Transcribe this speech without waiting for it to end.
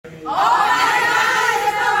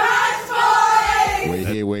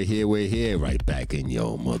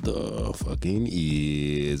motherfucking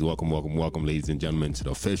ears. Welcome, ladies and gentlemen, to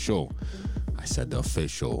the official, I said the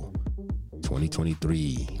official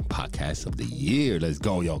 2023 podcast of the year. Let's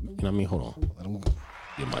go, yo. You know what I mean? Hold on. Let him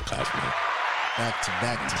get my class, man. Back to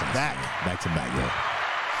back, yo.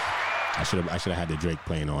 I should have had the Drake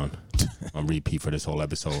playing on repeat for this whole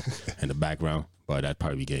episode in the background, but that'd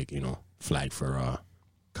probably get, flagged for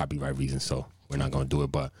copyright reasons, so we're not gonna do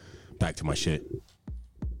it. But back to my shit.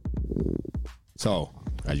 So,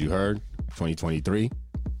 as you heard, 2023,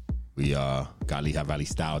 we got Lehigh Valley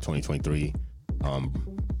Style 2023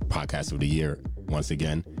 podcast of the year once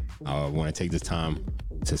again. I want to take this time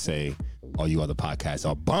to say all you other podcasts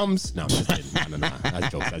are bums. No, I'm just kidding. No.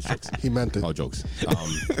 That's jokes. He meant it. All jokes.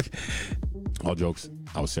 All jokes.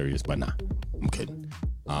 I was serious, but nah, I'm kidding.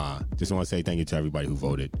 Just want to say thank you to everybody who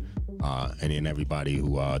voted. And then everybody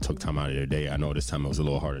who took time out of their day. I know this time it was a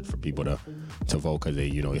little harder for people to vote because they,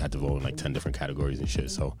 you had to vote in like 10 different categories and shit.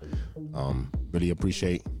 So really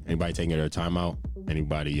appreciate anybody taking their time out.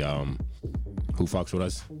 Anybody who fucks with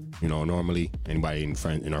us, normally. Anybody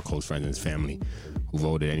in our close friends and family who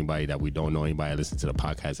voted. Anybody that we don't know. Anybody that listens to the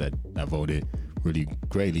podcast that voted. Really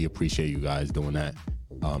greatly appreciate you guys doing that.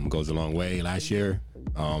 Goes a long way. Last year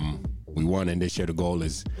we won, and this year the goal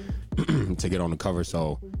is to get on the cover.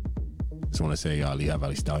 So just want to say, Lehigh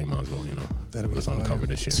Valley Style, you might as well, put us on the cover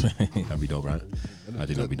this year. That'd be dope, right? I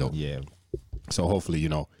think that'd be dope. Yeah. So hopefully,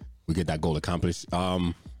 we get that goal accomplished.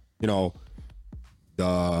 The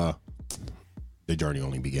journey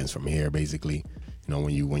only begins from here, basically. When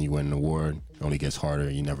you win an award, it only gets harder.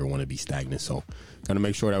 You never want to be stagnant. So gotta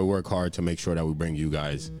make sure that we work hard to make sure that we bring you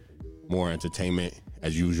guys more entertainment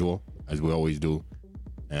as usual, as we always do.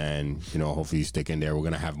 And, hopefully you stick in there. We're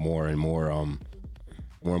gonna have more and more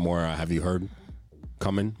have you heard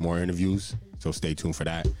coming, more interviews, so stay tuned for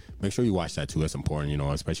that. Make sure you watch that too. That's important,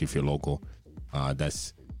 especially if you're local.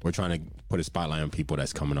 We're trying to put a spotlight on people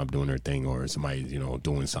that's coming up doing their thing, or somebody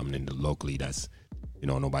doing something locally that's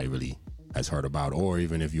nobody really has heard about, or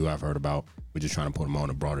even if you have heard about, we're just trying to put them on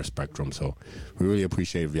a broader spectrum. So we really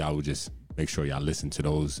appreciate if y'all would just make sure y'all listen to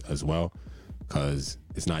those as well, because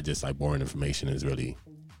it's not just like boring information. It's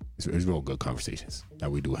real good conversations that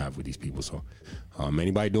we do have with these people. So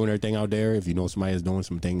anybody doing their thing out there, if you know somebody is doing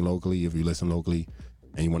something locally, if you listen locally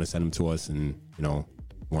and you want to send them to us and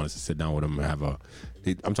want us to sit down with them and have I'm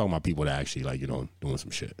talking about people that actually like doing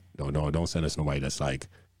some shit. Don't send us nobody that's like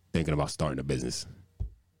thinking about starting a business.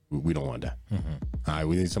 We don't want that. All right,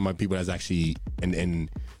 we need some people that's actually and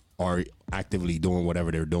are actively doing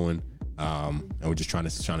whatever they're doing, and we're just trying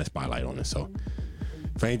to spotlight on it. So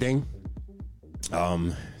if anything,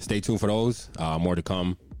 stay tuned for those. More to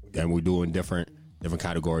come, and we're doing different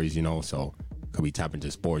categories, so it could be tapped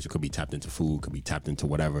into sports, it could be tapped into food, it could be tapped into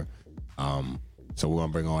whatever. So we're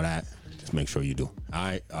gonna bring all that. Just make sure you do.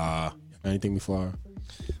 All right. Anything before?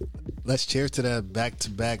 Let's cheers to that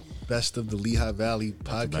back-to-back best of the Lehigh Valley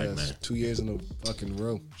podcast. Back, 2 years in a fucking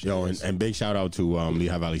row. Yo, and big shout out to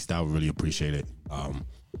Lehigh Valley Style. Really appreciate it.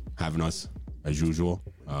 Having us as usual.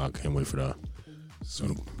 Can't wait for the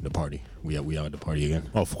party. We are at the party again.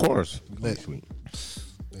 Of course. Lit. Sweet.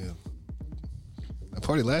 Yeah. That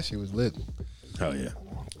party last year was lit. Hell yeah.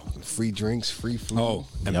 Free drinks, free food. Oh,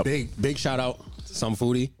 and big shout out to Some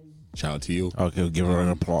Foodie. Shout out to you. Okay, we'll give her an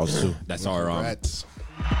applause too. That's our Congrats.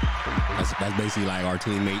 that's basically like our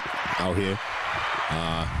teammate out here.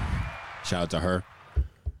 Shout out to her.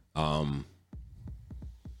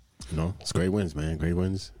 It's great wins, man. Great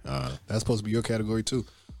wins. That's supposed to be your category too.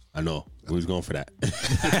 I know. We was going for that.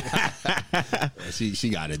 She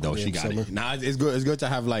got it though. She got it. Nah, it's good. It's good to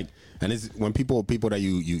have like, and it's when people that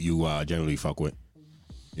you generally fuck with,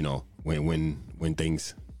 when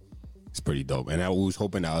things, it's pretty dope. And I was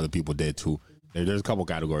hoping that other people did too. There's a couple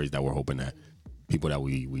categories that we're hoping that people that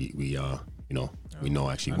we know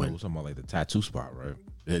actually win. Talking about like the tattoo spot, right?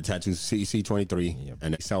 The tattoo C23, Yep.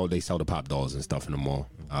 and they sell the pop dolls and stuff in the mall,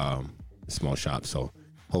 small shop. So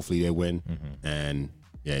hopefully they win. And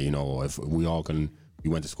yeah, if we all we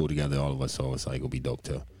went to school together, all of us. So it's like it'll be dope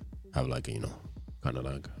to have like kind of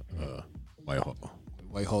like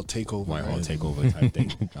Whitehall takeover type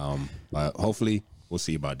thing. But hopefully we'll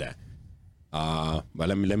see about that. But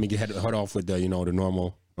let me head off with the the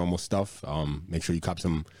normal stuff. Make sure you cop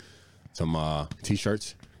some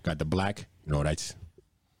t-shirts. Got the black, that's,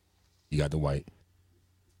 you got the white.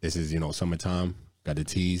 This is summertime. Got the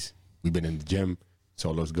tees. We've been in the gym, so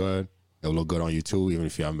it looks good. It'll look good on you too, even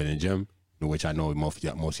if you haven't been in the gym, which I know most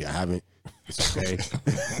of you haven't. It's okay.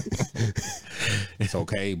 It's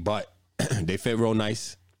okay, but they fit real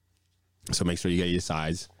nice. So make sure you get your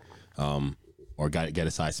size. Or get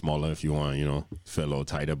a size smaller if you want, fit a little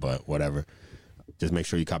tighter, but whatever. just make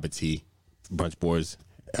sure you cop a tee, Brunch Boys.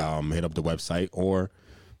 Hit up the website, or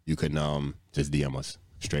you can just DM us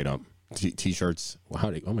straight up. T-shirts. Well, how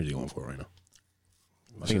much are they going for right now?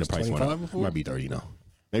 I think the price went up. It might be 30 now.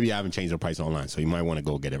 Maybe I haven't changed the price online, so you might want to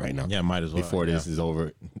go get it right now. Yeah, might as well. Before this is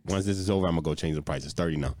over. Once this is over, I'm gonna go change the price. It's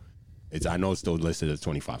 30 now. I know it's still listed as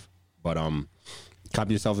 25. But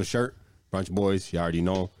copy yourself a shirt, Brunch Boys, you already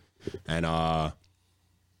know. And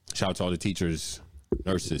shout out to all the teachers,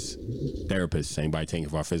 nurses, therapists, anybody taking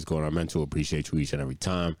for our physical and our mental. Appreciate you each and every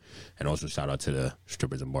time. And also shout out to the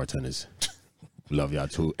strippers and bartenders. Love y'all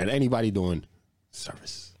too. And anybody doing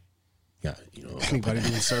service. Yeah, Anybody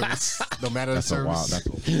doing service, no matter the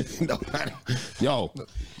service. No matter. Yo,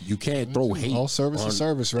 you can't throw hate. All service is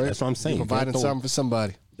service, right? That's what I'm saying. You're providing something for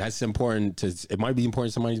somebody. That's important. It might be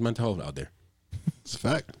important to somebody's mental health out there. It's a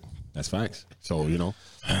fact. That's facts. So,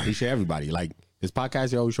 appreciate everybody. Like, this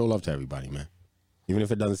podcast, we show love to everybody, man. Even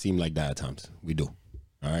if it doesn't seem like that at times. We do.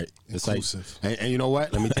 All right? It's inclusive. Like, and you know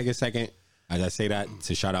what? Let me take a second, as I say that,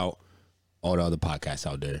 to shout out all the other podcasts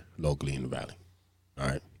out there locally in the Valley. All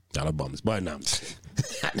right? Y'all are bums. But no. No.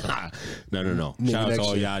 Shout out to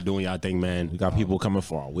all y'all doing y'all thing, man. We got people coming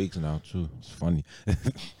for our weeks now, too. It's funny.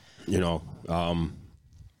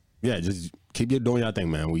 Just keep doing y'all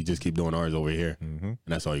thing, man. We just keep doing ours over here. And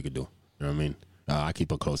that's all you could do. You know what I mean? I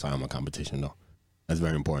keep a close eye on my competition, though. That's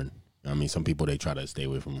very important. I mean, some people, they try to stay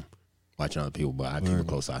away from watching other people, but I keep a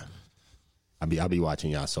close eye. I'll be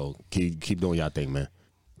watching y'all, so keep doing y'all thing, man.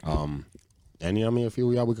 And a few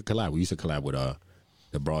of y'all we could collab. We used to collab with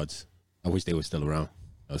the Broads. I wish they were still around.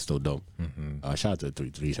 That was still dope. Shout out to the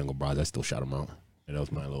three single broads. I still shout them out. And that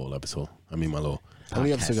was my little episode. I mean, my little. How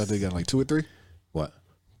many episodes y'all did? Got like 2 or 3? What?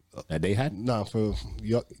 That they had? No, for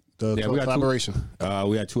the collaboration.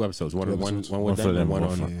 We had 2 episodes. One with them and one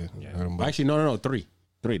on. Actually, no, 3.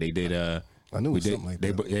 They did. I knew it was something like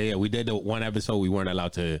that. Yeah, we did the one episode. We weren't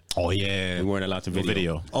allowed to. Oh yeah, we weren't allowed to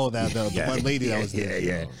video. Oh, the one lady that was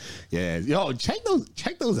there. Yeah. Yo, check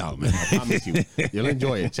those out, man. I promise you, you'll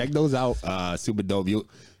enjoy it. Check those out. Super dope.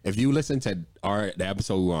 If you listen to the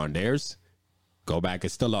episode we were on theirs, go back.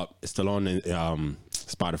 It's still up. It's still on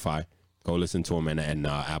Spotify. Go listen to them and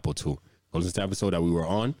Apple too. Go listen to the episode that we were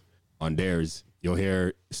on theirs. You'll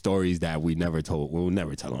hear stories that we never told. We'll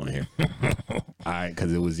never tell on here. All right,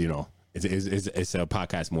 because it was It's a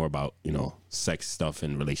podcast more about, sex stuff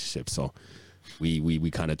and relationships. So we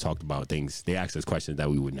kind of talked about things. They asked us questions that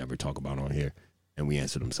we would never talk about on here, and we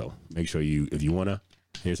answered them. So make sure if you want to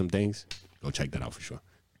hear some things, go check that out for sure.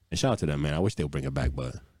 And shout out to them, man. I wish they'll bring it back,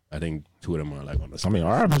 but I think 2 of them are like on the. I mean,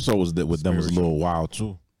 our episode with them was a little wild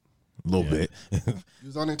too, a little bit. You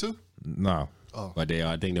was on it too? No. Oh. But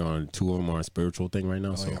I think they're on 2 of them on a spiritual thing right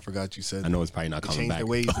now. Oh, so yeah, I forgot you said. I know it's probably not coming back. Their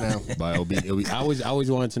ways now. But it'll be. I always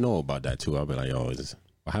wanted to know about that too. I'll be like, yo,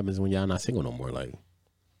 what happens when y'all not single no more? Like,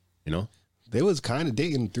 They was kind of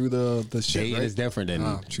dating through the shit. Dating is different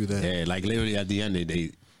than true that. Yeah, like literally at the end,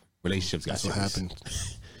 they relationships got That's what serious.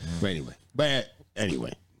 happened. But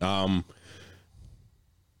anyway, what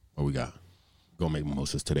we got? Gonna make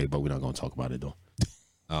mimosas today, but we're not gonna talk about it though.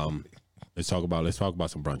 Let's talk about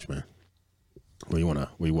some brunch, man. What do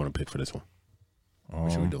you wanna pick for this one?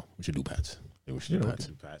 What should we do? We should do Pats. Yeah, we should do Pats.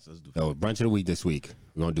 Let's do Brunch of the week this week.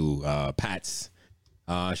 We're gonna do Pats.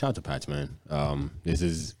 Shout out to Pats, man. This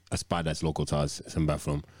is a spot that's local to us. It's in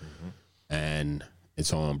Bethlehem, and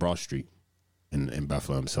it's on Broad Street in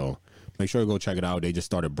Bethlehem. So make sure to go check it out. They just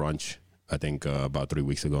started brunch, I think, about 3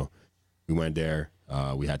 weeks ago. We went there.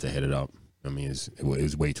 We had to hit it up. I mean, it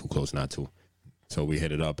was way too close not to. So we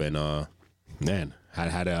hit it up, and man,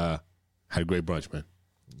 had a great brunch, man.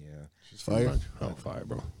 Yeah, She's fire. Brunch. Oh, fire,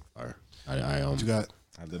 bro, fire. What you got?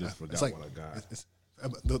 I literally forgot It's like what I got.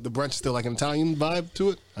 the brunch is still like an Italian vibe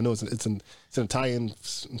to it. I know it's an Italian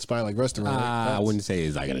inspired like restaurant. Right? I wouldn't say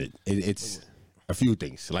it's like it's a few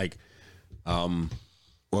things. Like,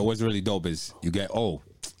 what's really dope is you get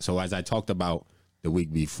so as I talked about the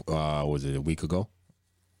week before, was it a week ago?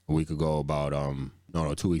 A week ago about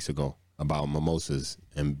 2 weeks ago about mimosas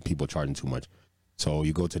and people charging too much. So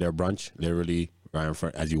you go to their brunch, literally right in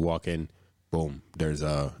front. As you walk in, boom, there's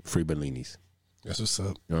free Bellinis. That's what's up.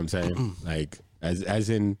 You know what I'm saying? Like as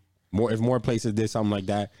in if more places did something like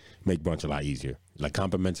that, make brunch a lot easier. Like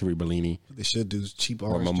complimentary Bellini. They should do cheap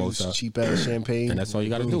or orange mimosa, juice, cheap ass champagne, and that's all you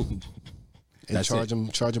got to do. And That's charge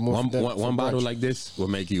them more. One bottle brunch. like this will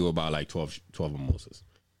make you about like 12 mimosas.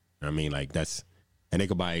 You know what I mean? Like and they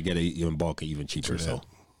could get it in bulk even cheaper. So,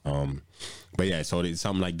 but yeah, so it's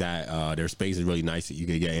something like that. Their space is really nice. You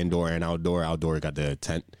can get indoor and outdoor. Outdoor got the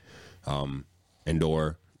tent.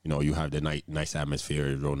 Indoor, you have the nice atmosphere.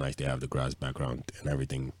 It's real nice. They have the grass background and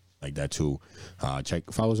everything like that too.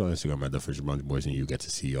 Follow us on Instagram at the Fisher Brunch Boys, and you get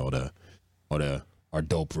to see all our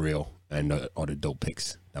dope reel and all the dope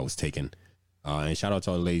pics that was taken. And shout out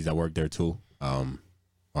to all the ladies that work there too.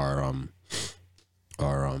 Our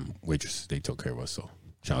waitress, they took care of us, so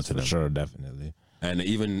shout out to them. Sure, definitely. And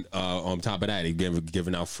even on top of that, he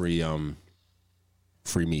giving out free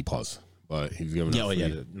meatballs. But he's giving out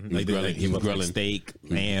free. He was grilling steak,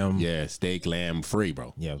 lamb. Yeah, steak, lamb, free,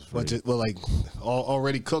 bro. Yeah, it was free. But like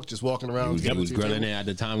already cooked, just walking around. He was grilling it at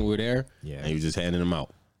the time we were there. Yeah, and he was just handing them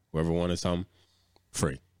out. Whoever wanted some,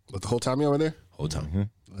 free. But the whole time you were there, Whole time. Mm-hmm.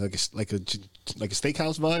 like a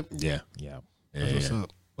steakhouse vibe. Yeah. Yeah. What's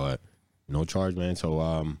up? But no charge, man.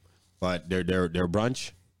 So but their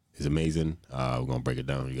brunch is amazing. We're gonna break it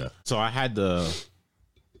down. You got So I had the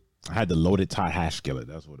loaded tot hash skillet.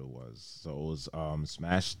 That's what it was. So it was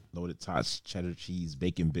smashed loaded tots, cheddar cheese,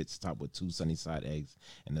 bacon bits topped with 2 sunny side eggs,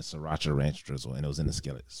 and the sriracha ranch drizzle, and it was in the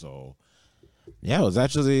skillet. So yeah, it was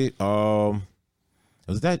actually it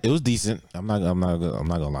was decent. I'm not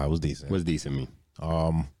gonna lie, it was decent. what's decent mean?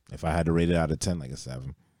 If I had to rate it out of 10, like a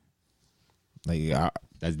 7.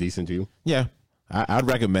 That's decent to you? Yeah, I'd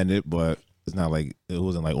recommend it, but it's not like it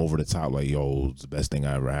wasn't like over the top. Like yo, it's the best thing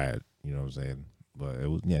I ever had. You know what I'm saying? But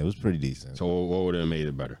it was pretty decent. So what would have made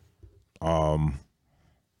it better?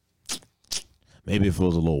 Maybe if it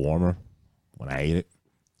was a little warmer when I ate it.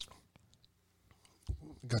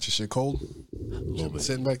 Got your shit cold? A little bit.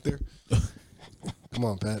 Sitting back there. Come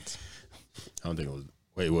on, Pat. I don't think it was.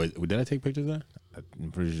 Wait, did I take pictures of that?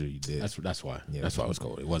 I'm pretty sure you did. That's why. Yeah, that's why it was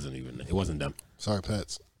cold. It wasn't them. Sorry,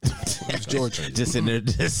 Pats. It's George. just sitting there,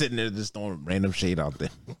 just throwing random shade out there.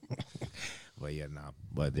 But yeah, nah.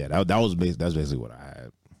 But yeah, that's basically what I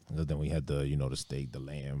had. And then we had the the steak, the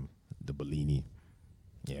lamb, the Bellini.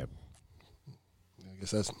 Yeah. I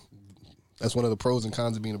guess that's one of the pros and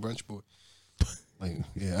cons of being a brunch boy. Like,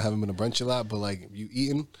 yeah, I haven't been a brunch a lot, but like you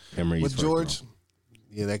eating with George,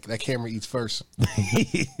 yeah, that camera eats first.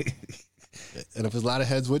 And if there's a lot of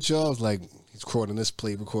heads with y'all, it's like he's recording this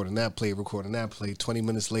plate, recording that plate, recording that plate. 20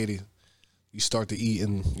 minutes later, you start to eat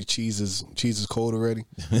and your cheese is cold already.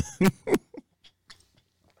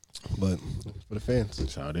 But for the fans,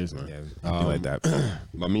 That's how it is, man. Yeah, like that.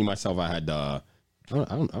 But me myself, I had I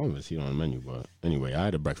don't even see it on the menu, but anyway, I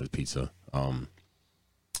had a breakfast pizza.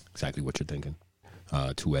 Exactly what you're thinking.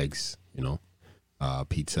 2 eggs,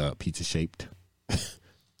 pizza shaped,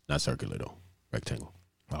 not circular though, rectangle.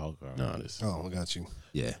 Oh, okay. No, this. I got you.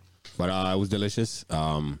 Yeah, but it was delicious.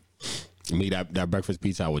 Me that breakfast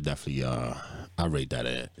pizza, I would definitely I rate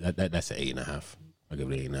that that's an 8.5. I give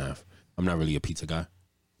it an 8.5. I'm not really a pizza guy.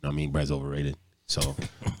 You know what I mean? Bread's overrated, so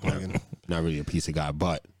not really a pizza guy.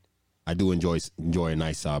 But I do enjoy a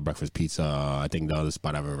nice breakfast pizza. I think the other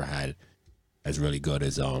spot I've ever had that's really good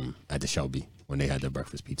is at the Shelby when they had their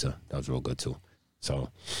breakfast pizza. That was real good too. So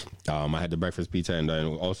I had the breakfast pizza, and then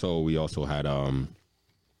we also had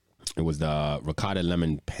it was the ricotta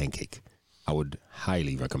lemon pancake. I would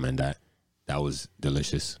highly recommend that. That was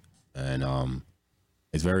delicious, and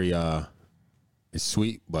it's very it's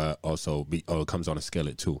sweet, but also it comes on a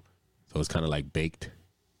skillet too. So it's kind of like baked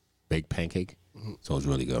pancake. So it's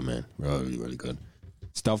really good, man. Really, really good.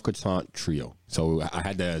 Stuffed croissant trio. So I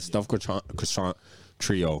had the stuffed croissant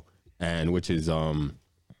trio, and which is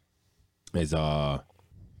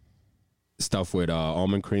stuffed with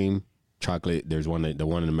almond cream, chocolate. There's the one in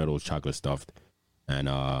the middle is chocolate stuffed, and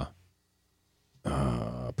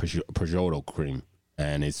prosciutto cream,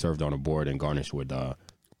 and it's served on a board and garnished with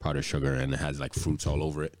powdered sugar, and it has like fruits all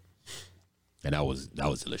over it. And that was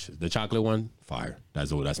delicious. The chocolate one, fire.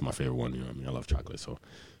 That's my favorite one. You know what I mean? I love chocolate. So,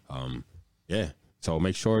 yeah. So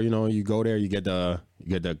make sure you go there. You get the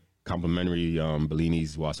complimentary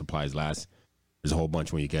Bellinis while supplies last. There's a whole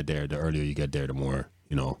bunch when you get there. The earlier you get there, the more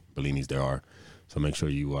Bellinis there are. So make sure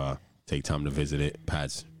you take time to visit it.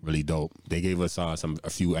 Pat's really dope. They gave us a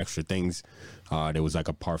few extra things. There was like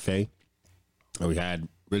a parfait that we had.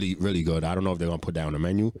 Really, really good. I don't know if they're gonna put that on the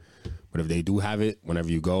menu, but if they do have it, whenever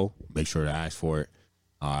you go, make sure to ask for it.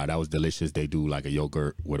 That was delicious. They do like a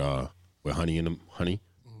yogurt with honey in them, and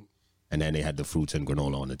then they had the fruits and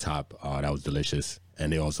granola on the top. That was delicious.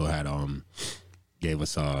 And they also had gave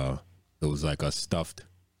us it was like a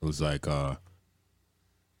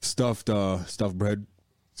stuffed bread.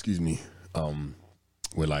 Excuse me.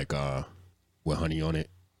 With like with honey on it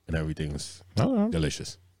and everything. Was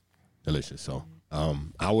delicious. So.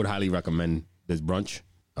 I would highly recommend this brunch.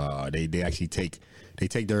 They actually take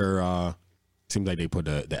their seems like they put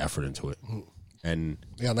the effort into it. And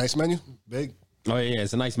yeah, nice menu, big. Oh yeah,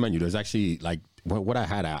 it's a nice menu. There's actually like what I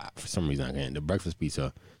had for some reason again the breakfast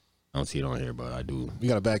pizza. I don't see it on here, but I do. You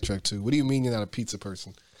got to backtrack too. What do you mean you're not a pizza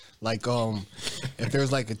person? Like, if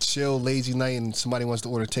there's like a chill, lazy night and somebody wants to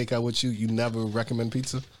order takeout with you, you never recommend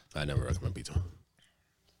pizza? I never recommend pizza.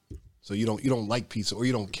 So you don't like pizza, or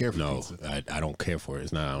you don't care for pizza? No, I don't care for it.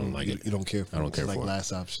 It's not. I don't like it. You don't care for it. I don't care for it. Like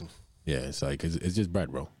last option. Yeah, it's like it's just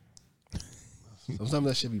bread, bro. Sometimes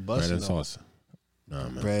that should be busted. Bread and sauce. Nah,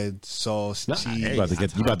 man. Bread, sauce, cheese. You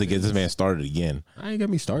about to get this man started again. I ain't get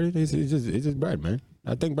me started. It's just bread, man.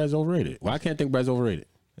 I think bread's overrated. Well, I can't think bread's overrated.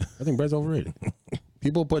 I think bread's overrated.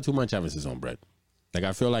 People put too much emphasis on bread. Like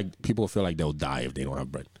I feel like people feel like they'll die if they don't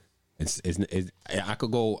have bread. I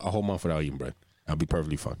could go a whole month without eating bread. I'll be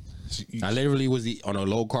perfectly fine. I literally was on a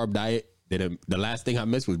low carb diet. The last thing I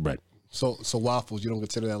missed was bread. So waffles, you don't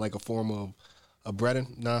consider that like a form of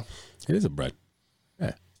breading? Nah. It is a bread.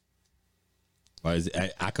 Yeah. But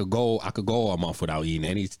I could go a month without eating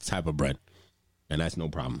any type of bread, and that's no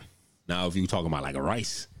problem. Now, if you talking about like a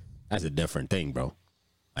rice, that's a different thing, bro.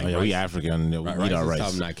 Like we African, we eat our rice.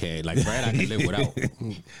 Something I can't like bread. I can live without. You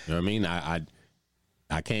know what I mean?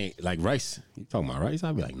 I can't like rice. You talking about rice?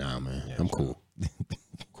 I'd be like, nah, man, I'm cool.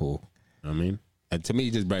 Cool. You know what I mean? And to me,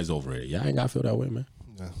 just bread's overrated. Yeah, I ain't gotta feel that way, man.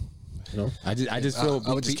 Yeah. You know, I just feel.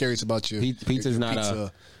 I was just curious about you. Pizza's not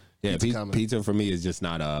a. Yeah, pizza for me is just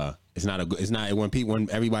not it's not a good. It's not when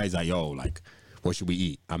everybody's like, yo, like, what should we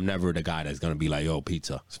eat? I'm never the guy that's gonna be like, yo,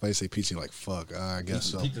 pizza. Somebody say pizza, you're like, fuck, I guess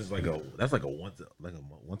so. Pizza's like a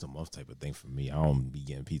once a month type of thing for me. I don't be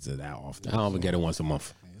getting pizza that often. I don't even get it once a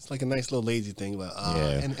month. It's like a nice little lazy thing, but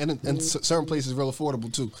and certain places real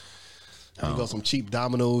affordable too. You go some cheap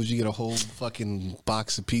Domino's, you get a whole fucking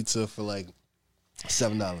box of pizza for like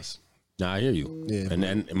 $7. Nah, I hear you. Yeah, and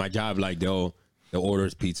then my job, like they'll order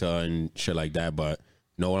pizza and shit like that, but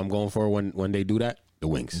you know what I'm going for when they do that? The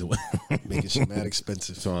wings. Making shit mad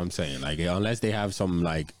expensive. So I'm saying, like, unless they have some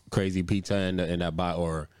like crazy pizza in that box,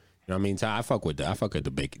 or you know what I mean. So I fuck with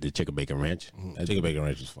the chicken bacon ranch. That chicken bacon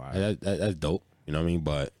ranch is fire. That's dope. You know what I mean?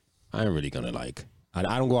 But I ain't really gonna like. I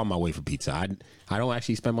don't go on my way for pizza. I don't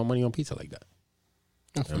actually spend my money on pizza like that.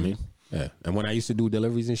 You know what I mean? Yeah. And when I used to do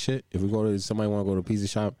deliveries and shit, if somebody want to go to a pizza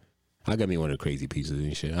shop, I got me one of the crazy pizzas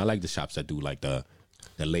and shit. I like the shops that do like the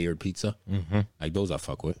layered pizza. Mm-hmm. Like those I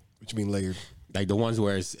fuck with. What you mean layered? Like the ones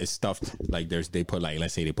where it's stuffed. Like they put like,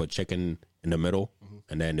 let's say they put chicken in the middle,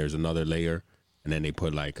 and then there's another layer, and then they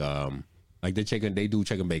put like the chicken. They do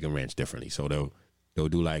chicken bacon ranch differently. So they'll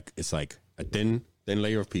do like, it's like a thin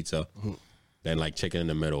layer of pizza, then like chicken in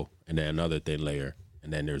the middle, and then another thin layer.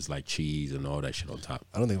 And then there's like cheese and all that shit on top.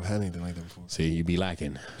 I don't think I've had anything like that before. See, you be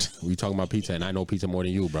lacking. We talking about pizza, and I know pizza more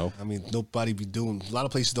than you, bro. I mean, nobody be doing. A lot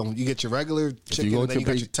of places don't. You get your regular chicken. If you go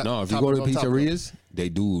to pizzerias, they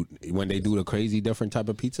do when they do the crazy different type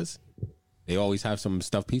of pizzas. They always have some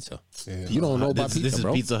stuffed pizza. Yeah. You don't know about pizza, this is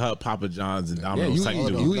bro. Pizza Hut, Papa John's, and Domino's. Yeah,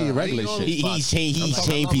 you eat regular shit. He's chain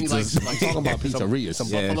pizzas. I'm talking about pizzerias. Some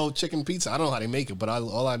buffalo chicken pizza. I don't know how they make it, but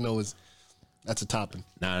all I know is. That's a topping.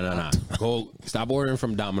 Nah. Go stop ordering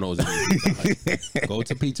from Domino's. Go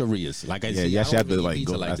to pizzerias. Like I said, you have to like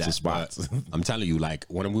go like to that, spots. I'm telling you, like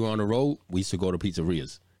when we were on the road, we used to go to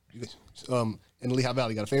pizzerias. In Lehigh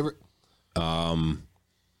Valley, you got a favorite?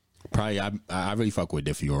 Probably I really fuck with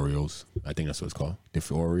Diffie Oreos. I think that's what it's called.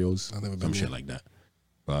 Diffie Oreos. I've never been some shit like that.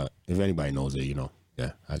 But if anybody knows it, you know.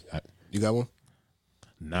 Yeah. You got one?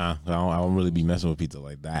 Nah, I don't really be messing with pizza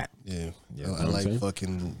like that. Yeah. I like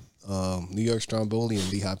fucking New York Stromboli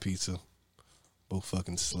and Lehigh Pizza. Both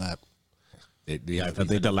fucking slap. I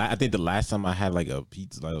think the last time I had like a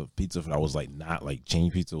pizza that was like not like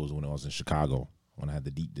chain pizza was when I was in Chicago. When I had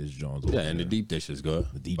the deep dish Jones. Yeah, and the deep dish is good.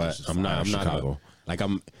 The deep dish is I'm not Chicago.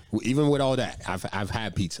 Even with all that, I've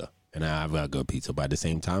had pizza and I've got good pizza, but at the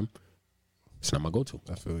same time, it's not my go to.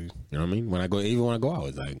 I feel you. You know what I mean? When I go out,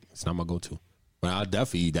 it's like it's not my go to. But I'll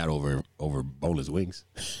definitely eat that over boneless wings.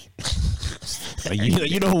 Like,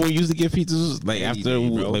 you know when we used to get pizzas like after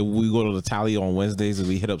we go to the tally on Wednesdays and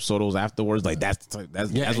we hit up Soto's afterwards, like that's what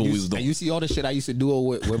we was doing. And you see all the shit I used to do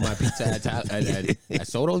with my pizza at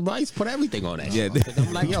Soto's, bro. I used to put everything on that. Yeah,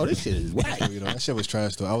 I'm like, yo, this shit is whack. That shit was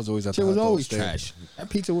trash though. I was always at the shit was always trash. That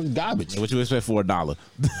pizza was garbage. What you expect for $1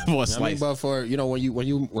 for a slice? I mean, but for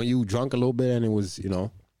when you drunk a little bit and it was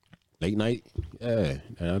late night,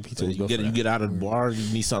 that pizza was good. You get out of the bar,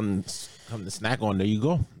 you need something to snack on. There you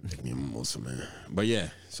go. Give me a mimosa, man. But yeah,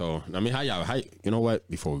 so I mean, how you know what?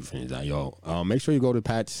 Before we finish that, make sure you go to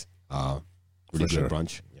Pat's. Really good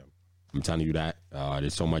brunch. Yep. I'm telling you that.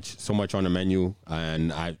 There's so much on the menu,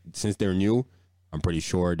 and since they're new, I'm pretty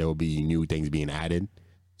sure there will be new things being added.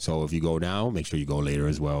 So if you go now, make sure you go later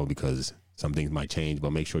as well because some things might change.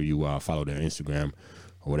 But make sure you follow their Instagram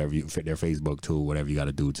or whatever their Facebook too. Whatever you got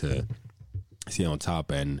to do to see on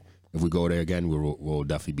top. And if we go there again, we'll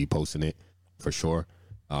definitely be posting it for sure.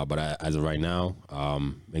 But as of right now,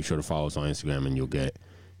 make sure to follow us on Instagram, and you'll get,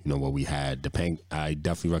 what we had. I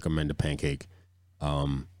definitely recommend the pancake,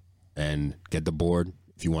 and get the board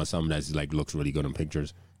if you want something that's like looks really good in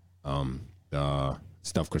pictures. The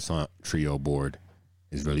stuffed croissant trio board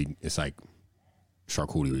is it's like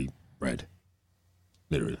charcuterie bread,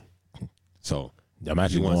 literally. So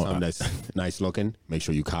if you want something that's nice looking, make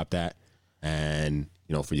sure you cop that, and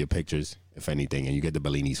for your pictures, if anything, and you get the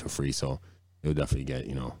bellinis for free. So you'll definitely get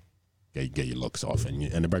get your looks off, and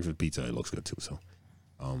the breakfast pizza, it looks good too. So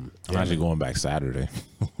I'm actually going back Saturday.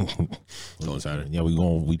 Going Saturday? Yeah,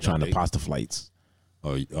 we trying to pasta flights.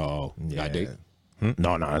 Oh, yeah. Got a date?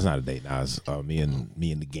 No, that's not a date. Nah, it's me and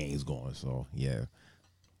the gang's going. So yeah.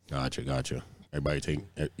 Gotcha. Everybody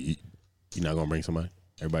you not gonna bring somebody?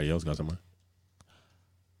 Everybody else got somebody?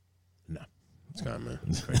 No. It's kind of, man.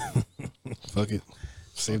 Fuck it.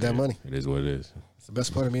 Save that money. It is what it is. It's the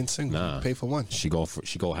best part of being single. Nah. Pay for one. She go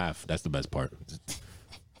half. That's the best part.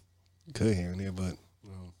 Good here and there, but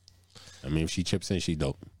I mean, if she chips in, she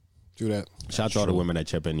dope. Do that. Shout out to all the women that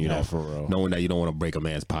chip in, for real. knowing that you don't want to break a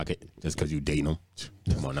man's pocket just because you dating him.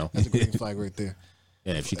 Come on now. That's a green flag right there.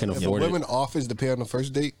 Yeah, if she can If afford a it. woman offers to pay on the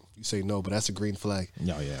first date, you say no, but that's a green flag.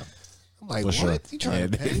 Oh yeah. I'm like, For what? sure. You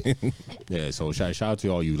trying to pay? Yeah, so shout out to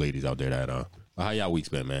all you ladies out there that how y'all weeks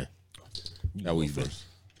been, man? Y'all weeks been.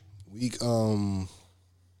 Week, the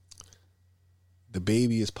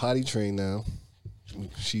baby is potty trained now.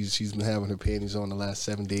 She's been having her panties on the last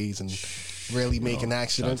 7 days and rarely making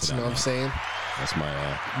accidents. You know what I'm saying? That's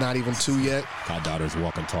my Not even 2 yet. goddaughter's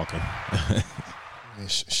walking, talking. Yeah,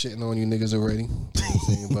 shitting on you niggas already. You know what I'm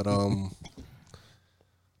saying? But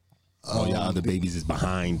all y'all other babies is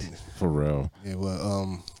behind. For real. yeah,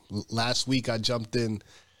 well, last week I jumped in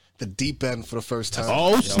the deep end for the first time.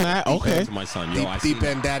 Oh snap! Okay. To my son, yo, I seen Deep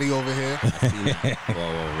end daddy over here. that.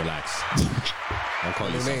 Whoa, relax. Don't call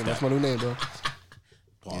New yourself name. That's that. my new name, bro.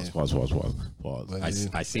 Pause. But,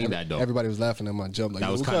 I seen that though. Everybody was laughing at my jump. Like,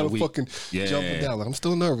 That was what kinda kind of weak. fucking jumping down? Like, I'm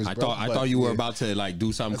still nervous, I bro. thought you were about to like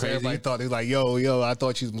do something That's what crazy. everybody thought. They was like, yo. I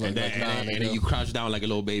thought you was like, And then, nah, and nigga. then you crouched down like a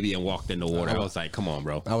little baby and walked in the water. I was like, come on,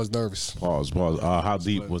 bro. I was nervous. Pause. How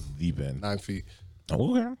deep was the deep end? 9 feet.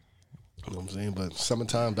 Oh, okay. You know what I'm saying? But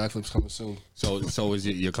summertime, backflips coming soon. So is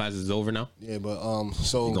your class is over now? Yeah, but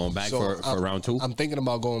so You going back for round 2? I'm thinking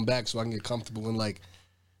about going back so I can get comfortable in like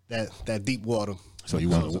that deep water. So you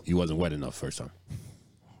wasn't wet enough first time.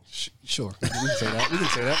 Sure, we can say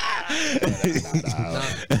that.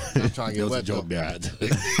 Nah, I'm trying to get wet. joke there.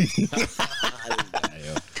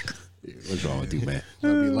 What's wrong with you, man?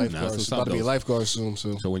 About to be a lifeguard. Nah, that's what's About up, to be a though. lifeguard soon.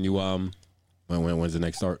 So So when you when's the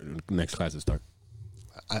next class to start?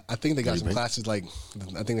 I think they got some been? classes like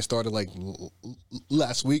I think it started like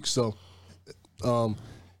last week. So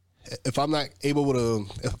if I'm not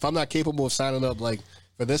capable of signing up like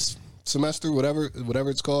for this semester, whatever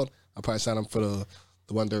it's called, I'll probably sign up for the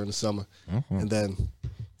one during the summer, and then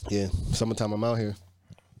summertime I'm out here.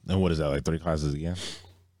 And what is that? Like 3 classes again?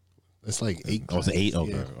 It's like 8. Oh, it's 8.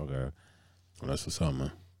 Okay. Yeah. Okay. Well, that's what's up,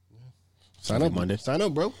 man. Sign up Monday? Sign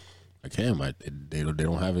up, bro. I can. They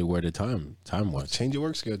don't have it where the time was. Change your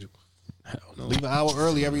work schedule. Hell no. Leave an hour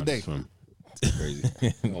early every day. Swim. Crazy.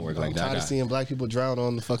 Don't work I'm like tired of that. seeing black people drown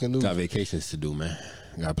on the fucking news. Got vacations to do, man.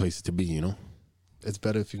 Got places to be, you know. It's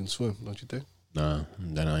better if you can swim, don't you think? Nah,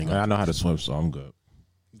 then I ain't I gonna. know how to swim, so I'm good.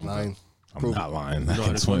 Lying. I'm Prove not it. lying. know I how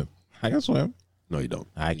can to swim. swim? I can swim. No, you don't.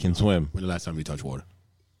 I can swim. When the last time you touched water?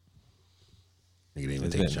 Nigga didn't even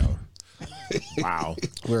It's take a been- shower. Wow.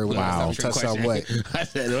 Where when Wow. I touch something wet. I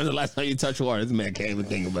said, when was the last time you touched water? This man can't even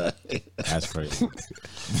think about it. That's crazy.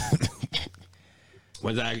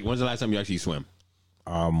 When's the last time you actually swim?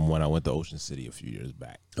 When I went to Ocean City a few years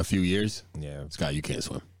back. A few years? Yeah. Scott, you can't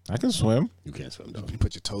swim. I can swim. You can't swim, dog. You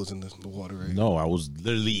put your toes in the water, right? No, I was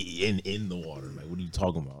literally in the water. Like, what are you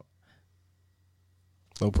talking about?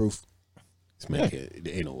 No proof. This man can't.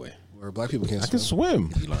 There ain't no way. Where black people can't I can swim.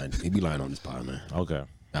 swim. He be lying. He be lying on this pod, man. Okay. All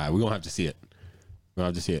right, we're gonna have to see it. We're gonna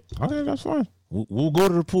have to see it. Okay, that's fine. We'll go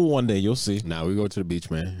to the pool one day. You'll see. Now we go to the beach,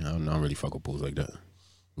 man. I don't really fuck with pools like that.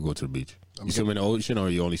 We go to the beach. You swim in the ocean or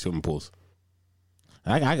you only swim in pools?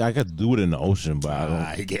 I could do it in the ocean, but I don't.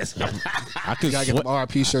 I guess. I could You gotta get swim. them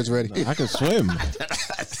RIP shirts ready. I can swim.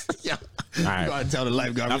 Yeah. All right. You gotta tell the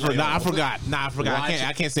lifeguard. I forgot. Nah, I forgot. Watch-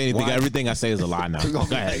 I can't say anything. watch- Everything I say is a lie now. Go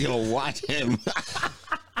ahead. Yo, watch him.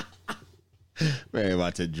 Man,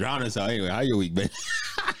 about to drown us out. Anyway, how your week been?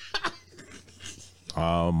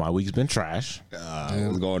 My week's been trash.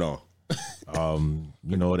 What's going on?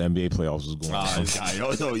 You know what NBA playoffs is going on. This guy,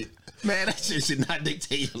 yo, Man, that shit should not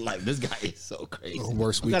dictate your life. This guy is so crazy.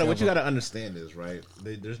 Worst week What you got to understand is, right,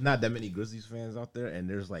 there's not that many Grizzlies fans out there, and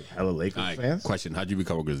there's like hella Lakers fans. Question: how'd you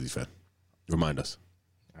become a Grizzlies fan? Remind us.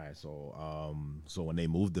 All right, so when they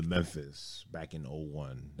moved to Memphis back in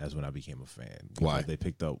 2001, that's when I became a fan. Why? They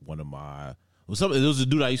picked up one of my. It was a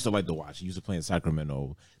dude I used to like to watch. He used to play in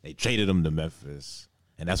Sacramento. They traded him to Memphis,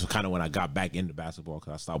 and that's kind of when I got back into basketball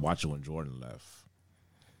because I stopped watching when Jordan left,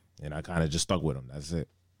 and I kind of just stuck with him. That's it.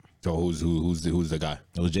 So who's the guy?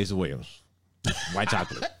 It was Jason Williams, white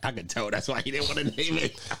chocolate. I could tell. That's why he didn't want to name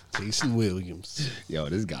it. Jason Williams. Yo,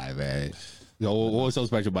 this guy, man. Yo, what was so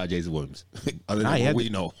special about Jason Williams? Other than what we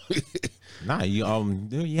know.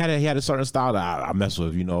 He had a certain style that I mess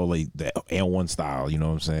with, like the N1 style, you know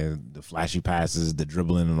what I'm saying? The flashy passes, the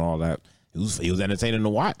dribbling and all that. He was entertaining to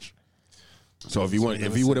watch. So if you would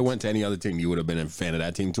have went to any other team, you would have been a fan of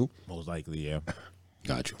that team too? Most likely, yeah.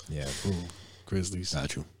 Got you. Yeah. Grizzlies.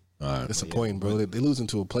 Got you. All right. Disappointing, bro. They losing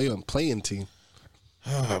to a playing team.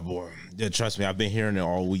 Oh boy. Yeah, trust me, I've been hearing it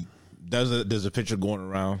all week. There's a picture going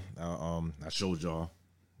around. I showed y'all.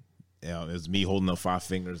 Yeah, it's me holding up 5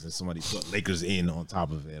 fingers and somebody put Lakers in on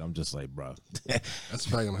top of it. I'm just like, bro. That's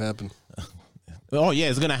probably gonna happen. Oh yeah,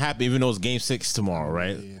 it's gonna happen. Even though it's Game 6 tomorrow,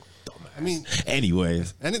 right? Yeah. I mean,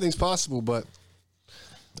 anyways, anything's possible, but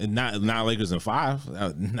not Lakers in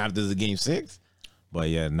 5. Not if there's a Game 6. But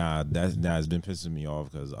yeah, that's been pissing me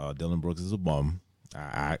off because Dylan Brooks is a bum.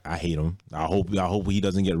 I hate him. I hope he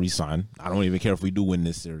doesn't get re-signed. I don't even care if we do win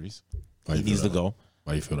this series. He needs to go.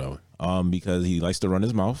 Why you feel that way? Because he likes to run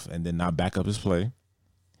his mouth and then not back up his play.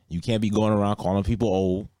 You can't be going around calling people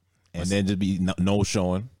old and then just be no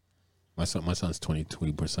showing. My son's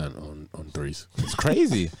 20% on threes. It's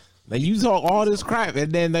crazy. Like you talk all this crap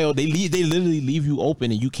and then they literally leave you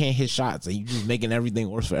open and you can't hit shots and you just making everything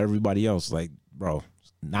worse for everybody else. Like, bro,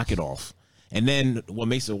 knock it off. And then what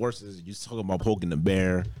makes it worse is you talking about poking the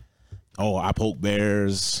bear. Oh, I poke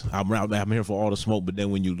bears. I'm here for all the smoke, but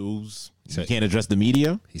then when you lose, you can't address the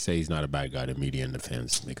media. He say he's not a bad guy. The media and the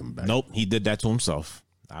fans make him bad. Nope, he did that to himself.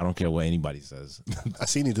 I don't care what anybody says. I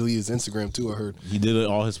seen he delete his Instagram too. I heard he did it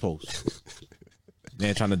all his posts.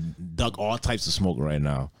 Man, trying to duck all types of smoke right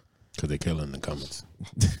now because they killing in the comments.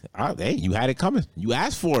 Hey, you had it coming. You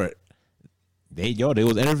asked for it. They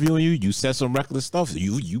was interviewing you. You said some reckless stuff.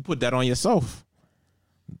 You put that on yourself.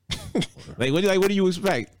 What do you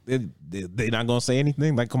expect? They not gonna say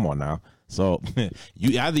anything? Like, come on now. So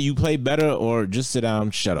either you play better or just sit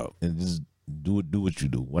down, shut up, and just do what you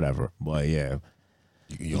do, whatever. But yeah,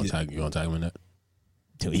 you gonna tag him in that?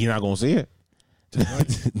 He's not gonna see it.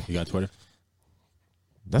 You got Twitter?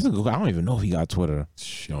 That's a good. I don't even know if he got Twitter.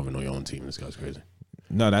 You don't even know your own team. This guy's crazy.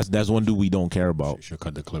 No, that's one dude we don't care about. You should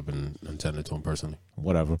cut the clip and send it to him personally.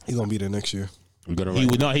 Whatever. He's gonna be there next year. We're gonna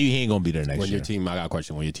write. He ain't gonna be there next year. Your team, I got a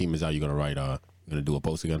question. When your team is out, you gonna write. You gonna do a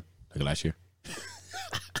post again like last year?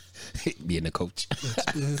 Being the coach.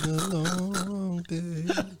 It's been a long day.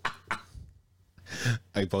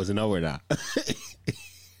 Are you posting nowhere now?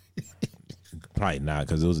 Probably not,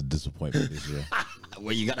 because it was a disappointment this year.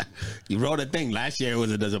 Well, you wrote a thing. Last year it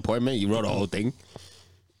was a disappointment. You wrote a whole thing.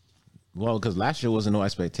 Well, because last year wasn't no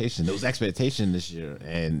expectation. There was expectation this year,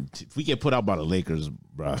 and if we get put out by the Lakers,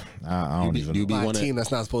 bro, I don't even. You be one team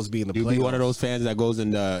that's not supposed to be in the playoffs. You be one of those fans that goes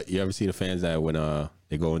in the. You ever see the fans that when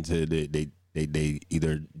they go into they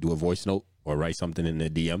either do a voice note or write something in the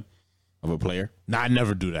DM of a player? Nah, I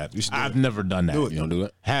never do that. I've never done that. You don't do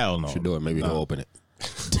it? Hell no. You should do it. Maybe he'll open it,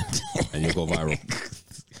 and you'll go viral.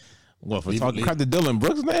 Well, if we're talking crap to Dylan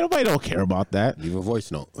Brooks, man, nobody don't care about that. Leave a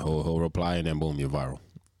voice note. He'll reply, and then boom, you're viral.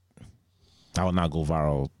 I will not go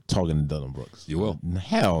viral talking to Dylan Brooks. You will?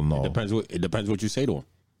 Hell no. It depends what you say to him.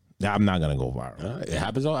 I'm not gonna go viral. It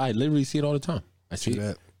happens. I literally see it all the time. I see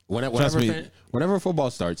that. Whenever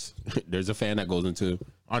football starts, there's a fan that goes into.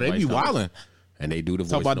 Oh, they be wilding. And they do the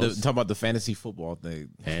voice notes. Talk about the fantasy football thing.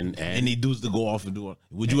 And they dudes to go off and do it.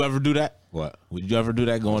 Would you ever do that? What? Would you ever do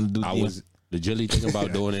that? Going to do? I was legitimately thinking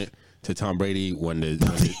about doing it to Tom Brady when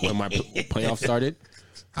my playoff started.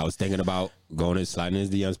 I was thinking about going and sliding his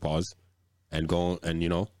DMs, pause, and going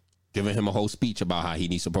and giving him a whole speech about how he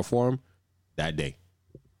needs to perform that day.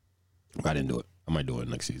 I didn't do it. I might do it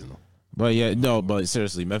next season though. But yeah, no. But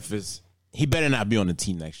seriously, Memphis. He better not be on the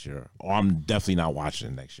team next year, or I'm definitely not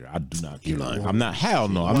watching next year. I do not. I'm not. Hell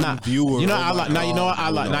no. I'm not. Viewer, you know. I like. Now you know what. I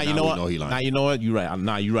like. Now you know what. Now you know what. You're right.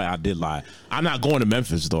 Now you're right. I did lie. I'm not going to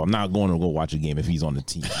Memphis though. I'm not going to go watch a game if he's on the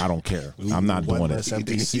team. I don't care. I'm not doing it.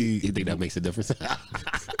 You think that makes a difference?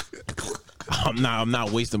 I'm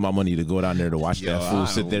not wasting my money to go down there to watch that fool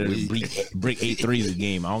sit there and break 8 threes a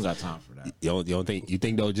game. I don't got time for that. You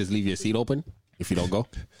think they'll just leave your seat open if you don't go?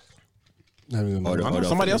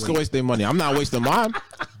 Somebody else can waste their money. I'm not wasting mine.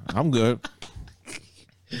 I'm good.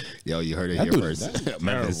 Yo, you heard it here first.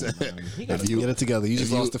 Memphis. If you get it together, you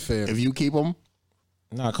just lost the fan. If you keep them,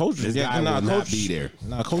 coach. This guy will not be there.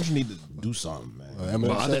 Coach need to do something, man.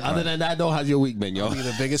 Well, other than that, though, how's your week been, yo? I'll be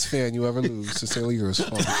the biggest fan you ever lose. Sincerely yours.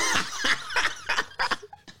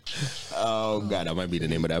 Oh God, that might be the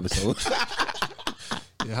name of the episode.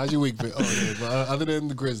 Yeah, how's your week been? Other than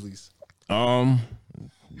the Grizzlies.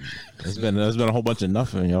 It's been a whole bunch of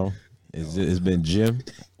nothing, yo. It's been gym,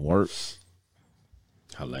 work.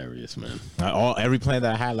 Hilarious, man. Every plan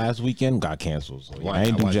that I had last weekend got canceled. So I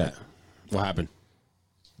ain't do jack. What happened?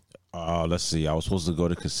 Let's see. I was supposed to go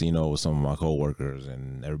to casino with some of my coworkers,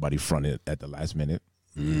 and everybody fronted at the last minute,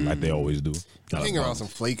 like they always do. I hang around some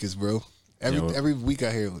flakers, bro. Every week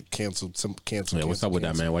I hear canceled. Yeah, what's up with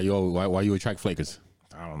that, man? Why you attract flakers?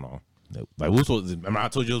 I don't know. Like we were supposed to, remember I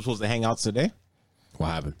told you we were supposed to hang out today? What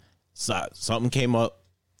happened? So, something came up.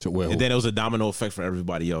 And then it was a domino effect for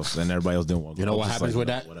everybody else, and everybody else didn't want to go. You know what happens with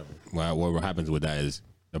that? Whatever. What happens with that is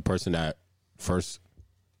the person that first,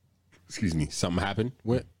 something happened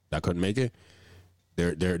with that couldn't make it.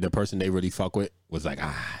 The person they really fuck with was like,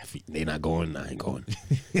 if they not going, I ain't going,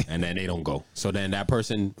 and then they don't go. So then that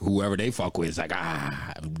person, whoever they fuck with, is like,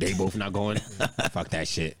 they both not going. Fuck that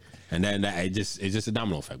shit, and then it's just a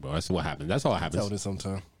domino effect, bro. That's what happens. That's all that happens. Tell this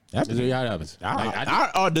sometime. That's what happens.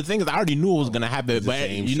 The thing is, I already knew it was gonna happen, but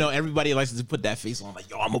everybody likes to put that face on, like,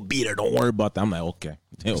 yo, I'm gonna beat her. Don't worry about that. I'm like, okay,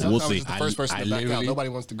 we'll see. The first person to back out. Nobody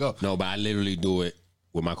wants to go. No, but I literally do it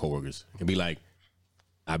with my coworkers. It'd be like,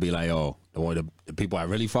 I'd be like, oh, the people I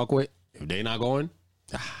really fuck with, if they not going,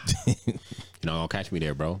 don't catch me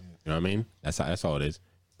there, bro. You know what I mean? That's all it is.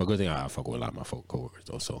 But good thing I fuck with a lot of my coworkers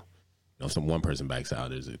though. So, some one person backs out.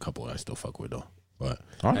 There's a couple I still fuck with though. But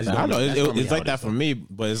I know it's like that for me.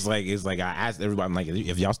 But it's like I asked everybody, I'm like,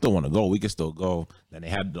 if y'all still want to go, we can still go. Then they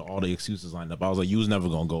had all the excuses lined up. I was like, you was never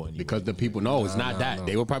gonna go anyway. Because the people know it's not that.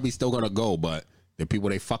 They were probably still gonna go, but the people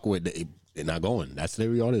they fuck with, they're not going. That's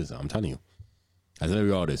literally all it is. I'm telling you, that's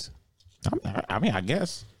literally all it is. I mean, I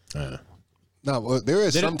guess. No, there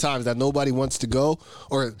is sometimes that nobody wants to go,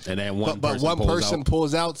 and then one person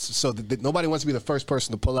pulls out, so that nobody wants to be the first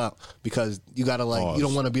person to pull out because you gotta you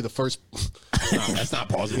don't want to be the first. No, that's not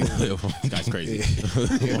possible. That's crazy.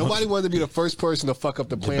 Yeah, nobody wants to be the first person to fuck up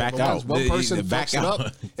the plan. Back out. One person fucks it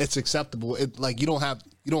up, it's acceptable. You don't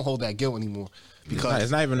hold that guilt anymore because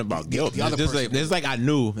it's not even about guilt. It's like I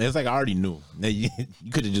knew. It's like I already knew. You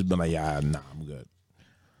could have just been like, I'm good.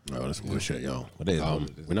 Oh, that's some good shit, yo.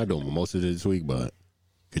 We're not doing mimosas this week, but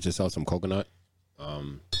get yourself some coconut,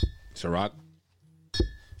 Ciroc,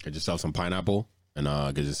 get yourself some pineapple, and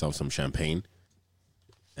get yourself some champagne,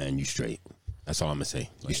 and you straight. That's all I'm gonna say.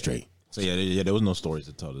 You straight. So yeah, there was no stories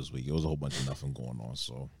to tell this week. It was a whole bunch of nothing going on.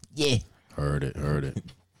 So yeah, heard it.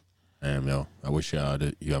 Damn, yo, I wish you have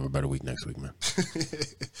a better week next week, man.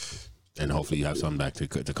 And hopefully you have something back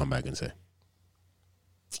to come back and say.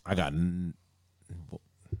 I got.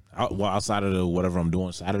 Outside of whatever I'm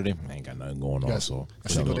doing Saturday, I ain't got nothing going on. So,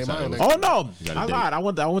 oh no, I lied.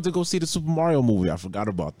 I went to go see the Super Mario movie. I forgot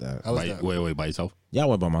about that. Wait, by yourself? Yeah, I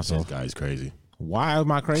went by myself. This guy's crazy. Why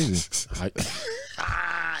am I crazy?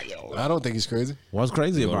 I don't think he's crazy. What's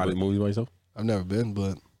crazy about it? Movie by yourself? I've never been,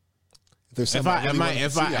 but if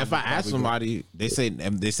I ask somebody, they say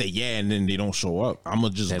yeah, and then they don't show up, I'm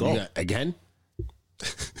gonna just go again,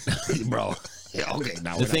 bro. Yeah, okay.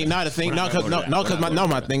 Now my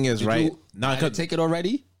thing is right. No, because take it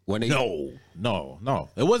already. No.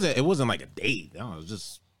 It wasn't like a date. No, it was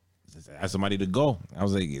just ask somebody to go. I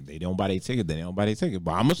was like, if they don't buy their ticket, then they don't buy their ticket.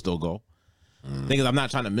 But I'm gonna still go. Thing is, I'm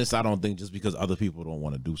not trying to miss out on things just because other people don't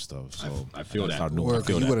want to do stuff. So I feel that. You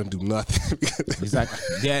wouldn't do nothing. Exactly.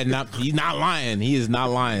 Yeah, he's not lying. He is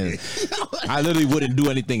not lying. I literally wouldn't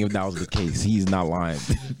do anything if that was the case. He's not lying.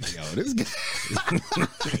 Yo, this guy.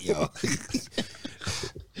 Yo.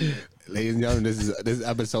 Ladies and gentlemen, this is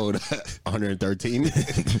episode 113.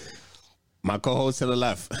 My co-host to the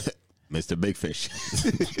left, Mr. Big Fish.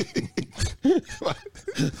 My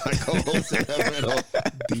co-host to the middle,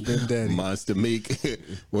 Deep and Daddy. Monster Meek.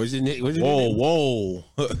 What's your name? Whoa.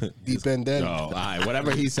 Deep and Daddy. All right,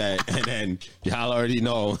 whatever he said. And then y'all already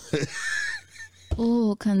know.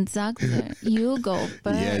 Oh, conductor, you go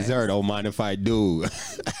first. Yes, sir. Don't mind if I do.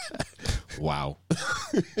 Wow.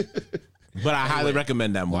 But I highly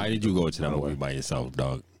recommend that movie. Why did you go to that movie by yourself,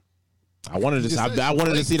 dog? I wanted to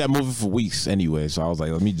see that movie for weeks anyway, so I was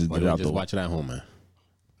like, let me just get it out. Just watch it at home, man.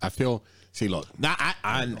 I feel. See, look. Now,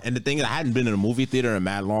 and the thing is, I hadn't been in a movie theater in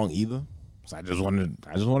mad long either, so I just wanted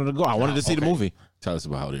to go. I wanted to see the movie. Tell us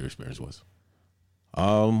about how your experience was.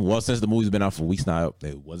 Well, since the movie's been out for weeks now,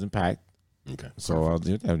 it wasn't packed. Okay. So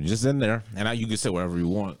you're just in there, and now you can sit wherever you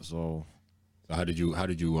want. So how did you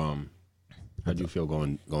feel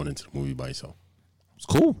going into the movie by yourself? it's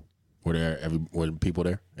cool. Were people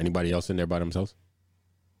there? Anybody else in there by themselves?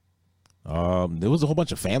 There was a whole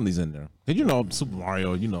bunch of families in there. And Super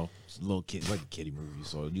Mario, it's a little kid, like a kiddie movie.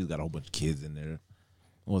 So you got a whole bunch of kids in there. It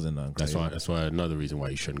wasn't nothing crazy. That's why another reason why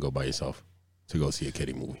you shouldn't go by yourself to go see a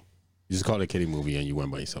kiddie movie. You just call it a kiddie movie and you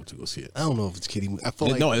went by yourself to go see it. I don't know if it's kiddie movie. I feel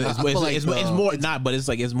like no, it's more not, but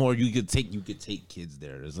it's more. You could take kids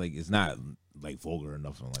there. It's like it's not like vulgar or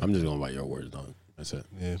nothing. Like I'm just going by your words, dog. That's it.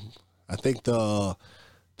 Yeah, I think the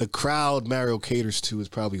crowd Mario caters to is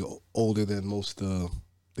probably older than most of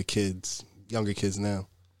the kids, younger kids now.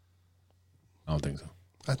 I don't think so.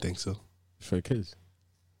 I think so. It's for the kids.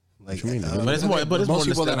 Like, but it's more. But it's most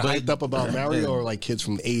more people that are hyped up about Mario are like kids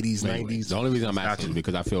from the 80s, 90s. The only reason I'm asking is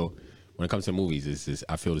because I feel when it comes to movies,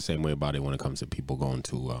 I feel the same way about it when it comes to people going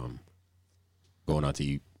out to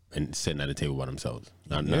eat and sitting at a table by themselves.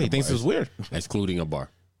 He thinks it's weird, excluding a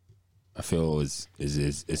bar. I feel it's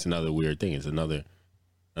another weird thing. It's another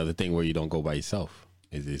thing where you don't go by yourself.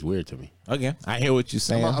 It's weird to me. Okay, I hear what you're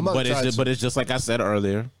saying, but it's just like I said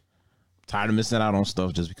earlier. Tired of missing out on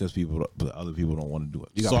stuff just because other people don't want to do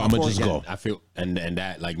it. So I'm gonna just go. I feel and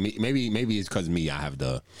that like maybe it's because me. I have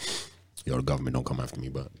the the government don't come after me,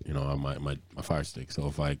 but my fire stick. So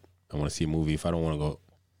if I want to see a movie, if I don't want to go,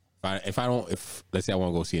 if let's say I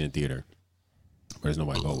want to go see it in theater, where there's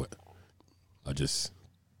nobody to go with, I'll just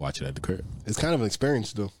watch it at the crib. It's kind of an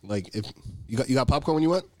experience though. Like if you got popcorn when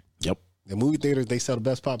you went. Yep. The movie theaters, they sell the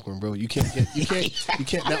best popcorn, bro. You can't.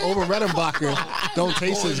 That over Redenbacher don't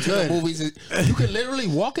taste as good. Movies, you can literally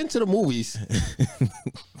walk into the movies.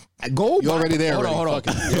 You're already there. Hold on. Go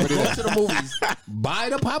to the movies, buy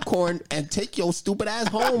the popcorn, and take your stupid ass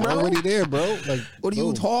home, bro. You're already there, bro. Like, what are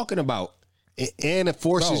you talking about? And it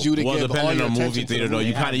forces you to give all your depending on attention movie theater, to the though,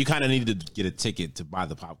 movie. you kind of need to get a ticket to buy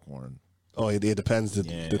the popcorn. Oh, it depends. The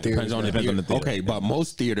theater depends on the theater. Okay, but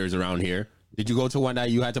most theaters around here. Did you go to one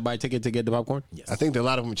that you had to buy a ticket to get the popcorn? Yes. I think a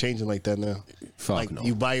lot of them are changing like that now. Fuck no.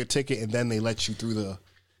 You buy your ticket and then they let you through the.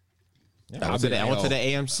 I went to the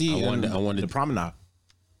AMC. I wanted the Promenade.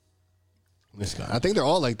 I think they're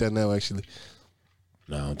all like that now, actually.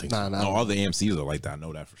 No, I don't think Nah. No, all the AMCs are like that. I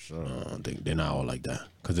know that for sure. I don't think they're not all like that.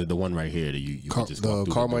 Because the one right here that you could just the walk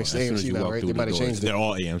through Carmike's the door. As soon as AMC you now, walk right? through They the might have doors- changed it. They're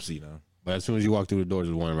all AMC now. But as soon as you walk through the doors,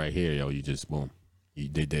 there's one right here, you just boom.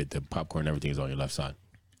 The popcorn, everything is on your left side.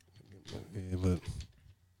 Yeah, but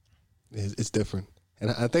it's different.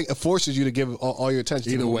 And I think it forces you to give all your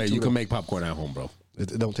attention. Either to way, you it. can make popcorn at home, bro.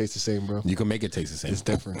 It don't taste the same, bro. You can make it taste the same. It's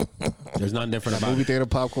different. There's nothing different about Movie it. theater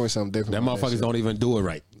popcorn is something different. Them about that motherfuckers shit. don't even do it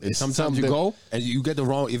right. Sometimes something you go and you get the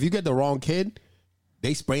wrong. If you get the wrong kid,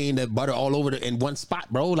 they spraying the butter all over in one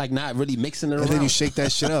spot, bro. Like not really mixing it around. And then you shake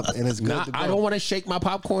that shit up, and it's good. Nah, to go. I don't want to shake my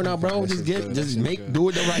popcorn out, bro. That shit's good. That shit's good. Do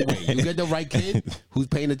it the right way. You get the right kid who's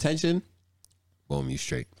paying attention. Boom, you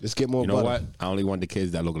straight. Just get more. You know butter. what? I only want the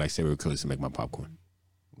kids that look like serial killers to make my popcorn.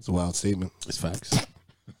 It's a wild statement. It's facts.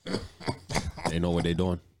 They know what they're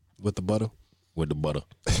doing With the butter. with the butter.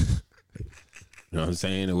 You know what I'm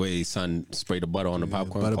saying? The way son spray the butter on the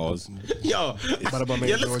popcorn butter- pause. Yo, Butter by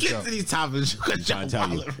let's George get Chuck. to these topics. I'm trying to tell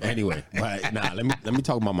you. Anyway, but let me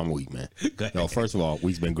talk about my week, man. Yo, first of all,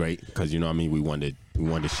 week's been great because you know what I mean. We won the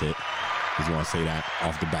shit. Just want to say that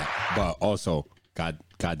off the bat. But also got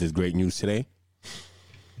this great news today,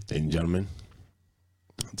 ladies and gentlemen.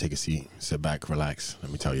 Take a seat, sit back, relax.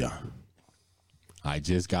 Let me tell y'all. I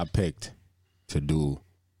just got picked to do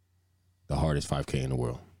the hardest 5K in the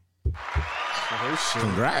world.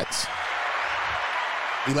 Congrats.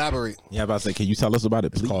 Elaborate. Yeah, I was about to say, can you tell us about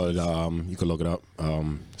it, It's please? called, you can look it up.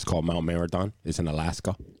 It's called Mount Marathon. It's in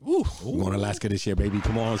Alaska. Ooh. We're going to Alaska this year, baby.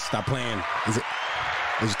 Come on, stop playing. Is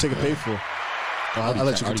your ticket paid for? I'll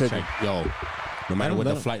let you continue. Yo, no matter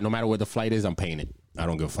what the flight is, I'm paying it. I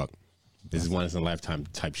don't give a fuck. This is once in a lifetime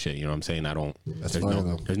type shit. You know what I'm saying? That's fine,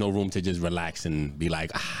 though. There's no room to just relax and be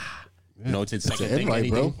like, you know, it's a second an thing. invite,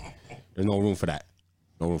 Anything. bro. There's no room for that.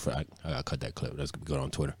 No room for that. I gotta cut that clip. That's good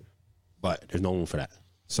on Twitter. But there's no room for that.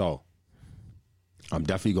 So I'm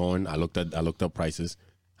definitely going. I looked up prices.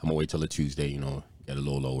 I'm gonna wait till a Tuesday. You know, get a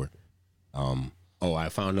little lower. I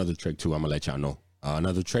found another trick too. I'm gonna let y'all know.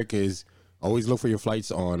 Another trick is always look for your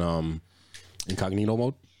flights on incognito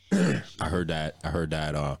mode. I heard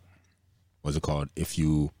that. What's it called? If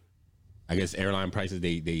you, I guess airline prices,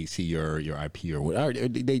 they see your IP or whatever.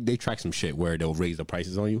 They track some shit where they'll raise the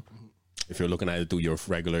prices on you if you're looking at it through your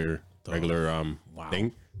regular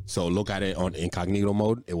thing. So look at it on incognito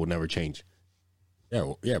mode. It will never change.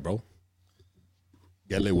 Yeah, bro.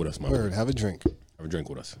 Get lit with us, man. Word, have a drink. Have a drink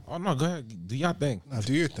with us. Oh, no, go ahead. Do y'all thing. Now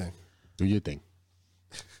do your thing. Do your thing.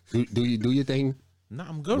 Do your thing. Nah,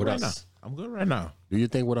 I'm good right now. I'm good right now. Do your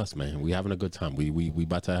thing with us, man. We having a good time. We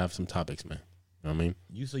about to have some topics, man. You know what I mean?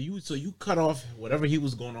 You cut off whatever he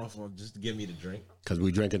was going off on just to give me the drink. Because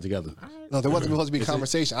we drinking together. No, there wasn't supposed to be a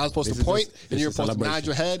conversation. I was supposed to point, and you were supposed to nod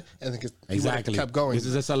your head, and then exactly kept going. This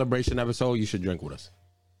is a celebration episode. You should drink with us.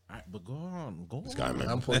 All right, but go on. This guy, man.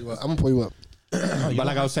 I'm gonna pull you up. But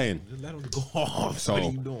like I was saying, just let him go off. So what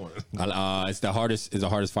are you doing? It's the hardest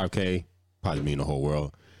 5K probably in the whole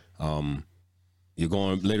world. You're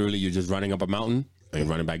going literally. You're just running up a mountain and you're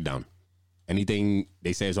running back down. Anything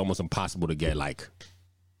they say is almost impossible to get. Like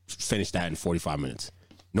finish that in 45 minutes.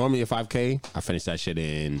 Normally a 5K, I finish that shit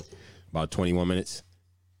in about 21 minutes.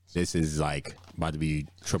 This is like about to be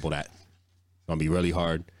triple that. It's gonna be really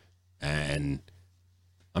hard, and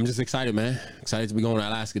I'm just excited, man. Excited to be going to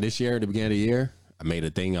Alaska this year. At the beginning of the year, I made a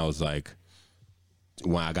thing. I was like,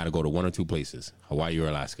 well, I got to go to one or two places, Hawaii or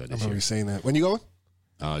Alaska this year. You saying that? When you going?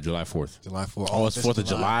 July 4th. July 4th. Oh, it's 4th of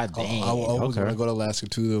July. Dang. I was going to go to Alaska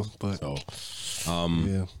too, though.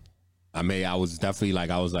 But yeah, I was definitely like,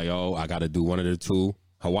 oh, I got to do one of the two.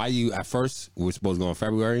 Hawaii at first, we were supposed to go in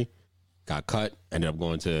February, got cut, ended up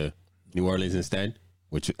going to New Orleans instead,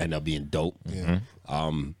 which ended up being dope. Yeah.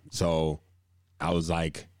 So I was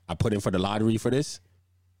like, I put in for the lottery for this,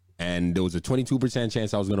 and there was a 22%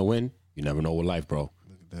 chance I was gonna win. You never know with life, bro.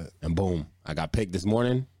 Look at that. And boom, I got picked this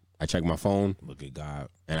morning. I checked my phone. Look at God.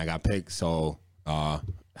 And I got picked. So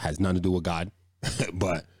has nothing to do with God,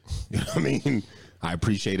 but you know what I mean. I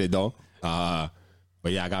appreciate it though. But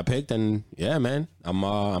yeah, I got picked, and yeah, man, I'm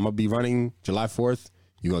gonna be running July 4th.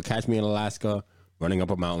 You're gonna catch me in Alaska, running up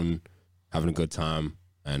a mountain, having a good time,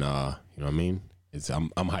 and you know what I mean. I'm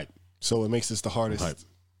hyped. So it makes this the hardest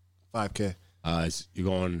 5K. You're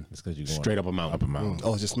going straight up a mountain. Up a mountain.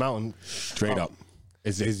 Oh, just mountain. Straight up.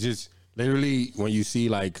 It's just literally when you see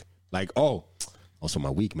like also my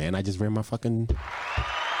week, man. I just ran my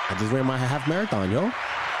half marathon, yo.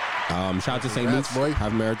 Shout out to St. Luke's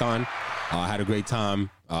half marathon. I had a great time.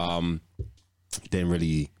 Didn't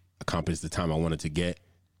really accomplish the time I wanted to get.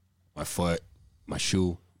 My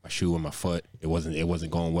shoe and my foot. It wasn't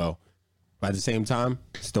going well. But at the same time,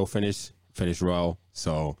 still finished well.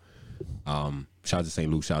 So shout out to St.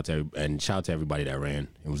 Luke, shout out to everybody that ran.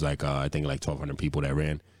 It was like I think like 1,200 people that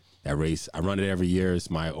ran that race. I run it every year. It's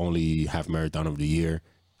my only half marathon of the year.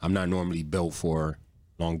 I'm not normally built for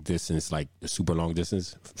long distance, like the super long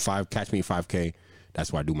distance. Catch me 5K.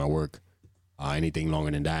 That's where I do my work. Anything longer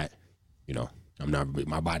than that, you know, I'm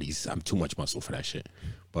too much muscle for that shit.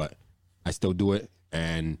 But I still do it,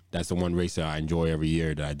 and that's the one race that I enjoy every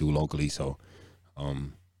year that I do locally. So,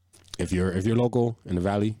 if you're local in the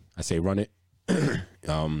Valley, I say run it.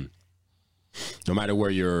 No matter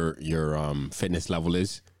where your fitness level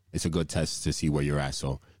is, it's a good test to see where you're at.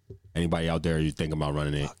 So, anybody out there you think about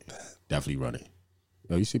running it, definitely run it. You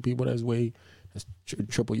know, you see people that's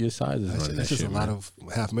triple your size. That's just a lot of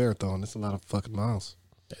half marathon. That's a lot of fucking miles.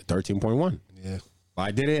 13.1. Yeah. But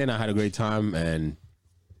I did it and I had a great time, and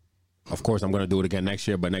of course I'm gonna do it again next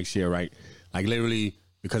year. But next year, right? Like literally,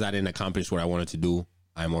 because I didn't accomplish what I wanted to do,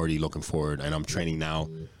 I'm already looking forward, and I'm training now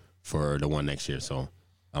for the one next year. So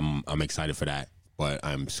I'm excited for that. But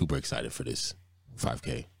I'm super excited for this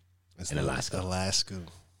 5K in Alaska. It's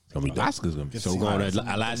gonna be Alaska's gonna be so we're going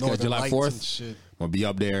to Alaska July 4th. I'm gonna be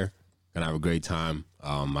up there. Gonna have a great time.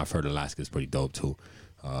 I've heard Alaska's pretty dope too,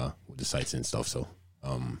 with the sights and stuff. So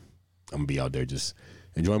I'm gonna be out there just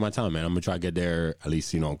enjoying my time, man. I'm gonna try to get there at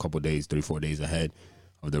least, a couple of days, 3-4 days ahead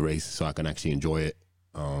of the race, so I can actually enjoy it.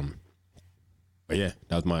 But yeah,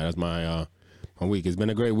 that was my week. It's been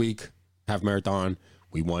a great week. Half marathon.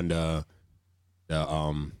 We won the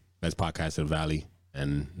best podcast of the Valley,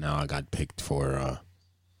 and now I got picked for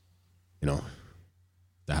the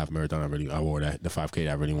half marathon. I wore that, the 5K that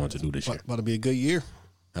I really wanted to do this year. About to be a good year.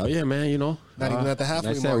 Hell yeah, man! Not even at the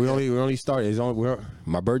halfway mark. We only started.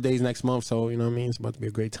 My birthday's next month, so you know what I mean. It's about to be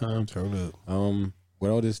a great time. Turn up.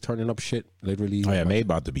 With all this turning up shit, literally. Oh yeah, May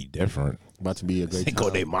about to be different. About to be a great time. Cinco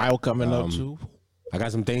de Mayo coming up too. I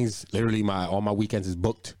got some things. Literally, all my weekends is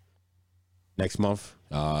booked next month.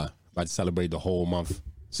 About to celebrate the whole month,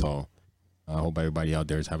 so I hope everybody out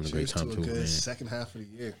there is having a great time too. Man. Second half of the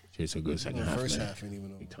year. Cheers to a good second half. First half ain't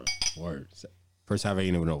even over. Word. First half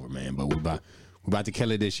ain't even over, man. But we're about to kill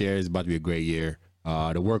it this year. It's about to be a great year.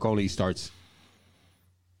 The work only starts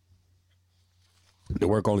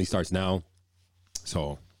now.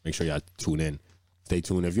 So make sure y'all tune in. Stay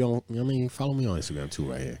tuned. If you don't, follow me on Instagram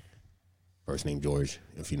too, right here. First name George,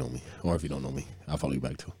 if you know me. Or if you don't know me, I'll follow you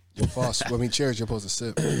back too. Yo, Faust, cheers, you're supposed to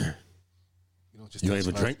sip. You don't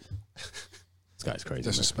even drink? This guy's crazy.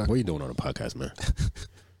 What are you doing on a podcast, man?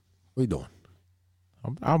 What you doing?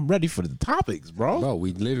 I'm ready for the topics, bro. Bro,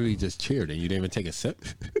 we literally just cheered and you didn't even take a sip.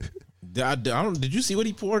 Did you see what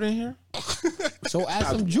he poured in here? So add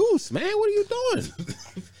some juice, man. What are you doing?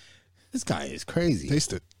 This guy is crazy.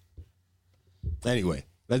 Taste it. Anyway,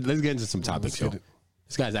 let's get into some topics, yo.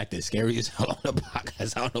 This guy's acting scary as hell on the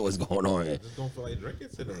podcast. I don't know what's going on here. I just don't feel like drinking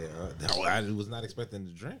today. I was not expecting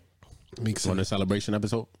to drink. Meek's On the celebration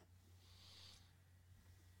episode?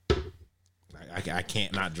 I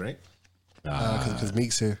can't not drink. because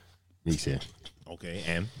Meek's here. Meek's here. Okay,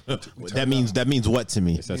 and that means what to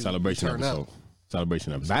me? It's a celebration turn episode. up.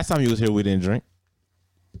 Celebration episode. Last time you was here, we didn't drink.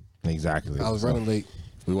 Exactly. I was running late.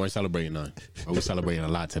 We weren't celebrating none. But we're celebrating a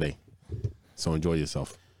lot today. So enjoy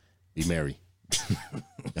yourself. Be merry.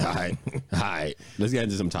 All right. Let's get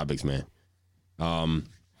into some topics, man.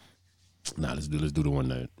 Let's do the one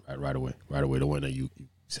that right away. The one that you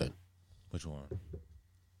said. Which one?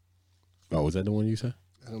 Oh, was that the one you said?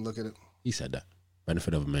 I didn't look at it. He said that.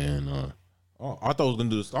 Benefit of a man. Oh, I thought I was gonna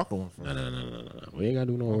do the stalker one first. No. We ain't gotta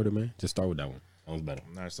do no order, man. Just start with that one. That one's better.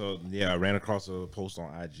 All right, so yeah, I ran across a post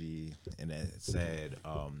on IG and it said,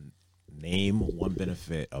 name one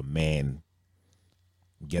benefit a man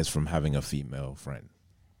gets from having a female friend.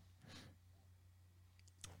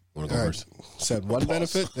 Want to go first? Said one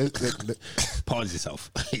benefit. Pause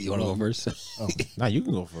yourself. You want to go first? Nah, you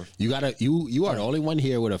can go first. You gotta. You are the only one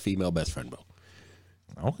here with a female best friend, bro.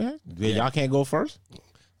 Okay. Y'all can't go first?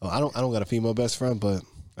 Oh, I don't got a female best friend, but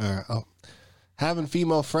having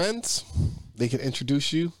female friends, they can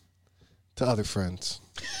introduce you to other friends.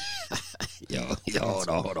 Yo,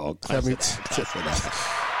 hold on.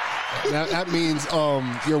 That means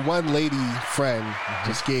your one lady friend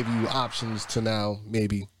just gave you options to now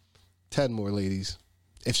maybe 10 more ladies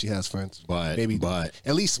if she has friends. But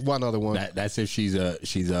at least one other one. That's if she's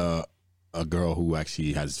a girl who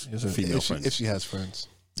actually has female friends. If she has friends.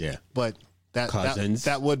 Yeah. But cousins.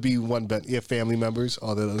 That would be one family members,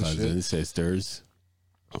 all that other Cousins, shit. sisters.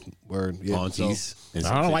 Word. Yeah. Aunties. I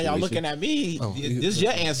don't know why y'all looking at me. This is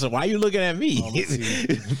your answer. Why are you looking at me?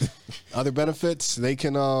 Other benefits, they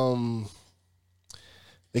can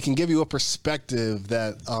give you a perspective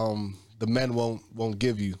that the men won't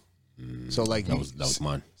give you. So like that was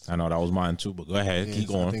mine. I know that was mine too, but go ahead, keep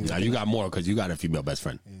going. Now you got more because you got a female best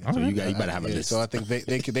friend. So you better have a list. So I think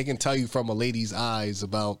they can tell you from a lady's eyes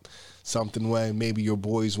about something when maybe your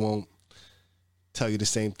boys won't tell you the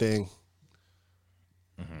same thing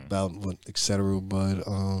about what, etc. But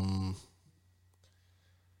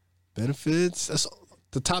benefits, that's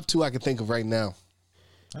the top two I can think of right now.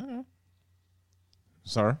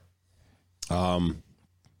 Sir,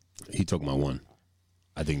 he took my one.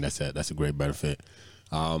 I think that's a great benefit.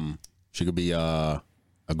 She could be a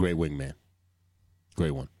great wingman.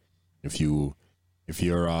 Great one. If you're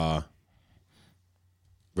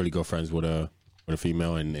really good friends with a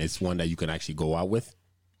female and it's one that you can actually go out with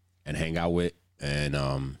and hang out with, and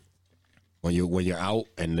when you're out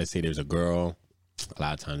and let's say there's a girl, a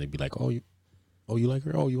lot of times they'd be like, oh you like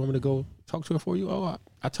her? Oh, you want me to go talk to her for you? Oh,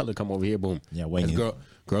 I tell her to come over here. Boom. Yeah,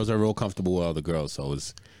 girls are real comfortable with other girls, so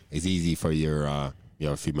it's easy for your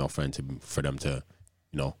female friend for them to,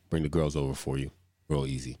 bring the girls over for you. Real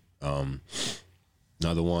easy.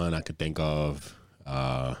 Another one I could think of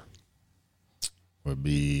would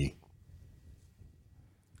be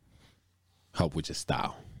help with your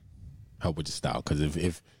style. Because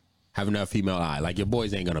if having a female eye, like your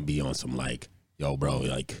boys ain't gonna be on some like, yo, bro,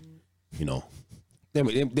 like,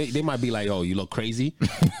 they might be like, oh, you look crazy,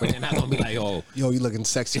 but they're not gonna be like, oh, yo, you looking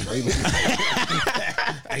sexy, right?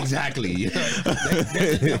 Exactly. There's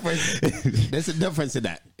a difference in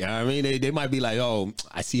that. You know what I mean? They might be like, oh,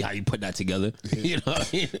 I see how you put that together. You know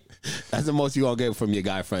what I mean? That's the most you gonna get from your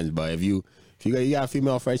guy friends. But if you got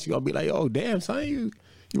female friends, you gonna be like, oh, damn, son, you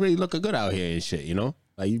really looking good out here and shit,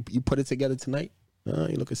 Like you put it together tonight.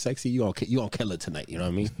 You looking sexy. You gonna kill it tonight. You know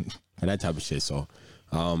what I mean? And that type of shit. So,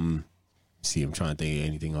 see, I'm trying to think of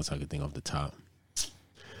anything else I could think off the top.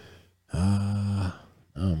 Oh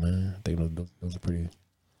man, I think those are pretty.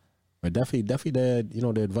 But definitely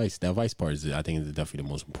the advice part is, I think, is definitely the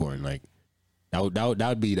most important. Like that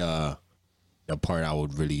would be the part I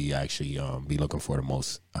would really actually be looking for the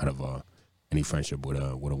most out of any friendship with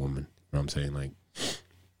a woman. You know what I'm saying? Like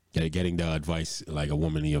getting the advice, like a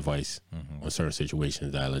womanly advice on certain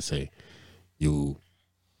situations that, let's say, you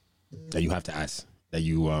have to ask, that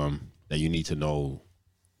you need to know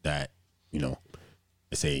that, let's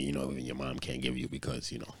say, even your mom can't give you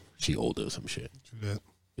because, she older or some shit. True that.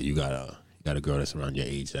 But you got a girl that's around your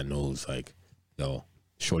age that knows, like, yo,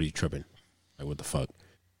 shorty tripping. Like, what the fuck?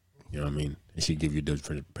 You know what I mean? And she give you a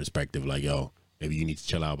different perspective, like, yo, maybe you need to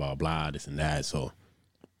chill out, blah, blah, this and that. So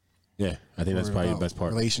Yeah, I think that's probably the best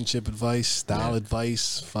part. Relationship advice, style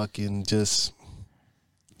advice, fucking just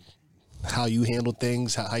how you handle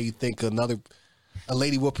things, how you think a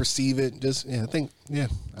lady will perceive it. Just I think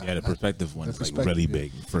the perspective one is like really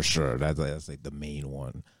big for sure. That's like the main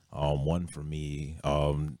one. One for me.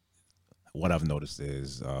 What I've noticed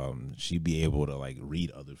is she'd be able to like read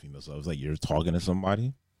other females. So it's like you're talking to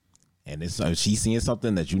somebody, and it's if she's seeing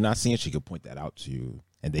something that you're not seeing, she could point that out to you,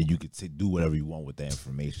 and then you could do whatever you want with that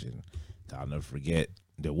information. I'll never forget.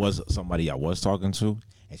 There was somebody I was talking to,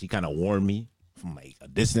 and she kind of warned me from like a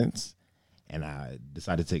distance, and I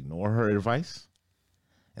decided to ignore her advice,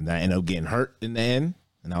 and then I ended up getting hurt in the end.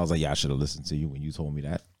 And I was like, yeah, I should have listened to you when you told me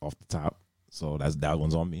that off the top. So that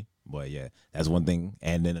one's on me. But yeah, that's one thing.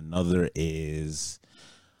 And then another is,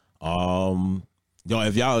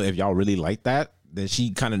 if y'all really like that, then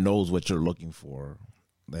she kind of knows what you're looking for.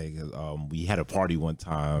 Like, we had a party one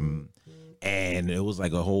time, and it was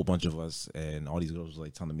like a whole bunch of us, and all these girls were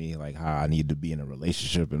like telling me like how I need to be in a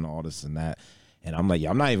relationship and all this and that. And I'm like, yeah,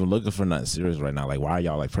 I'm not even looking for nothing serious right now. Like, why are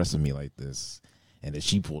y'all like pressing me like this? And then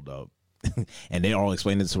she pulled up, and they all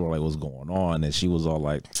explained it to her like what's going on, and she was all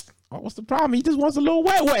like, oh, what's the problem? He just wants a little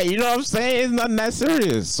wet. You know what I'm saying? It's nothing that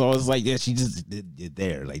serious. So it's like, yeah, she just did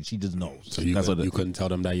there. Like, she just knows. So you couldn't tell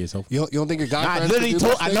them that yourself? You don't think your guy friends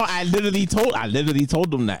I literally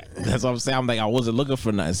told them that. That's what I'm saying. I'm like, I wasn't looking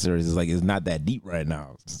for nothing serious. It's like, it's not that deep right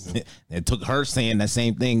now. It took her saying that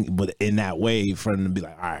same thing, but in that way for them to be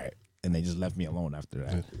like, all right. And they just left me alone after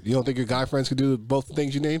that. You don't think your guy friends could do both the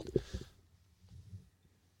things you named?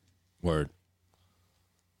 Word.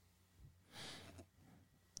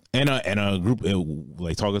 And a group,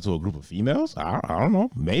 like talking to a group of females, I don't know.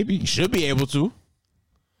 Maybe you should be able to.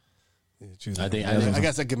 Yeah, I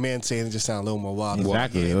guess like a man saying it just sounds a little more wild.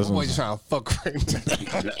 Exactly. Yeah, boy, just trying to fuck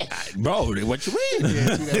right. Bro, what you mean?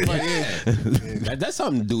 Yeah. That's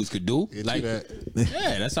something dudes could do. Yeah, like,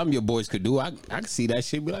 that's something your boys could do. I can see that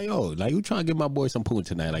shit. Be like, yo, like you trying to give my boy some poon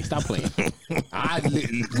tonight? Like, stop playing.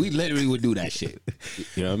 We literally would do that shit.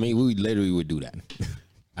 You know what I mean? We literally would do that.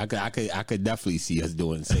 I could definitely see us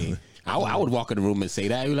saying. I would walk in the room and say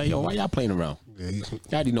that. You're like, yo, why y'all playing around? Y'all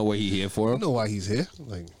already know what he here for. You know why he's here.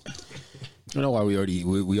 Like, you know why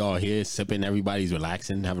we all here sipping, everybody's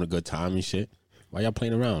relaxing, having a good time and shit. Why y'all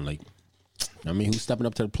playing around? Like, I mean, who's stepping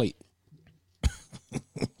up to the plate?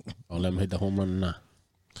 Don't let him hit the home run or not.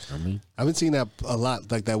 I mean, I've been seeing that a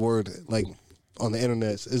lot, like that word, like on the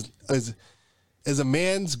internet. Is a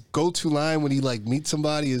man's go-to line when he like meets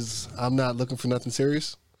somebody is "I'm not looking for nothing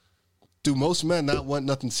serious." Do most men not want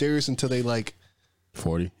nothing serious until they like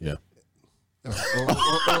 40? Yeah.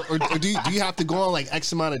 Or do you have to go on like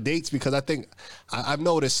X amount of dates? Because I think I've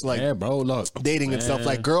noticed like bro, look, dating and stuff,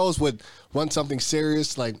 like girls would want something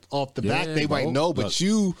serious like off the back. They might know, but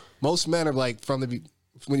most men are like when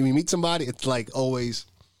you meet somebody, it's like always,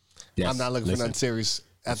 I'm not looking for nothing serious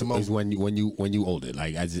at the moment. It's when you older,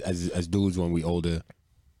 like as dudes, when we older,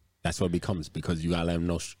 that's what it becomes, because you gotta let them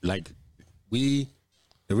know. Like the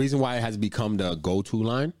reason why it has become the go-to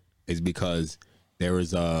line is because there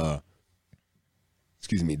is it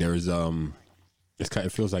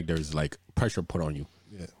feels like there's like pressure put on you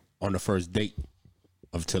on the first date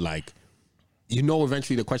to like,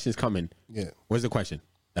 eventually the question is coming. Yeah. Where's the question?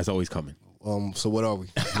 That's always coming. So what are we?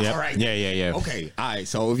 Yep. All right. Yeah. Okay. All right.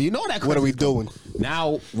 So if you know that question, what are we doing?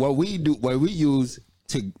 Now, what we use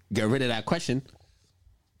to get rid of that question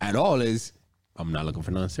at all is, I'm not looking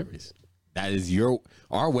for nothing serious. That is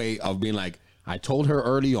our way of being like, I told her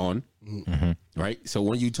early on, right? So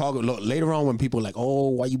when you talk later on, when people are like,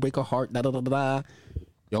 oh, why you break her heart? Da da da da.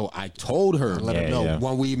 Yo, I told her, let her know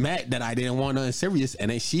when we met that I didn't want nothing serious, and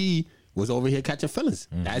then she was over here catching feelings.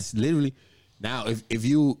 That's literally now. If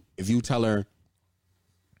you tell her,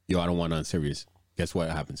 yo, I don't want nothing serious, guess what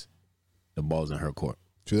happens? The ball's in her court.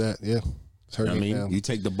 True that, yeah. It's her. You know what I mean, you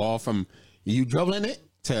take the ball from you dribbling it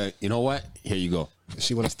to, you know what? Here you go. If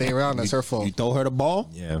she want to stay around, that's her fault. You throw her the ball,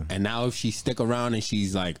 yeah. And now if she stick around and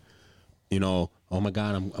she's like, oh my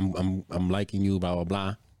God, I'm liking you, blah blah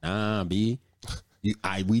blah. Nah, B.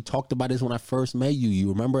 We talked about this when I first met you. You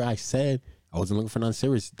remember I said I wasn't looking for nothing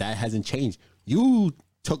serious. That hasn't changed. You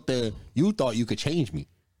thought you could change me,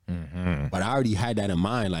 but I already had that in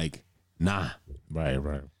mind. Like, nah,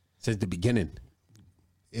 right. Since the beginning.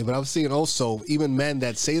 Yeah, but I'm seeing also even men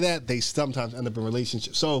that say that, they sometimes end up in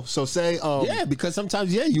relationships. So say because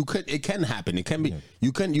sometimes it can happen. It can be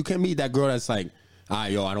you can meet that girl that's like, I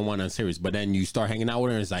don't want nothing serious, but then you start hanging out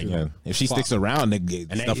with her and it's like, if she sticks around,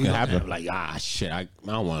 stuff can happen. Like, shit, I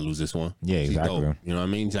don't want to lose this one. Yeah, she's exactly. dope. You know what I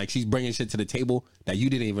mean? Like, she's bringing shit to the table that you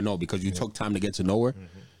didn't even know because you took time to get to know her,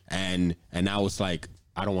 and now it's like,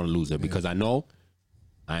 I don't want to lose her because I know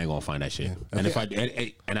I ain't gonna find that shit. And if I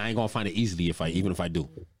ain't gonna find it easily even if I do.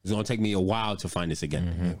 It's gonna take me a while to find this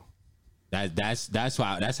again.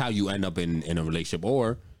 That's how you end up in a relationship,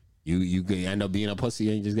 or you end up being a pussy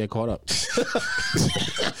and you just get caught up.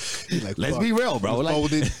 Like, let's be real, bro.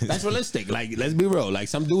 Like, that's realistic. Like, let's be real. Like,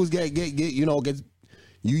 some dudes get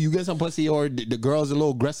you get some pussy, or the girl's a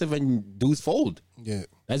little aggressive and dudes fold. Yeah,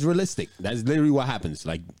 that's realistic. That's literally what happens.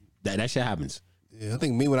 Like that shit happens. Yeah, I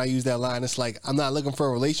think me when I use that line, it's like I'm not looking for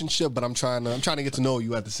a relationship, but I'm trying to get to know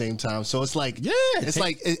you at the same time. So it's like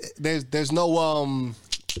there's no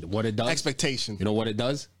what it does expectation. You know what it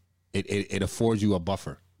does? It affords you a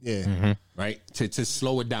buffer. Yeah. Right? To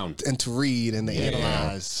slow it down. And to read and to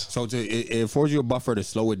analyze. So it affords you a buffer to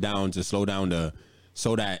slow it down,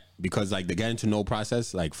 so that, because like the getting to know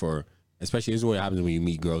process, like especially this is what happens when you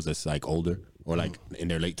meet girls that's like older or like in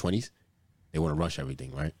their late 20s, they want to rush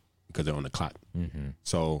everything, right? Because they're on the clock.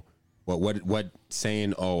 So what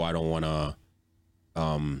saying, oh, I don't want to,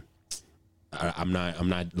 I'm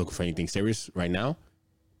not looking for anything serious right now,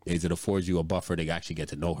 is it affords you a buffer to actually get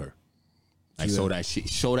to know her. Like, so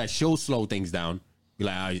that she'll slow things down. Be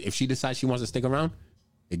like, if she decides she wants to stick around,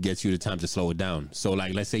 it gets you the time to slow it down. So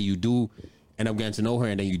like, let's say you do end up getting to know her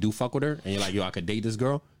and then you do fuck with her and you're like, yo, I could date this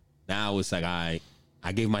girl. Now it's like, I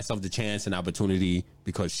gave myself the chance and opportunity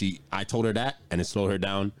because I told her that, and it slowed her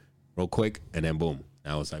down real quick, and then boom.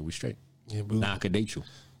 Now it's like, we straight. Yeah, boom. Now I could date you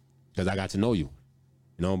because I got to know you.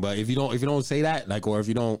 You know, but if you don't say that, like, or if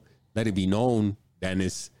you don't let it be known, then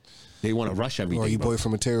they want to rush everything. Or you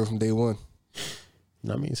boyfriend material from day one.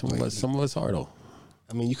 I mean, some of us are though.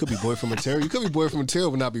 I mean, you could be boyfriend material. You could be boyfriend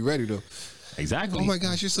material, but not be ready though. Exactly. Oh my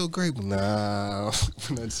gosh, you're so great. But nah,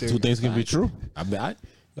 not serious. Two things can be true. I've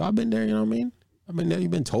been there. You know what I mean? I've been there.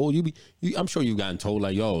 You've been told. I'm sure you've gotten told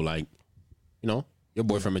like, yo, like, you know, your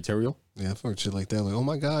boyfriend material. Yeah, I've heard shit like that. Like, oh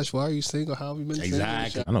my gosh, why are you single? How have you been single?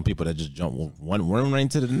 Exactly. I know people that just jump one right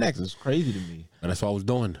into the next. It's crazy to me. And that's what I was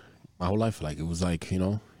doing my whole life. Like, it was like, you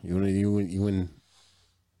know, you in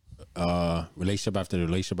relationship after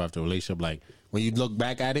relationship after relationship. Like, when you look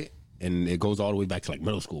back at it, and it goes all the way back to like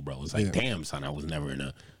middle school, bro. It's like, damn, son, I was never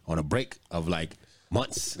on a break of like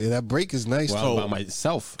months. Yeah, that break is nice. Well, about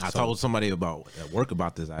myself. I told somebody at work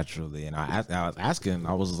about this actually, and I was asking,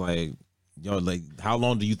 I was like, yo, like, how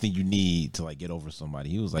long do you think you need to like get over somebody?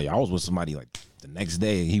 He was like, I was with somebody like the next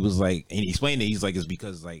day. He was like, and he explained it. He's like, it's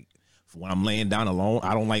because like when I'm laying down alone,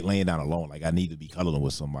 I don't like laying down alone. Like, I need to be cuddling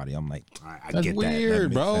with somebody. I'm like, I that's get weird,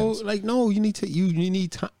 that bro. sense. Like, no, you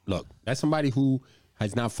need time. Look, that's somebody who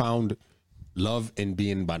has not found love in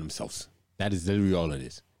being by themselves. That is literally all it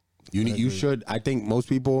is. You should. I think most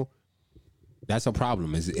people, that's a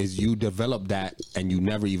problem. Is you develop that and you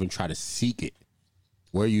never even try to seek it.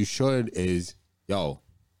 Where you should is, yo,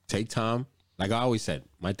 take time. Like I always said,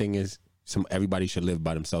 my thing is, everybody should live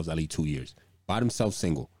by themselves at least 2 years. By themselves,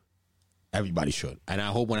 single. Everybody should. And I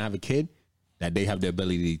hope when I have a kid that they have the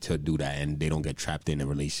ability to do that and they don't get trapped in a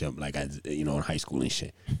relationship like, as you know, in high school and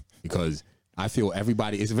shit. Because I feel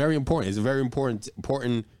it's very important. It's very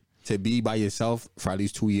important to be by yourself for at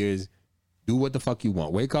least 2 years. Do what the fuck you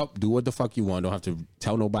want. Wake up, do what the fuck you want. Don't have to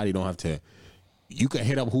tell nobody. Don't have to. You can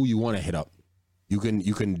hit up who you want to hit up. You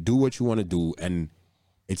can do what you want to do, and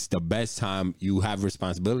it's the best time. You have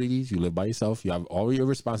responsibilities. You live by yourself. You have all your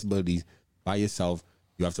responsibilities by yourself.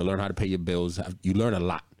 You have to learn how to pay your bills. You learn a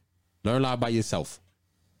lot. Learn a lot by yourself.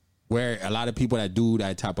 Where a lot of people that do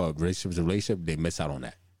that type of relationship, they miss out on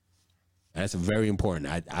that. And that's very important.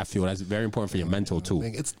 I feel that's very important for your mental too.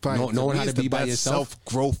 It's probably knowing how to be by yourself.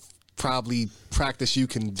 Self-growth probably practice you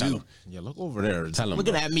can do. Yeah, look over there. Tell them,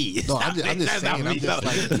 looking at me. No, I'm just saying. I'm just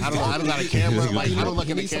like, I don't got a camera. Like, I don't look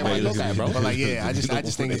in the camera. Look at, bro. But like, yeah, I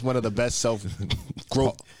just think it's one of the best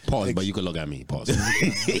self-growth. Pause, but you can look at me. Pause.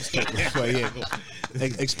 But yeah,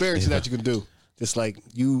 experience that you can do. Just like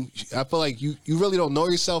I feel like you really don't know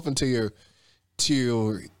yourself until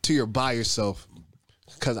you're by yourself.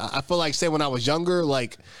 Because I feel like, say, when I was younger,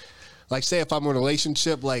 like say if I'm in a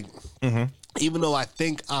relationship, like, even though I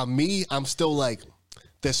think I'm me, I'm still like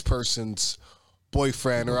this person's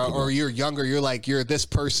boyfriend, or you're younger, you're this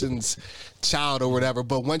person's child or whatever.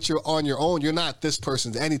 But once you're on your own, you're not this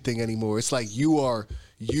person's anything anymore. It's like you are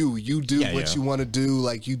you do what you want to do.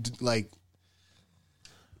 Like,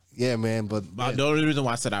 yeah, man. But the only reason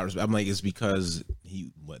why I said I'm like, it's because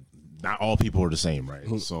not all people are the same, right?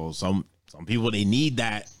 Mm-hmm. So some people, they need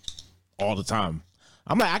that all the time.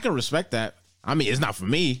 I'm like, I can respect that. I mean, it's not for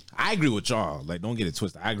me. I agree with y'all. Like, don't get it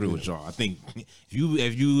twisted. I agree with y'all. I think if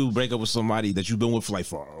you break up with somebody that you've been with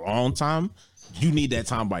for a long time, you need that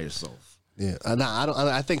time by yourself. Yeah,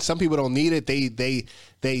 I think some people don't need it. They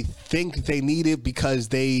think they need it because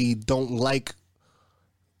they don't like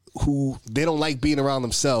who they don't like being around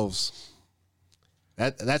themselves.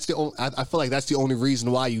 That's the only, I feel like that's the only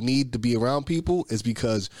reason why you need to be around people is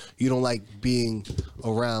because you don't like being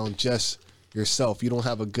around just yourself. You don't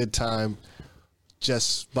have a good time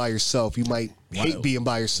just by yourself. You might hate being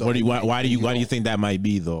by yourself. Why do you think that might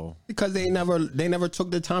be though? Because they never took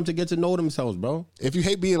the time to get to know themselves, bro. If you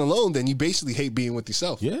hate being alone, then you basically hate being with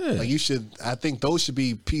yourself. Yeah. Like I think those should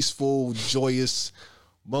be peaceful, joyous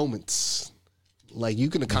moments. Like you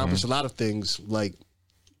can accomplish a lot of things like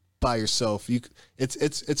by yourself.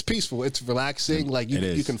 It's peaceful. It's relaxing. Like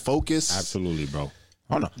you can focus. Absolutely, bro.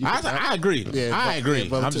 Oh no, I agree. Yeah, I agree.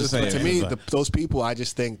 But I'm just saying. To me, those people, I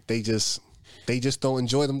just think they just don't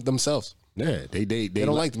enjoy themselves. Yeah, they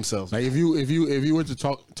don't like themselves. Like if you were to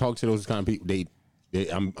talk to those kind of people,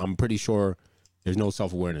 I'm pretty sure there's no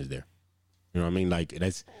self-awareness there. You know what I mean? Like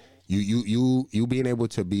that's you being able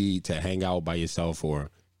to hang out by yourself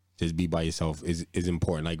or just be by yourself is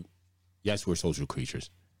important. Like yes, we're social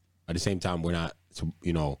creatures. At the same time, we're not.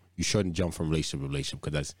 You shouldn't jump from relationship to relationship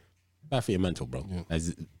because that's bad for your mental, bro. Yeah.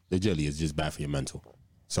 That's legitimately, it's just bad for your mental.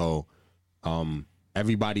 So,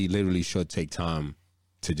 everybody literally should take time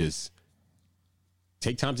to just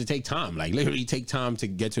take time. Like literally take time to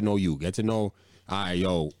get to know you, get to know. All right,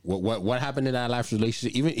 yo, what happened in that last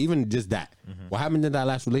relationship? Even just that. Mm-hmm. What happened in that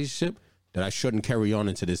last relationship that I shouldn't carry on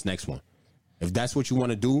into this next one? If that's what you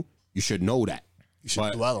want to do, you should know that. You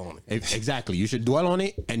should dwell on it. Exactly. You should dwell on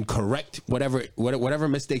it and correct whatever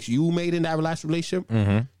mistakes you made in that last relationship.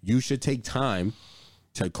 Mm-hmm. You should take time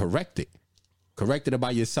to correct it. Correct it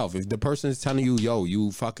about yourself. If the person is telling you, yo,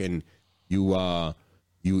 you're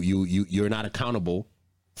not accountable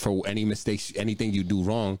for any mistakes, anything you do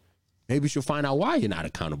wrong, maybe you should find out why you're not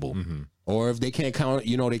accountable. Mm-hmm. Or if they can't count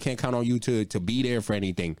on you to be there for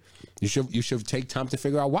anything, you should take time to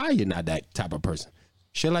figure out why you're not that type of person.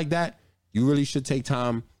 Shit like that. You really should take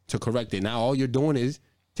time to correct it. Now, all you're doing is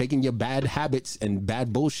taking your bad habits and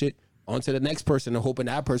bad bullshit onto the next person and hoping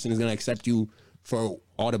that person is going to accept you for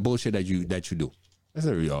all the bullshit that you do. That's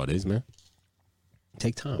really all it is, man.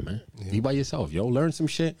 Take time, man. Yeah. Be by yourself, yo. Learn some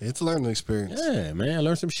shit. It's a learning experience. Yeah, man.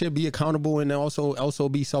 Learn some shit. Be accountable and also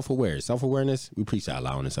be self-aware. Self-awareness, we preach that a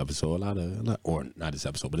lot on this episode. Or not this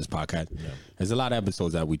episode, but this podcast. Yeah. There's a lot of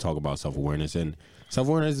episodes that we talk about self-awareness. And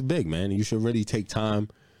self-awareness is big, man. You should really take time.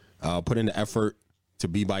 Put in the effort to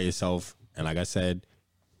be by yourself. And like I said,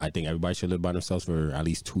 I think everybody should live by themselves for at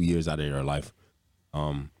least 2 years out of their life.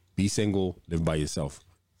 Be single, live by yourself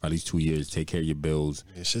for at least 2 years. Take care of your bills.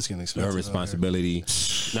 Yeah, shit's getting expensive. Your responsibility.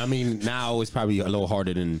 I mean, now it's probably a little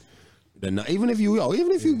harder than even if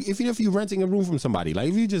you're renting a room from somebody. Like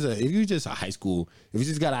if you just a high school, if you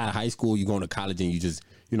just got out of high school, you going to college and you just,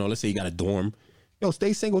 let's say you got a dorm. Yo,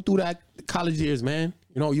 stay single through that college years, man.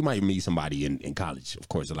 You might meet somebody in college. Of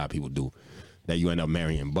course, a lot of people do that you end up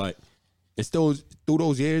marrying. But it's still through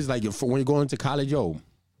those years, like when you're going to college, yo,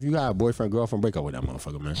 if you got a boyfriend, girlfriend, break up with that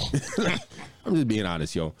motherfucker, man. I'm just being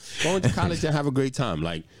honest, yo. Going to college and have a great time.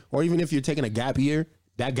 Like, or even if you're taking a gap year,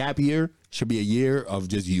 that gap year should be a year of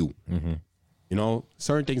just you. Mm-hmm.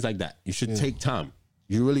 Certain things like that. You should take time.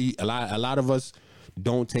 You really, a lot of us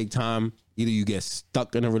don't take time. Either you get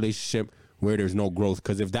stuck in a relationship where there's no growth.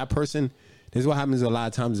 Because if that person, this is what happens a lot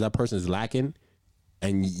of times, is that person is lacking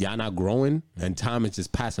and y'all not growing and time is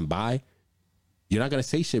just passing by, you're not going to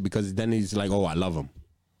say shit because then he's like, oh, I love him.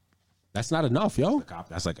 That's not enough, yo.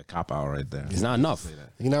 That's like a cop-out right there. It's not enough.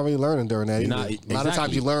 You're not really learning during that either. Exactly. A lot of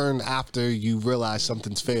times you learn after you realize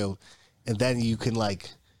something's failed, and then you can,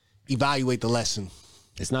 evaluate the lesson.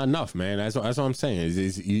 It's not enough, man. That's what I'm saying.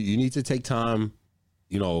 Is you need to take time,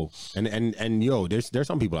 and yo, there's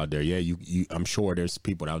some people out there, yeah, I'm sure there's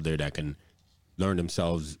people out there that can learn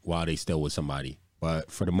themselves while they still with somebody.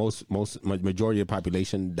 But for the majority of the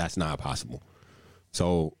population, that's not possible.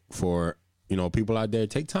 So for people out there,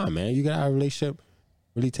 take time, man. You got a relationship,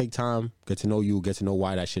 really take time, get to know you, get to know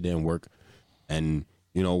why that shit didn't work, and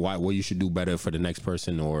what you should do better for the next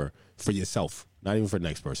person or for yourself. Not even for the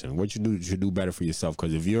next person. What you should do better for yourself.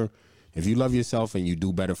 Because if you love yourself and you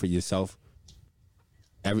do better for yourself,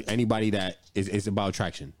 anybody that is about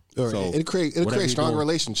attraction. So it create stronger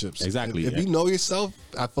relationships. Exactly. If you know yourself,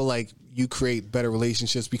 I feel like you create better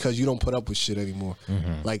relationships because you don't put up with shit anymore.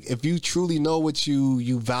 Mm-hmm. Like if you truly know what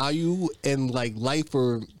you value in life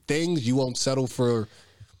or things, you won't settle for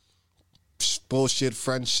bullshit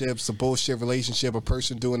friendships, a bullshit relationship, a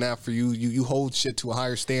person doing that for you. You hold shit to a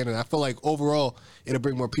higher standard. I feel like overall it'll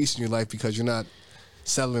bring more peace in your life because you're not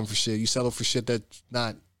settling for shit. You settle for shit that's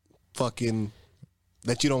not fucking,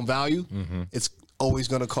 that you don't value. Mm-hmm. It's always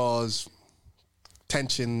going to cause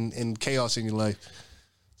tension and chaos in your life.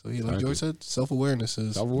 So like George said, self-awareness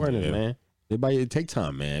is... Self-awareness, man. Take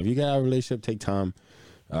time, man. If you got a relationship, take time.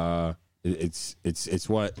 It's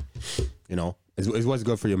what, you know, it's what's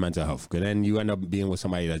good for your mental health. Because then you end up being with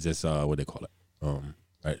somebody that's just what they call it,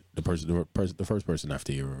 right? The first person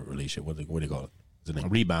after your relationship. What they call it? What's the name?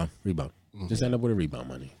 Rebound. Mm-hmm. Just end up with a rebound,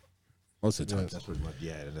 money. Most of the time. That's pretty much.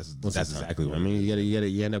 Yeah, that's exactly what I mean.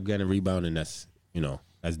 You end up getting a rebound, and that's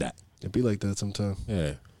that. It be like that sometimes.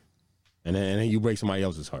 Yeah, and then you break somebody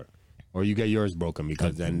else's heart, or you get yours broken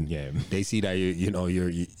because then they see that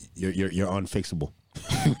you're unfixable.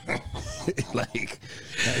 Like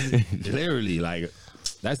literally, like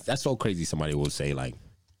that's so crazy. Somebody will say like,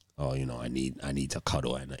 oh, you know, I need to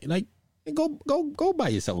cuddle at night. Like, go buy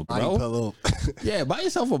yourself a body pillow. Yeah, buy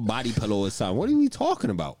yourself a body pillow or something. What are we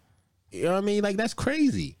talking about? You know what I mean? Like, that's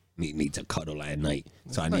crazy. Need to cuddle at night.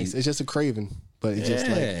 So nice. It's just a craving, but it's just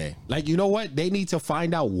like you know what? They need to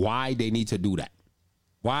find out why they need to do that.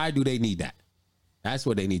 Why do they need that? That's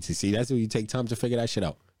what they need to see. That's what you take time to figure that shit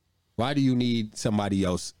out. Why do you need somebody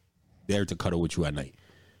else there to cuddle with you at night?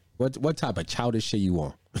 What type of childish shit you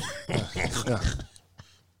want?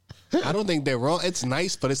 I don't think they're wrong. It's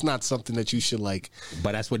nice, but it's not something that you should like.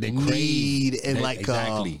 But that's what they need, crave. And like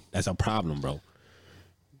exactly, that's a problem, bro.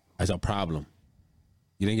 That's a problem.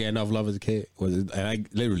 You didn't get enough love as a kid.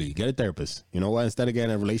 Literally get a therapist. You know what? Instead of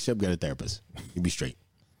getting a relationship, get a therapist. You be straight.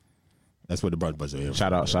 That's what the brunch buzz are here.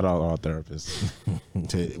 Shout out all therapists.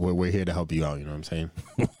 We're here to help you out. You know what I'm saying?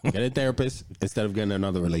 Get a therapist instead of getting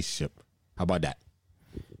another relationship. How about that?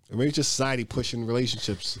 Or maybe just society pushing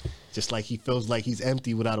relationships, just like he feels like he's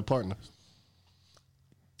empty without a partner.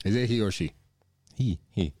 Is it he or she? He.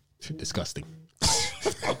 Disgusting.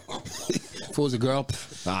 If it was a girl,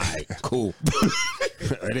 all right, cool.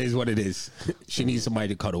 It is what it is. She needs somebody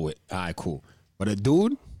to cuddle with. All right, cool. But a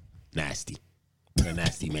dude, nasty. You're a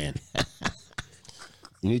nasty man.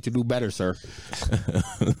 You need to do better, sir.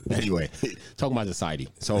 Anyway, talking about society.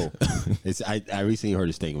 So, I recently heard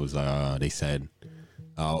this thing. It was they said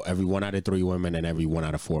every 1 out of 3 women and every 1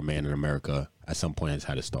 out of 4 men in America at some point has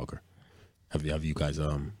had a stalker. Have you guys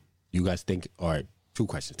you guys think? All right, 2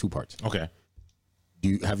 questions, 2 parts. Okay.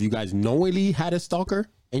 Have you guys knowingly had a stalker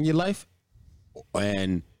in your life?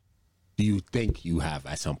 And do you think you have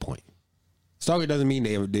at some point? Stalker doesn't mean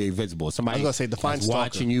they're invisible. Somebody I'm gonna say define stalker.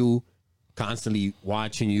 Watching you, constantly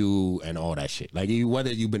watching you and all that shit. Like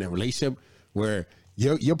whether you've been in a relationship where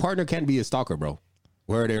your partner can be a stalker, bro.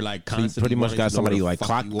 Where they're like constantly so you pretty much got somebody like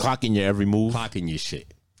clocking your every move. Clocking your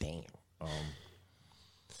shit. Damn.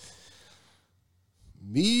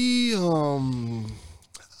 Me,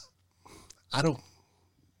 I don't.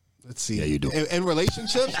 Let's see. Yeah, you do. In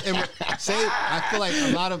relationships, I feel like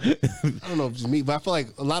a lot of, I don't know if it's me, but I feel like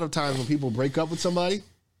a lot of times when people break up with somebody,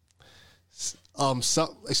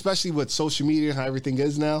 especially with social media, how everything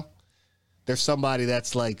is now, there's somebody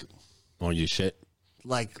that's like on your shit.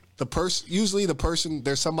 Like usually the person,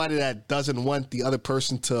 there's somebody that doesn't want the other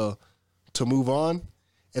person to move on,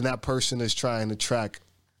 and that person is trying to track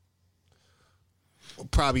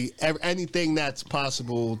probably anything that's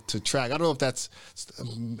possible to track. I don't know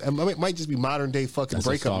if it might just be modern day fucking that's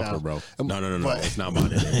breakup a stalker, now, bro. No, it's not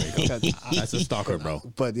modern day breakup. That's a stalker, bro.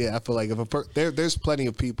 But yeah, I feel like if there's plenty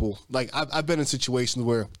of people. Like I've been in situations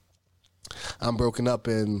where I'm broken up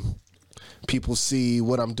and people see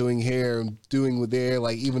what I'm doing here and doing with there.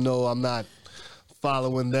 Like even though I'm not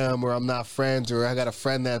following them or I'm not friends, or I got a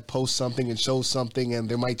friend that posts something and shows something, and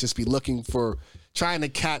they might just be looking for trying to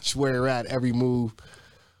catch where you're at every move.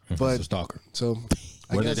 But it's a stalker. So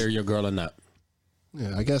whether they're your girl or not.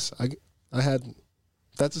 Yeah, I guess I had.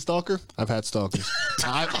 That's a stalker. I've had stalkers.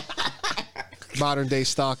 Modern day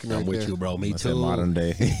stalking. I'm with you, bro. Me too. Modern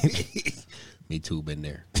day. Me too. Been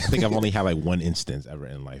there. I think I've only had like 1 instance ever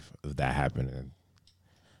in life of that happening.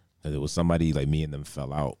 And it was somebody like me and them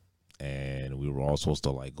fell out, and we were all supposed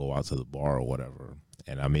to like go out to the bar or whatever.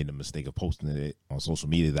 And I made the mistake of posting it on social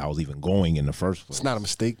media that I was even going in the first place. It's not a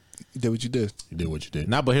mistake. You did what you did. You did what you did.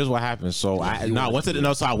 Nah, but here's what happened. So I went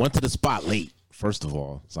to the spot late, first of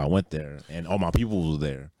all. So I went there, and all my people was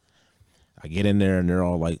there. I get in there, and they're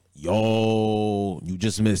all like, "Yo, you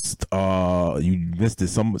just missed. You missed it.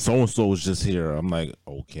 So and so was just here." I'm like,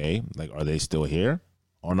 "Okay. Like, are they still here?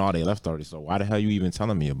 Oh no, they left already. So why the hell you even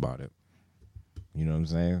telling me about it? You know what I'm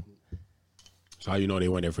saying? So how you know they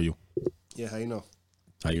weren't there for you? Yeah, how you know?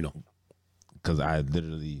 How you know? Because I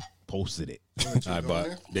literally posted it.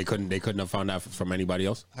 But they couldn't have found that from anybody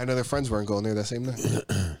else. I know their friends weren't going there that same night.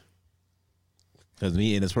 Because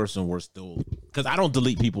me and this person were still. Because I don't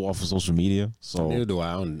delete people off of social media. So neither do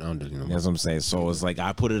I. I don't delete them. That's what I'm saying. So it's like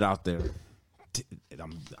I put it out there.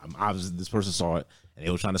 I'm obviously this person saw it, and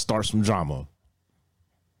they were trying to start some drama.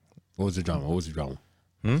 What was the drama?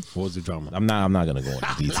 What was the drama? I'm not gonna go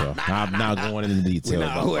into detail. I'm not going into detail.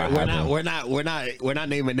 We're not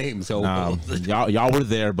naming names. So y'all were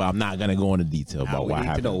there, but I'm not gonna go into detail about what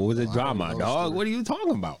happened. What was the drama, dog? What are you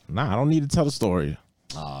talking about? Nah, I don't need to tell the story.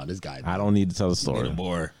 Oh, this guy. I don't need to tell the story.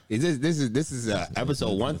 This is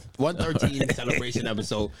episode 113 celebration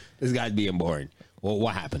episode. This guy's being boring. Well,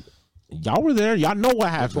 what happened? Y'all were there. Y'all know what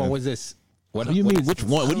happened. Which one was this? What do you mean? Which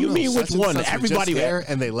one? What do you mean? Which one? Everybody there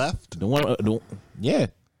and they left. The one. Yeah.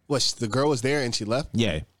 What? The girl was there and she left.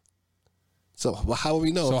 Yeah. So how would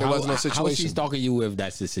we know if there wasn't no situation? How is she stalking you if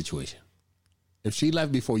that's the situation? If she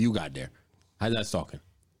left before you got there, how's that stalking?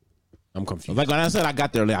 I'm confused. Like when I said I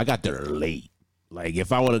got there late. Like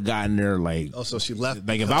if I would have gotten there, like so she left.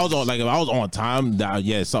 Like if I was on time,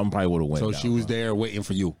 something probably would have went. So she was there waiting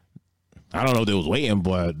for you. I don't know if they was waiting,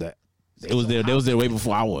 but they was there. They was there way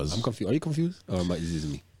before I was. I'm confused. Are you confused? Or is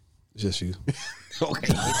this me? Just you.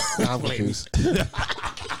 Okay. I'm confused.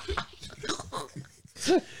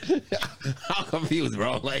 I'm confused,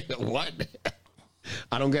 bro. Like what?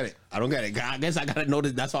 I don't get it. I guess I gotta know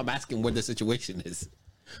that. That's why I'm asking what the situation is.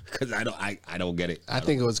 Because I don't get it. I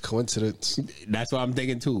think it was coincidence. That's what I'm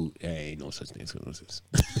thinking too. Hey, ain't no such thing as coincidence.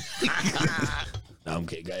 No, I'm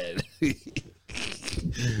kidding. Go ahead.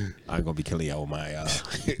 I'm gonna be killing y'all with my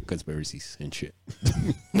conspiracies and shit.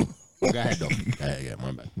 Go ahead though. Yeah,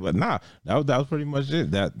 my bad. But nah, that was pretty much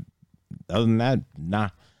it. That other than that,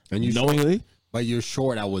 nah. And you knowingly, sure, but you're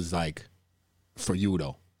sure that was like for you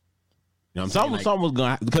though. You know what I'm saying? Something was gonna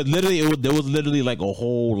happen because literally there was literally like a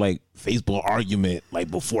whole like Facebook argument like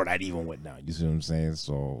before that even went down. You see what I'm saying?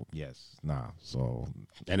 So yes, nah. So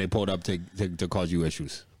and they pulled up to cause you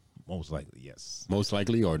issues. Most likely, yes. Most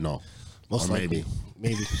likely or no? Most or likely.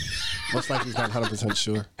 Maybe. Most likely he's not 100%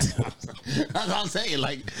 sure. That's what I'm saying.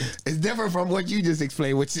 Like, it's different from what you just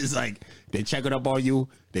explained, which is like, they checking up on you,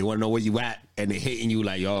 they want to know where you at, and they hitting you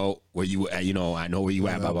like, yo, where you at, you know, I know where you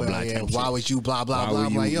at, blah, blah, blah. Yeah, why was you, blah, blah, blah.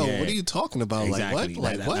 I'm like, yo, what are you talking about? Exactly.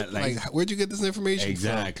 Like, what? Like, where'd you get this information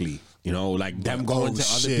exactly. from? You know, like them going to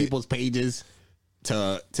other people's pages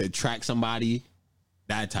to track somebody,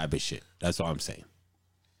 that type of shit. That's all I'm saying.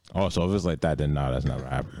 Oh, so if it's like that, then that's never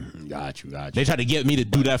happened. Got you. They tried to get me to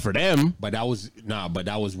do that for them. But that was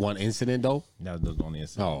one incident though. That was the only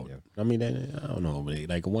incident. Oh, yeah. I mean, I don't know, but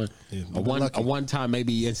like a one time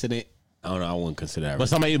maybe incident. I don't know. I wouldn't consider that. But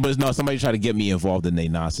somebody tried to get me involved in their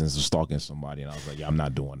nonsense of stalking somebody, and I was like, yeah, I'm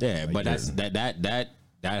not doing that. Yeah, like, but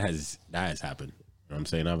that has happened. You know what I'm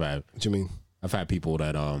saying? What you mean? I've had people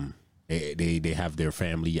that they have their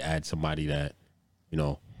family add somebody that, you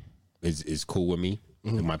know, is cool with me.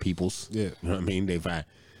 Mm-hmm. My peoples, yeah, you know what I mean. They've had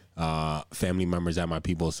family members at my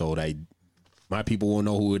people, so that my people will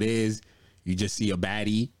know who it is. You just see a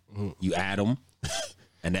baddie, you add them,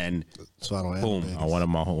 and then so I don't boom. One of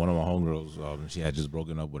my homegirls, she had just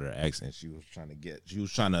broken up with her ex, and she was trying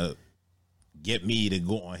to get me to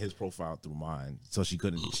go on his profile through mine, so she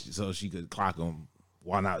could clock him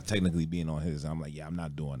while not technically being on his. I'm like, yeah, I'm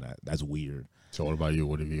not doing that. That's weird. So what about you?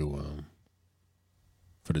 What have you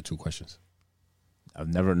for the two questions? I've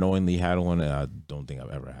never knowingly had one, and I don't think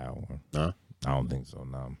I've ever had one. Huh? I don't think so.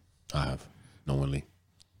 No, I have knowingly,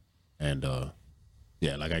 and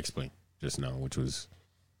yeah, like I explained just now, which was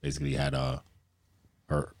basically had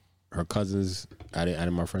her cousins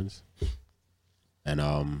added my friends, and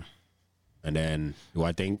then do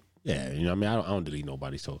I think you know what I mean I don't delete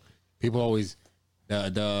nobody, so people always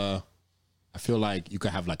I feel like you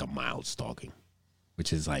could have like a mild stalking,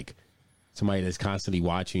 which is like somebody that's constantly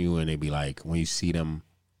watching you, and they be like, when you see them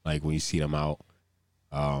out,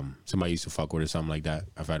 somebody used to fuck with or something like that.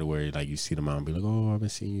 I've had to where like you see them out and be like, oh, I've been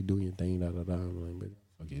seeing you doing your thing, da da da. I'm like, but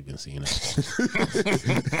fuck, you been seeing that?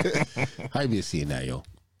 How you been seeing that, yo?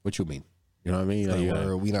 What you mean? You know what I mean?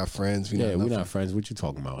 Like, we not friends. We're not friends. What you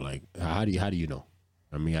talking about? Like, how do you know?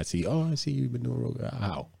 I mean, I see you've been doing real good.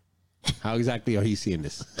 How exactly are you seeing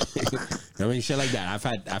this? I mean, shit like that.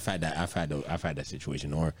 I've had that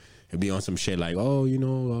situation, or it'd be on some shit like, oh, you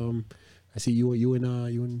know, I see you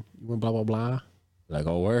and blah blah blah. Like,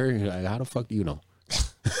 oh, word. Like, how the fuck do you know?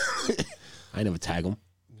 I never tag them.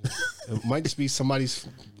 It might just be somebody's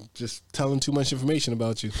just telling too much information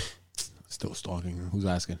about you. Still stalking. Who's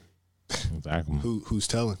asking? Exactly. Who's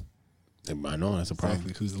telling? I know that's a problem.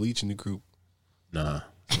 Exactly. Who's the leech in the group? Nah,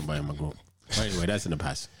 somebody in my group. Anyway, that's in the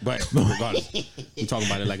past. But regardless, we're talking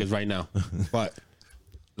about it like it's right now. But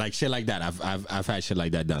like shit like that, I've had shit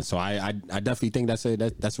like that done. So I definitely think that's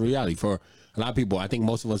a reality for a lot of people. I think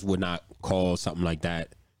most of us would not call something like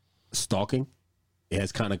that stalking. It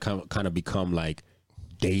has kind of become like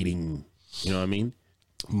dating. You know what I mean?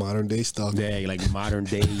 Modern day stalking. Yeah, like modern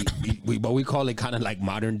day. We call it kind of like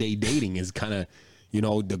modern day dating. Is kind of,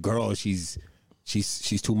 the girl, she's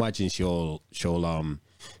too much, and she'll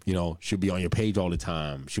she'll be on your page all the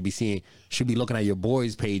time. She'll be looking at your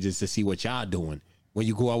boys' pages to see what y'all doing. When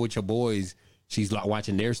you go out with your boys, she's like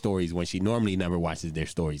watching their stories when she normally never watches their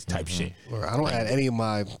stories type shit. Or I don't add any of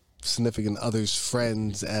my significant others'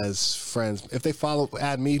 friends as friends. If they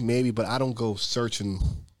add me, maybe, but I don't go searching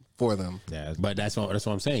for them. Yeah, but that's what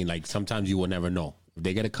I'm saying. Like, sometimes you will never know. If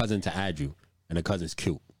they get a cousin to add you and the cousin's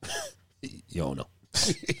cute, you don't know.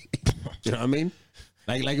 You know what I mean?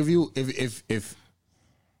 Like if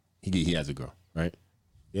he has a girl, right?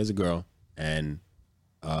 He has a girl, and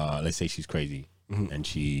let's say she's crazy, and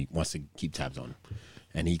she wants to keep tabs on him,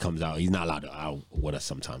 and he comes out. He's not allowed to out with us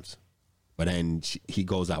sometimes, but then he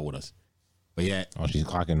goes out with us. But yeah, she's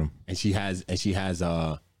clocking him, and she has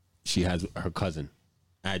her cousin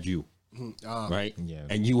add you, right? Yeah,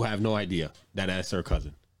 and you have no idea that that's her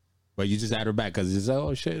cousin, but you just add her back because it's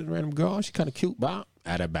oh shit, random girl, she kind of cute, but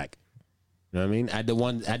add her back. You know what I mean? Add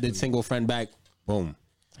the single friend back. Boom.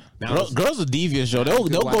 Now girls are devious, yo. They'll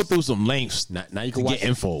go through some lengths now you can get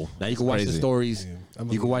info. Now you can watch the stories. Yeah,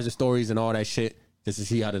 you can watch the stories and all that shit just to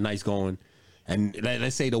see how the night's going. And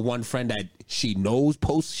let's say the one friend that she knows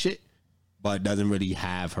posts shit, but doesn't really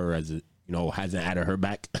have her as hasn't added her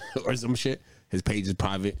back or some shit. His page is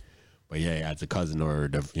private, but yeah, as a cousin or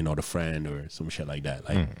the friend or some shit like that.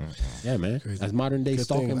 Like, yeah, man, crazy. That's modern day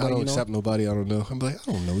stalking. I don't accept nobody I don't know. I'm like,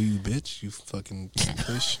 I don't know you, bitch. You fucking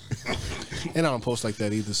fish. And I don't post like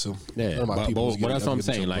that either. So yeah, but that's what I'm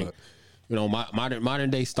saying. Like, modern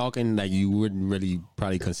day stalking, like you wouldn't really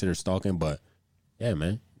probably consider stalking, but yeah,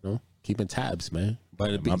 man, keeping tabs, man.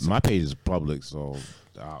 But my page is public, so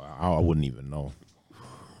I wouldn't even know.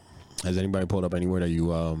 Has anybody pulled up anywhere that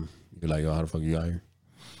you're like, yo, how the fuck you out here?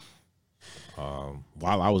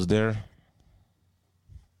 While I was there,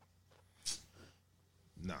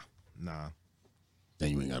 nah. Then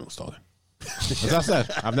you ain't got no stalking. As I said,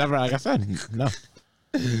 like I said, no.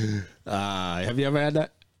 Have you ever had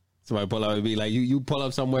that? Somebody pull up and be like, you pull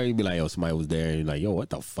up somewhere, you be like, yo, somebody was there, and you're like, yo, what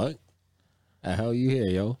the fuck? The hell you here,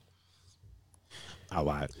 yo? I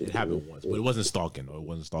lied. It happened once, but it wasn't stalking. It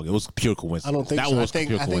was pure coincidence. I don't think that so. was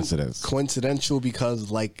pure coincidence. Coincidental because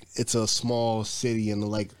like it's a small city and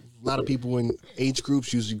like a lot of people in age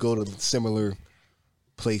groups usually go to similar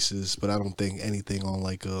places, but I don't think anything on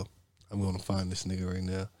like I'm going to find this nigga right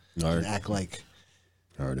now and act like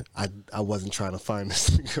heard it. I wasn't trying to find this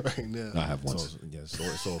nigga right now. I have once.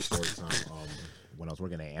 So story time. When I was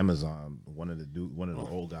working at Amazon, one of the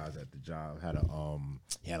old guys at the job had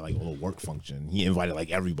like a little work function. He invited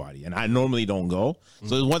like everybody, and I normally don't go.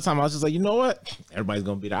 So one time I was just like, you know what? Everybody's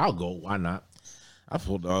gonna be there. I'll go. Why not? I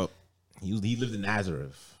pulled up. He lived in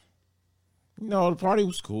Nazareth. The party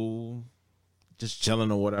was cool, just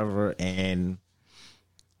chilling or whatever. And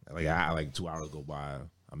like 2 hours go by.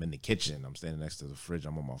 I'm in the kitchen. I'm standing next to the fridge.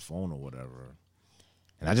 I'm on my phone or whatever.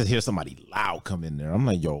 And I just hear somebody loud come in there. I'm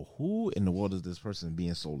like, yo, who in the world is this person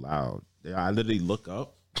being so loud? I literally look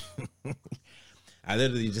up. I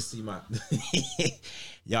literally just see my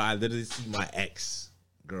ex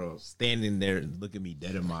girl standing there and looking me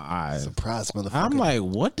dead in my eyes. Surprise, motherfucker. I'm like,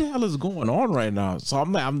 what the hell is going on right now? So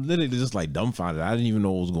I'm literally just like dumbfounded. I didn't even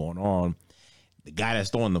know what was going on. The guy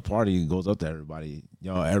that's throwing the party goes up to everybody.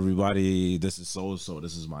 Yo, everybody, this is so-and-so.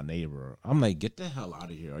 This is my neighbor. I'm like, get the hell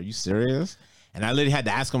out of here. Are you serious? And I literally had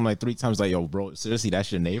to ask him like 3 times, like, yo, bro, seriously, that's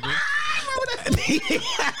your neighbor? Crazy.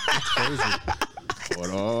 Hold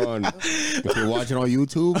on. If you're watching on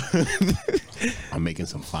YouTube, I'm making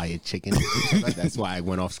some fire chicken. That's why I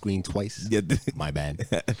went off screen twice. My bad.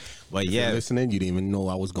 But if you're listening, you didn't even know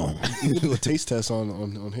I was gone. You can do a taste test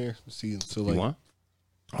on here. See, so like, you want?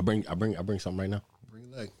 I'll bring something right now. Bring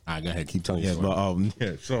a leg. All right, go ahead. Keep telling you.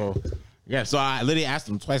 So I literally asked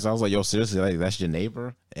him twice. I was like, yo, seriously, like that's your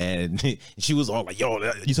neighbor? And she was all like, yo,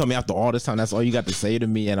 you told me after all this time, that's all you got to say to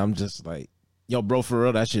me? And I'm just like, yo, bro, for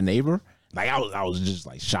real, that's your neighbor? Like I was just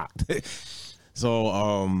like shocked. So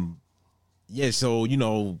we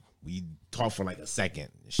talked for like a second.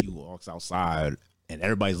 She walks outside and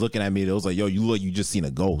everybody's looking at me. It was like, yo, you look, you just seen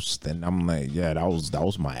a ghost. And I'm like, yeah, that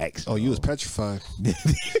was my ex. Oh, you was petrified.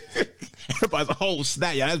 Everybody's like, oh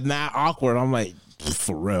snap, yeah, that's not awkward. I'm like,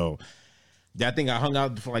 for real. Yeah, I think I hung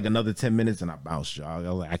out for like another 10 minutes and I bounced, y'all. I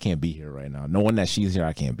was like, I can't be here right now. Knowing that she's here,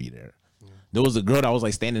 I can't be there. There was a girl that was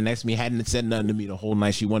like standing next to me, hadn't said nothing to me the whole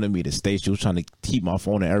night. She wanted me to stay. She was trying to keep my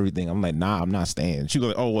phone and everything. I'm like, nah, I'm not staying. She was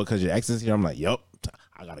like, oh, well, because your ex is here? I'm like, yup,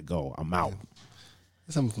 I gotta go. I'm out.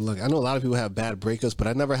 Look, I know a lot of people have bad breakups, but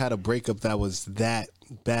I never had a breakup that was that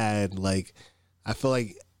bad. Like, I feel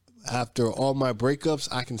like after all my breakups,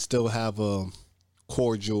 I can still have a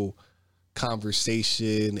cordial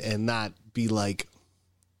conversation and not be like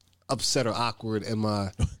upset or awkward in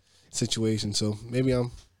my situation. So maybe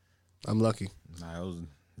I'm lucky. Nah, it was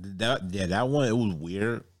that one. It was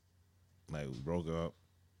weird. Like we broke up,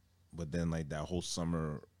 but then like that whole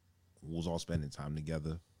summer, we was all spending time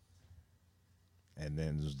together, and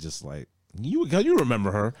then it was just like you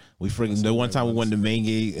remember her. We freaking the one time we went to main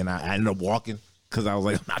gate, and I ended up walking because I was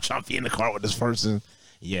like, I'm not trying to be in the car with this person.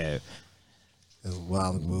 Yeah. It was a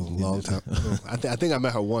wild move, long time. I think I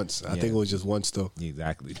met her once. I think it was just once though.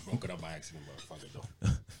 Exactly. Broke it up by accident, motherfucker. Though.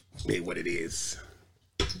 Made what it is.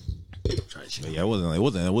 Yeah, it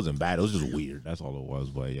wasn't bad. It was just weird. That's all it was.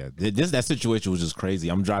 But yeah, that situation was just crazy.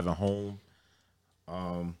 I'm driving home.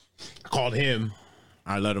 I called him.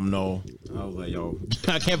 I let him know. I was like, yo,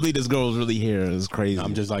 I can't believe this girl was really here. It's crazy.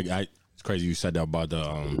 I'm just like, it's crazy you said that about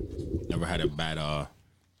the never had a bad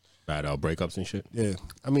breakups and shit. Yeah,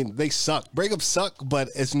 I mean they suck. Breakups suck, but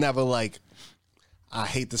it's never like I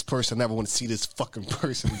hate this person. I never want to see this fucking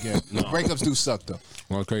person again. No. Breakups do suck though.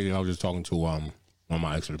 Well, it's crazy. I was just talking to one of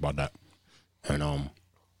my exes about that, and I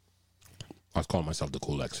was calling myself the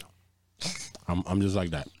cool ex. I'm just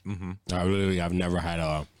like that. Mm-hmm. I've never had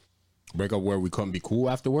a breakup where we couldn't be cool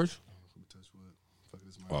afterwards.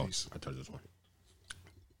 Well, I touched this one.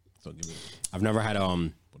 So give me. I've never had a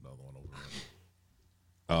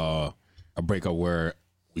breakup where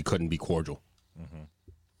we couldn't be cordial. Mm-hmm.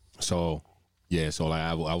 So yeah, so like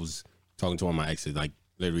I was talking to one of my exes. Like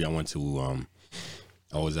literally, I went to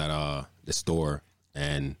I was at the store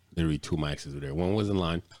and literally two of my exes were there. One was in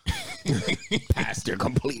line, passed her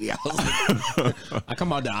completely. I was like, I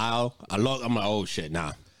come out the aisle. I'm like, oh shit,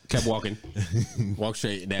 nah. Kept walking, walk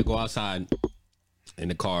straight. Then go outside in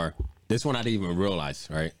the car. This one I didn't even realize,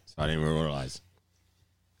 right? So I didn't even realize.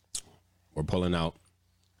 We're pulling out.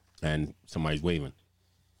 And somebody's waving.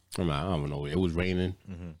 I'm like, I don't know. It was raining.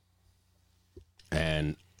 Mm-hmm.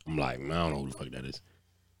 And I'm like, man, I don't know who the fuck that is.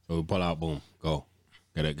 So we pull out, boom, go.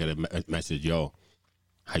 Get a message, yo.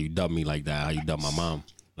 How you dub me like that? How you dub my mom?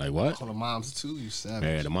 Like, what? Call the moms too, you savage.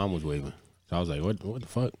 Yeah, the mom was waving. So I was like, what the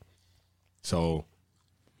fuck? So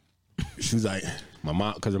she was like, my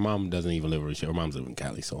mom, because her mom doesn't even live in shit. Her mom's live in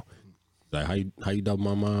Cali, so like, how you dub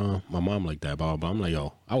my mom like that? Blah, blah, blah. I'm like,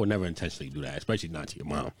 yo, I would never intentionally do that, especially not to your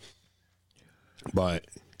mom. But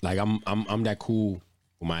like, I'm that cool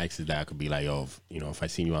with my exes that I could be like, yo, if I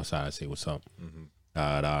seen you outside, I say what's up. Mm-hmm.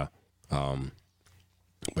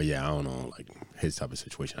 But yeah, I don't know, like his type of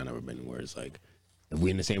situation I never been in where it's like, if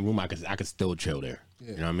we in the same room, I could still chill there.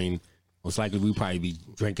 Yeah. You know what I mean? Most likely we probably be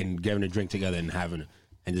drinking, getting a drink together and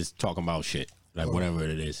just talking about shit, like whatever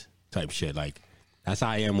it is, type shit, like. That's how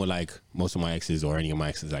I am with like most of my exes or any of my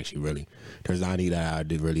exes actually really. There's not any that I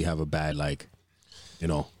did really have a bad like,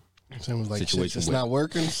 Same with like situation. It's not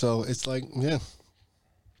working, so it's like yeah.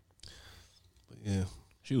 But yeah,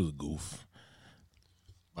 she was a goof.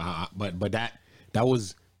 But that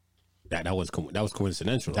was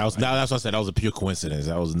coincidental. That's what I said. That was a pure coincidence.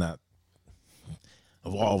 That was not.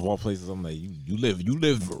 Of all places, I'm like, you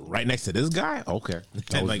live right next to this guy? Okay.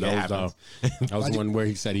 That was the one where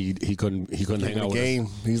he said he couldn't hang out with game.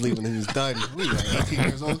 He's leaving and he's done. He was like 18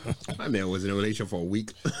 years old. My man was in a relationship for a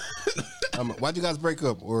week. Why'd you guys break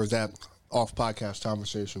up? Or is that off podcast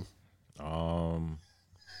conversation?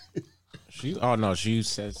 She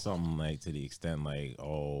said something like to the extent like,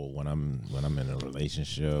 oh, when I'm in a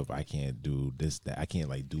relationship, I can't do this, that. I can't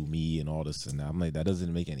like do me and all this and that. I'm like, that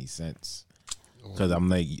doesn't make any sense. Because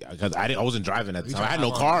I wasn't driving at the time. I had no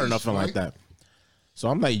car or nothing like that. So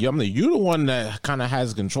I'm like, you're the one that kind of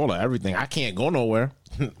has control of everything. I can't go nowhere.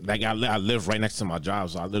 Like I live right next to my job,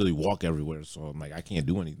 so I literally walk everywhere. So I'm like, I can't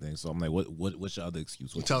do anything. So I'm like, what's your other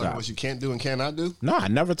excuse? You tell her what you can't do and cannot do? No, I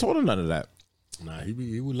never told her none of that. Nah,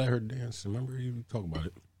 he would let her dance. Remember, he would talk about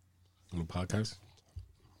it on the podcast.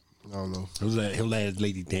 I don't know. He'll let his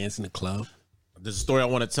lady dance in the club. There's a story I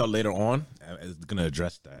want to tell later on. It's gonna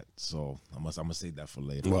address that, so I'm gonna save that for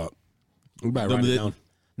later. Well, we better write it down.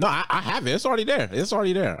 No, I have it. It's already there.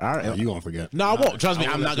 All right, you gonna forget? No, I won't. Trust me,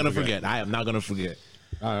 I'm not gonna forget. I am not gonna forget.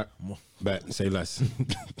 All right, bet. Say less.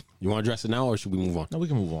 You want to address it now, or should we move on? No, we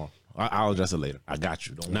can move on. I'll address it later. I got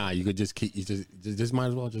you. Nah, you could just keep. You just might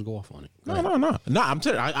as well just go off on it. No. I'm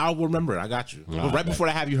telling you, I'll remember it. I got you. Right before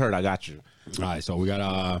I have you heard, I got you. All right, so we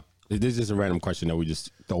got this is just a random question that we just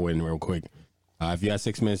throw in real quick. If you had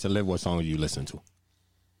 6 minutes to live, what song would you listen to?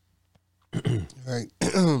 All right.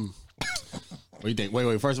 What do you think?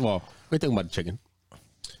 Wait. First of all, what do you think about the chicken?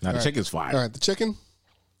 Now, the chicken's fire. All right, the chicken.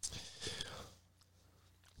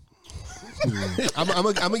 I'm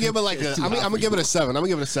gonna give it like I'm gonna give it a 7. I'm gonna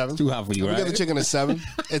give it a 7. Too hot for you, right? I'm gonna give the chicken a 7.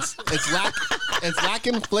 It's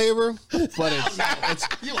lacking flavor, but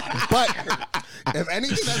If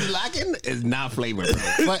anything that's lacking, it's not flavor,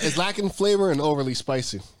 bro. But it's lacking flavor and overly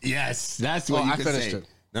spicy. Yes, that's what you I could finished say. it.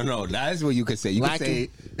 No, that's what you could say. You could say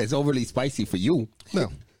it's overly spicy for you. No,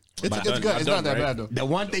 it's good. It's not that bad though. The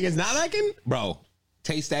one thing is not lacking, bro.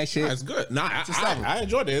 Taste that shit. That's good. No, I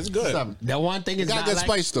enjoyed it. It's good. The one thing is got not good like,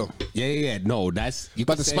 spice though. Yeah. No, that's you.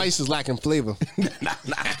 But the say, spice is lacking flavor. nah.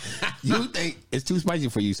 You think it's too spicy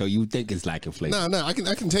for you, so you think it's lacking flavor. No, I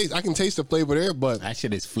can taste the flavor there, but That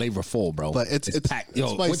shit is flavorful, bro. But it's packed.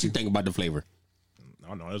 Yo, spicy. what you think about the flavor?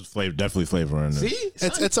 No, there's flavor, definitely flavor in there. See,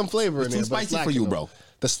 it's some flavor in there. too but it's spicy for lacking, you, though. bro.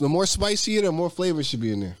 The more spicy, the more flavor should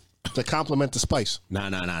be in there to complement the spice. Nah.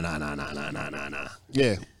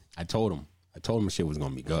 Yeah, I told him the shit was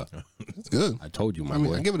gonna be good. it's good. I told you, my I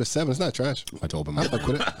mean, boy. I give it a 7. It's not trash. I should open my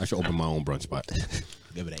I should open my own brunch spot.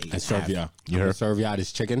 Give it an 8. And serve y'all. You heard? Serve y'all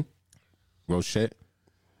this chicken, real shit.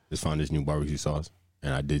 Just found this new barbecue sauce,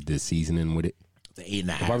 and I did this seasoning with it. The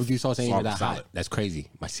 8.5. The barbecue sauce ain't even that Solid. hot. That's crazy.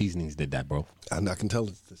 My seasonings did that, bro. I can tell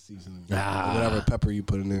it's the seasoning. Ah. Whatever pepper you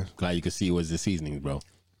put in there. Glad you could see it was the seasonings, bro.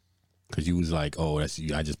 Because you was like, oh, that's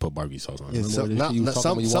you. I just put barbecue sauce on it. Yeah,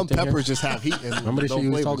 some peppers just have heat. And Remember the shit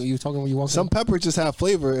you was talking? You was talking when you walked Some in? peppers just have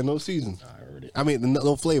flavor and no season. I heard it. I mean,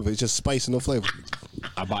 no flavor. It's just spice and no flavor.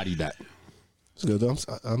 I bodied that. It's good though.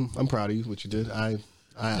 I'm proud of you. What you did. I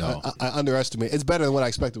underestimate. It's better than what I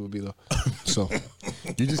expected it would be though. So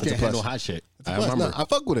You just can't handle hot shit. I plus, remember. no, I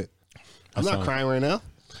fuck with it. I'm not crying right now.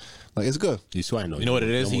 Like it's good. You sweating though. You know what it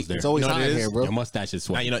is? It's always you know hot what it in is? here, bro. Your mustache is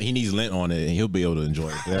sweating. Now, he needs lint on it, and he'll be able to enjoy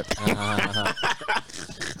it.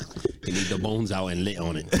 You need the bones out and lit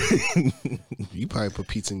on it. You probably put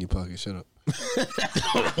pizza in your pocket. Shut up.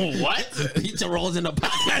 What? Pizza rolls in the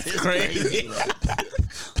pocket. That's crazy.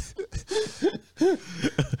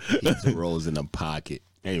 Pizza rolls in the pocket.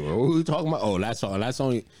 Anyway, what were we talking about? Oh, last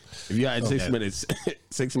song. If you had 6 minutes,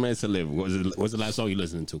 6 minutes to live, what's the last song you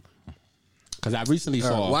listening to? Because I recently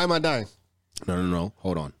saw. Why am I dying? No.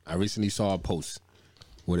 Hold on. I recently saw a post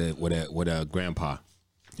with a grandpa.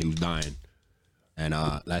 He was dying, and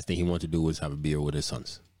last thing he wanted to do was have a beer with his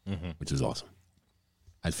sons, which is awesome.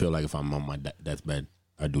 I feel like if I'm on my deathbed, bed,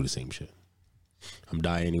 I'd do the same shit. I'm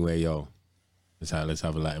dying anyway, yo. Let's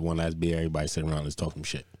have one last beer. Everybody sit around. Let's talk some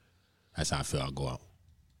shit. That's how I feel. I'll go out.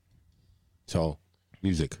 So,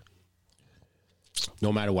 music.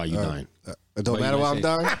 No matter why you're dying. It don't matter why I'm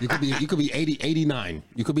dying. You could be 80, 89.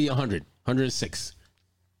 You could be 100, 106.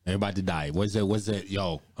 Everybody to die. What's it?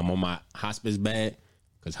 Yo, I'm on my hospice bed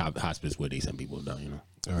because hospice where they send people down. You know.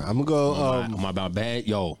 All right, I'm gonna go. I'm about bed.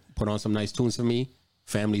 Yo, put on some nice tunes for me.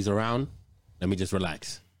 Family's around. Let me just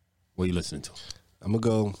relax. What are you listening to? I'm gonna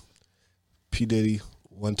go. P Diddy,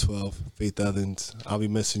 112, Faith Evans. I'll be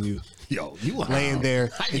missing you. Yo, you laying there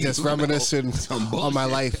and just reminiscing on my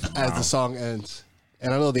life as the song ends.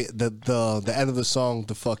 And I know the end of the song,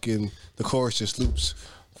 the chorus just loops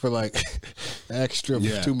for like extra 2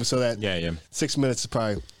 minutes. So that 6 minutes is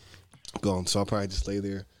probably gone. So I'll probably just lay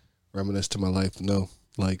there, reminisce to my life. No,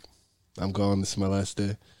 like I'm gone. This is my last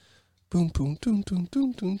day. Boom, boom, doom, doom,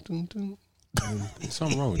 doom, doom, doom, doom.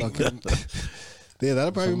 Something wrong with you. Yeah,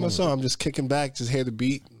 that'll probably be my song. I'm just kicking back, just hear the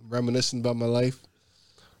beat, reminiscing about my life,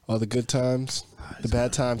 all the good times, the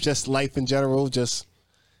bad times, just life in general, just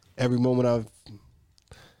every moment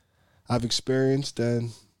I've experienced,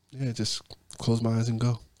 and yeah, just close my eyes and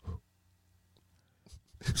go.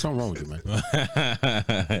 Something wrong with you, man.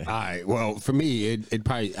 All right. Well, for me, it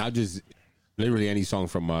probably I'll just literally any song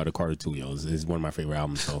from the Carter 2, yo, is one of my favorite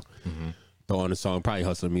albums. So throw on the song, probably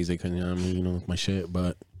Hustler Music, and you know what I mean, it's my shit.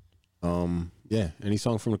 But yeah, any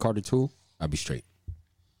song from the Carter 2, I'd be straight.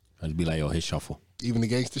 I'd be like, yo, hit shuffle. Even the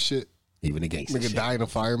gangster shit. Even the gangster Nigga shit. dying a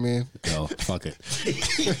fireman. Yo, fuck it.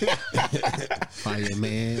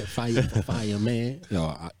 Fireman.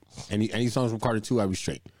 Yo, any songs from Carter 2, I'd be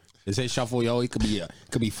straight. They say shuffle, yo. It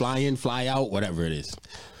could be fly in, fly out, whatever it is.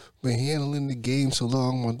 Been handling the game so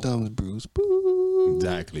long, my thumb's bruised. Boo.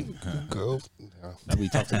 Exactly. Girl. That'd be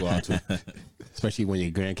tough to go out to, especially when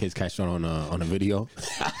your grandkids catch on a video.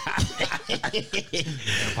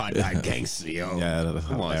 Grandpa died gangster, yo. Yeah, that's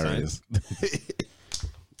Come on, hilarious.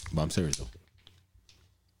 But I'm serious though.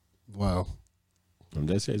 Wow. I'm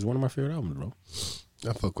dead serious. It's one of my favorite albums, bro.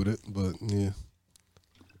 I fuck with it, but yeah.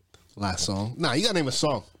 Last song. Nah, you gotta name a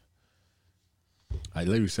song. I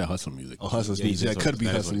literally said Hustle Music. Oh, Hustler's Yeah, music. Yeah, it could be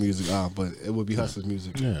that is Hustler what it music. But it would be Hustler's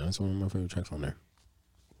music. Yeah, that's one of my favorite tracks on there.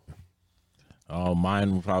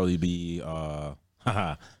 Mine would probably be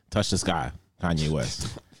Touch the Sky, Kanye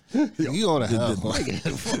West. You on a hell. For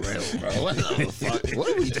real, bro. What the fuck? What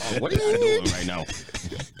are we talking? What are you doing right now?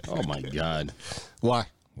 Oh my god. Why?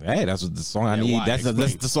 Hey, that's what the song I need. why? That's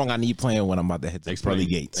Explain. the song I need playing when I'm about to hit the pearly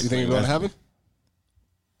gates. You think you're going to heaven?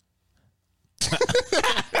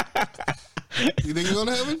 You think you're going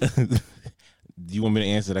to heaven? Do you want me to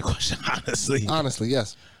answer that question honestly? Honestly,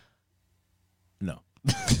 yes. No.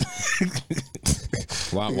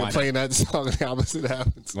 Why playing that song and the opposite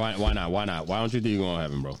happens? Why not? Why not? Why don't you think you're going to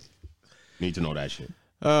heaven, bro? Need to know that shit.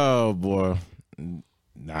 Oh boy.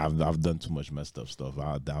 Nah, I've done too much messed up stuff.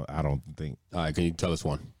 I don't think. All right, can you tell us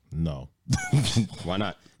one? No. Why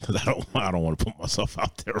not? Because I don't want to put myself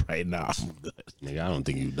out there right now. I'm good. Nigga, I don't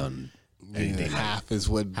think you've done anything. Half is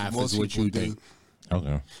what you think.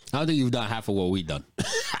 Okay. I don't think you've done half of what we've done.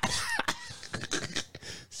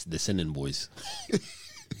 It's the sinning boys.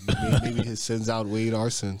 Maybe his sins outweighed our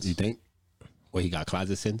sins. You think? Well, he got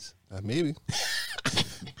closet sins? Maybe.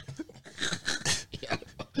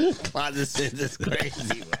 Closet sins is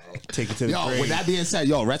crazy, bro. Take it to the grave. With that being said,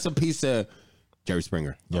 rest in peace to Jerry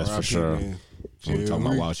Springer. Yes, for sure. We're talking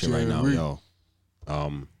about wild shit right now, yo.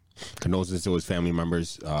 Condolences to his family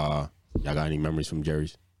members. Y'all got any memories from Jerry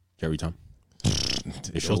time?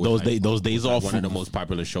 Those days off. One of the most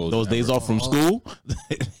popular shows. Those days off from school.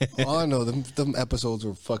 All I know, them episodes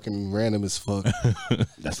were fucking random as fuck.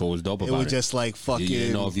 That's what was dope about it. It was just like fucking. You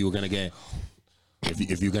didn't know if you were gonna get.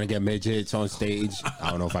 If you're gonna get midgets on stage,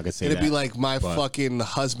 I don't know if I could say It'd that. be like my fucking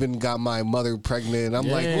husband got my mother pregnant. I'm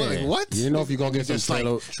like, what? You didn't know if you're gonna get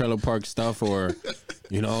some trailer park stuff or,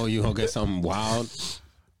 you gonna get something wild.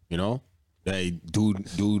 Hey,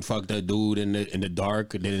 dude fucked that dude in the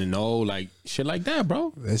dark. Didn't know, like shit like that,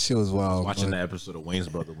 bro. That shit was wild. Watching that episode of Wayne's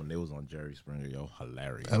Brother when they was on Jerry Springer,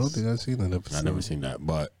 hilarious. I don't think I've seen that episode. I never seen that,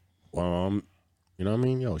 but you know what I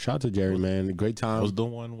mean? Yo, shout out to Jerry, man. Great time. That was the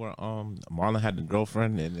one where Marlon had the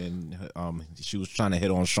girlfriend and she was trying to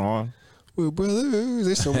hit on Sean. We're brothers.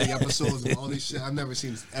 There's so many episodes of all this shit. I've never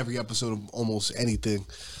seen every episode of almost anything.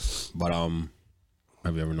 But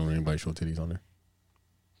have you ever known anybody show titties on there?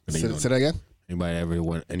 Say that again?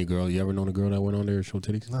 Anybody any girl? You ever known a girl that went on there and showed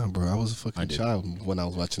titties? Nah, bro. I was a fucking child when I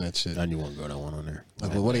was watching that shit. I knew one girl that went on there.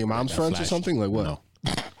 Like, one of your mom's friends or something? Like what? No.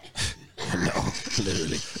 No,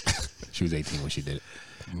 literally. She was 18 when she did it.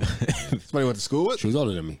 Somebody went to school with? She was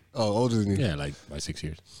older than me. Oh, older than you? Yeah, like by 6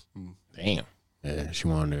 years. Damn. Yeah, she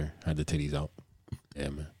went on there, had the titties out. Yeah,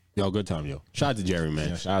 man. Yo, good time, yo. Shout out to Jerry, man.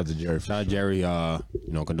 Yeah, shout out to Jerry. Shout out to Jerry.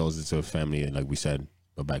 Condolences to his family, like we said.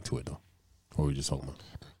 But back to it though. What were we just talking about?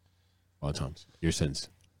 All times. Your sins.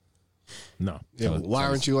 No. Yeah, why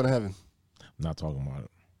aren't you going to heaven? I'm not talking about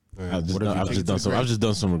it. Right. I've just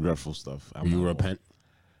done some regretful stuff. Will you repent?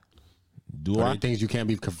 Do Are I? there things you can't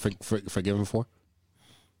be forgiven for?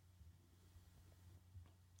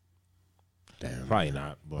 Damn. Probably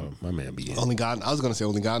not. But My man be in. Only God. I was going to say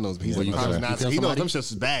only God knows, but he's Well, like, you probably kill- not. you kill He knows somebody? them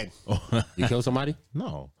shits is bad. You kill somebody?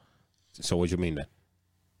 no. So what you mean then?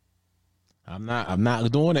 I'm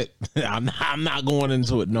not doing it. I'm not going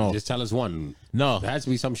into it. No. Just tell us one. No. There has to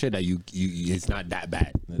be some shit that you it's not that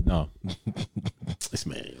bad. No. This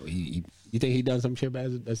man, you think he done some shit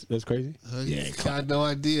bad that's crazy? Yeah, got no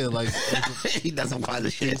idea. Like He done some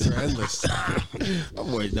closet shit. they're endless. My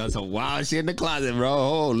boy done some wild shit in the closet, bro.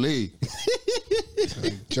 Holy.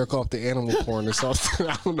 Jerk off the animal porn or something.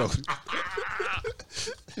 I don't know.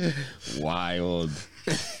 Wild.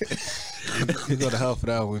 You go to hell for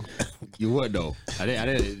that one. You would though. I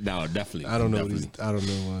didn't. No, definitely. I don't know. Definitely. I don't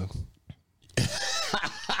know.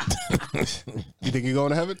 You think you're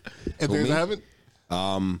going to heaven? If there's a heaven?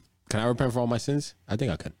 Can I repent for all my sins? I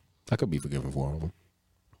think I can. I could be forgiven for all of them.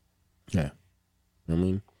 Yeah. You know what I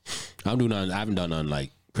mean? I haven't done nothing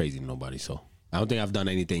like crazy to nobody, so I don't think I've done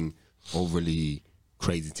anything overly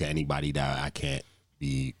crazy to anybody that I can't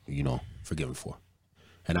be, forgiven for.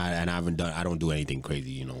 And I don't do anything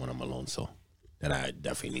crazy, when I'm alone, so that I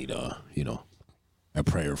definitely need a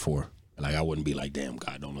prayer for. Like I wouldn't be like, damn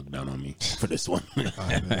God, don't look down on me for this one. You know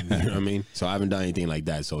what I mean? So I haven't done anything like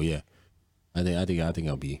that. So yeah. I think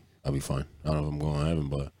I'll be fine. I don't know if I'm going to heaven,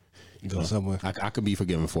 but Go somewhere. I could be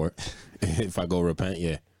forgiven for it. If I go repent,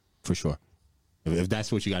 yeah, for sure. If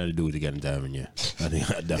that's what you got to do to get into heaven, yeah. I think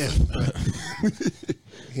I definitely.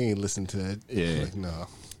 He ain't listening to that. Yeah. Like, no.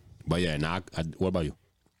 But yeah, what about you?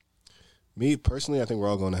 Me personally, I think we're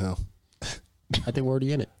all going to hell. I think we're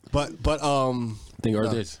already in it. But I think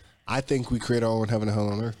Earth is. I think we create our own heaven and hell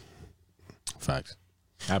on earth. Facts.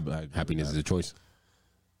 Happiness is a choice.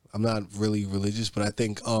 I'm not really religious, but I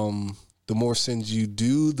think the more sins you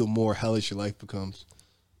do, the more hellish your life becomes.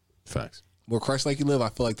 Facts. The more Christ-like you live, I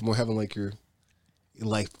feel like the more heaven-like your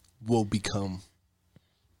life will become.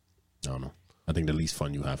 I don't know. I think the least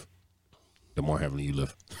fun you have, the more heavenly you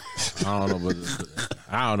live. I don't know, but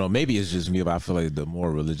I don't know. Maybe it's just me, but I feel like the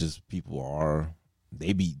more religious people are,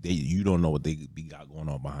 you don't know what they got going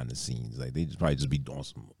on behind the scenes. Like they probably just be doing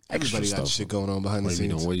some extra Everybody got stuff. shit going on behind the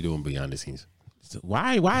scenes. What are you doing behind the scenes?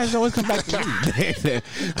 Why does it always come back to me?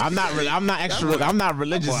 I'm not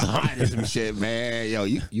religious. I'm hiding some shit, man. Yo,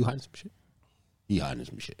 you hiding some shit? He hiding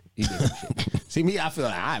some shit. He did some shit. See me, I feel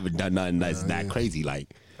like I haven't done nothing that's that crazy.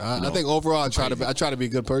 Like, I think overall, I try to be a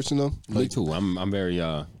good person though. Me too. I'm very.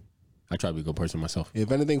 I try to be a good person myself.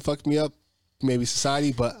 If anything fucked me up, maybe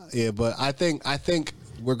society, but I think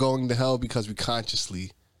we're going to hell because we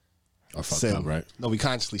consciously sin. Up, right? No, we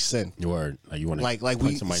consciously sin. You are like you want to like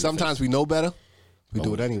we sometimes we know better, we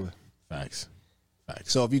do it anyway. Facts.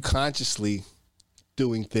 So if you consciously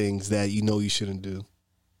doing things that you know you shouldn't do,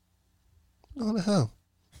 go to hell.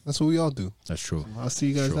 That's what we all do. That's true. I'll see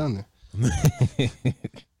you guys down there.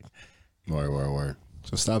 Word.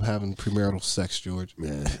 So stop having premarital sex, George.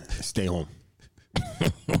 Yeah, stay home.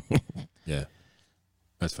 Yeah,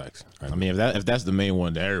 that's facts. Right. I mean, if that's the main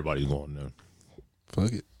one that everybody's going to.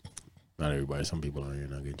 Fuck it. Not everybody. Some people are here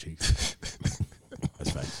not getting cheeks.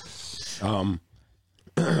 That's facts.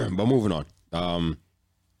 But moving on.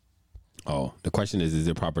 The question is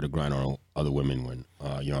it proper to grind on other women when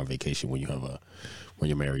you're on vacation, when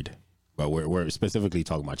you're married? But we're specifically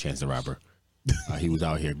talking about Chance the Rapper. He was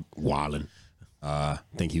out here wilding. I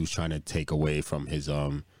think he was trying to take away from his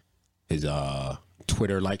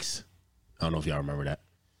Twitter likes. I don't know if y'all remember that.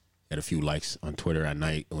 He had a few likes on Twitter at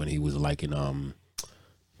night when he was liking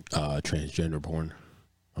transgender porn.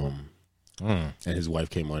 And his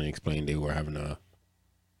wife came on and explained they were having a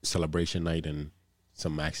celebration night and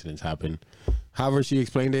some accidents happened. However she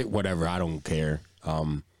explained it, whatever, I don't care.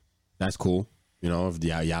 That's cool. You know, if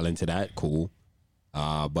y'all into that, cool.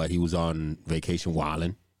 But he was on vacation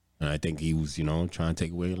wilding, and I think he was, trying to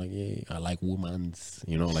take away, like, yeah, I like women's,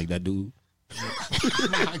 like that dude.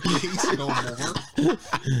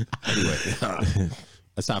 Anyway,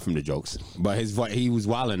 aside from the jokes, but he was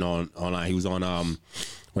wilding online. He was on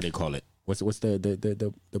what they call it? What's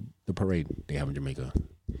the parade they have in Jamaica?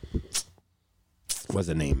 What's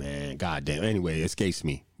the name, man? God damn. Anyway, it escapes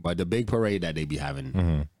me. But the big parade that they be having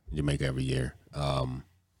in Jamaica every year.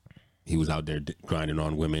 He was out there grinding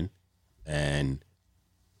on women, and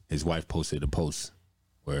his wife posted a post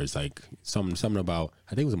where it's like something about, I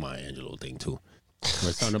think it was a Maya Angelou thing too.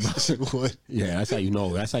 Where something about what? Yeah, that's how you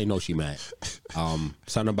know. That's how you know she mad.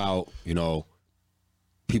 Something about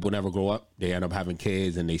people never grow up. They end up having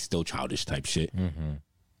kids and they still childish type shit.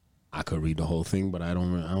 I could read the whole thing, but I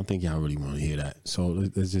don't think y'all really want to hear that. So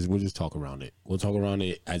we'll just talk around it. We'll talk around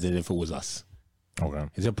it as if it was us. Okay.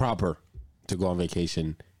 Is it proper to go on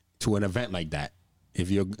vacation to an event like that?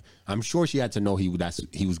 I'm sure she had to know he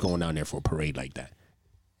was going down there for a parade like that.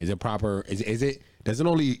 Is it proper? Does it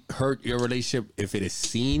only hurt your relationship if it is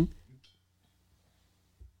seen,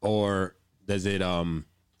 or does it hurt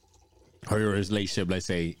your relationship? Let's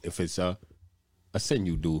say if it's a sin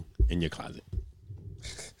you do in your closet.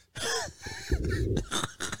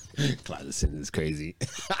 Closet sin is crazy.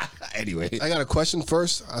 Anyway, I got a question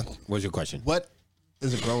first. What's your question? What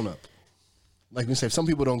is a grown up? Like you say, some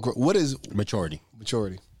people don't grow. What is maturity?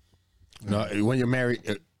 No, when you're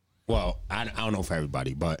married. Well, I don't know for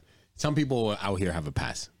everybody, but some people out here have a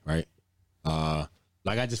past, right?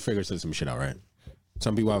 Like I just figured some shit out, right?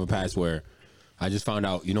 Some people have a past where I just found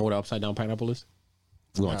out. You know what an upside down pineapple is?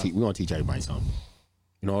 We want to teach everybody something.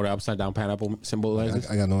 You know what an upside down pineapple symbol is?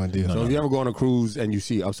 I got no idea. So if you ever go on a cruise and you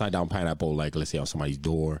see upside down pineapple, like let's say on somebody's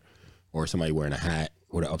door, or somebody wearing a hat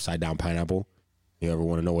with an upside down pineapple, you ever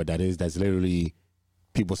want to know what that is? That's literally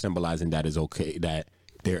people symbolizing that is okay, that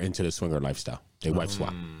they're into the swinger lifestyle. They wife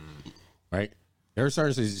swap, right? There are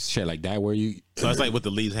certain shit like that where you. So it's like with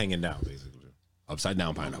the leaves hanging down, basically. Upside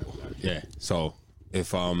down pineapple. Yeah. So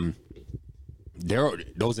if there are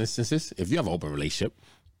those instances, if you have an open relationship,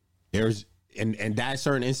 there's in that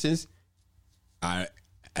certain instance,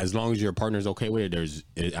 as long as your partner's okay with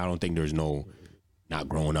it, I don't think there's no not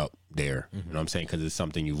growing up there. You know what I'm saying? Because it's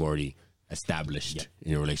something you've already established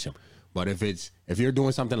in your relationship. But if you're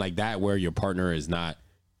doing something like that where your partner is not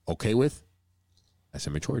okay with, that's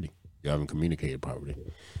immaturity. You haven't communicated properly.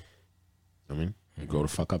 I mean, you grow the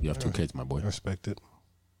fuck up. You have 2 kids, my boy. I respect it.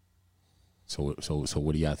 So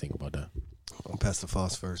what do y'all think about that? I'll pass the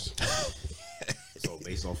Faust first. So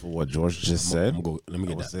based off of what George just said, let me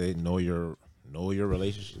get that. Say know your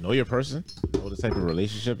relationship, know your person, know the type of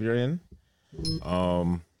relationship you're in.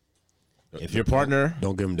 If your partner,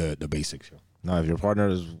 don't give him the basics. Now, if your partner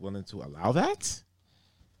is willing to allow that,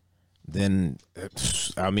 then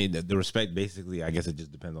I mean the respect. Basically, I guess it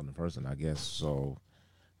just depends on the person. I guess so.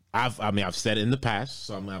 I've said it in the past,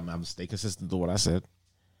 so I'm stay consistent to what I said.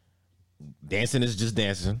 Dancing is just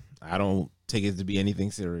dancing. I don't take it to be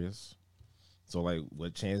anything serious. So like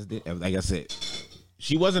what Chance did, like I said,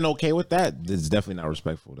 she wasn't okay with that, it's definitely not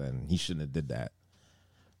respectful. Then he shouldn't have did that.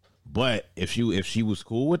 But if she was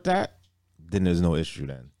cool with that, then there's no issue.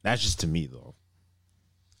 Then that's just to me though.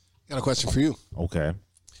 Got a question for you. Okay.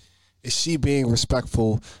 Is she being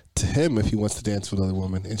respectful to him if he wants to dance with another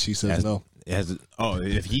woman and she says no?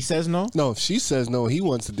 If he says no? No, if she says no, he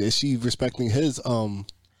wants to. Is she respecting his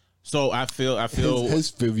So I feel his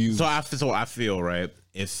views. So I feel right.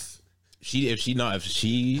 If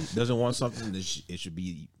she doesn't want something, then it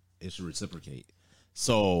should reciprocate.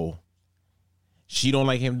 So she don't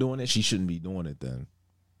like him doing it, she shouldn't be doing it then,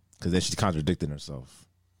 because then she's contradicting herself.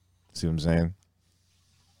 See what I'm saying?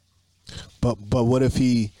 But what if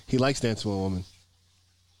he likes dancing with a woman?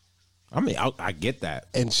 I mean, I get that,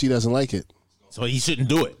 and she doesn't like it, so he shouldn't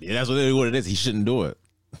do it. Yeah, that's what it is. He shouldn't do it.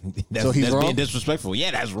 That's wrong? Being disrespectful.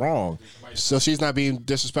 Yeah, that's wrong. So she's not being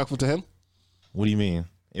disrespectful to him? What do you mean?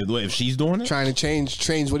 If she's doing it, trying to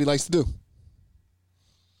change what he likes to do.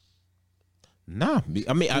 Nah,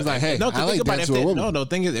 I mean, I like dancing with a woman. No,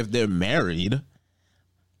 thing is, if they're married,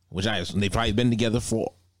 which they've probably been together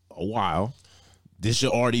for a while, this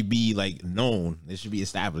should already be like known. This should be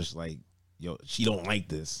established. Like, yo, she don't like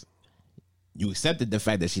this. You accepted the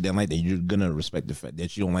fact that she didn't like that. You're gonna respect the fact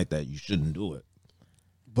that she don't like that. You shouldn't do it.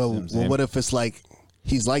 But what if it's like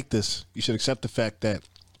he's like this? You should accept the fact that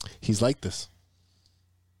he's like this.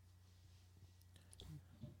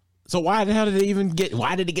 So why the hell did they even get?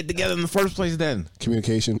 Why did they get together in the first place then?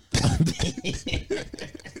 Communication.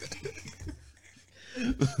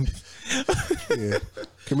 Yeah,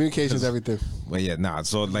 communication is everything. Well, yeah, nah.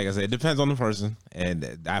 So like I said, it depends on the person,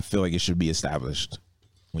 and I feel like it should be established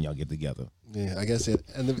when y'all get together. Yeah, I guess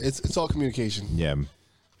it's all communication. Yeah.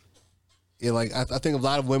 Yeah, like I think a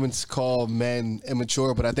lot of women call men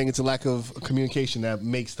immature, but I think it's a lack of communication that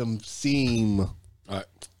makes them seem.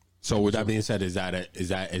 So with that being said, is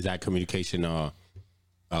that communication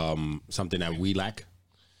something that we lack?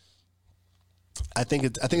 I think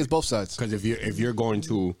it's both sides. Because if you're going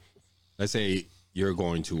to, let's say you're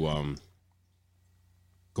going to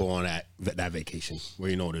go on that vacation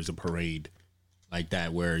where there's a parade like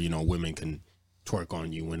that where women can twerk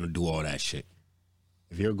on you and do all that shit.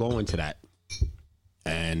 If you're going to that,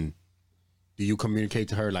 and do you communicate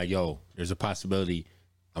to her like, yo, there's a possibility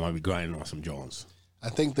I might be grinding on some Jones? I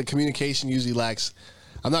think the communication usually lacks.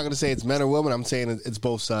 I'm not going to say it's men or women. I'm saying it's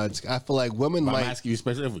both sides. I feel like women might. I'm asking you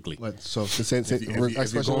specifically. What? So if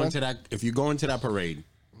you go into that parade,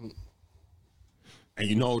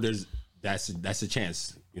 and that's a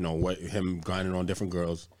chance. What him grinding on different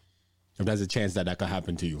girls. If there's a chance that could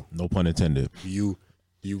happen to you, no pun intended. Do you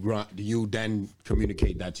then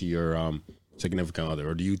communicate that to your significant other,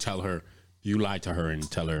 or do you tell her? Do you lie to her and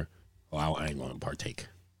tell her, "Oh, I ain't going to partake"?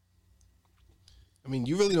 I mean,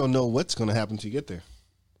 you really don't know what's going to happen till you get there.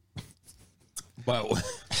 But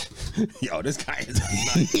yo, this guy is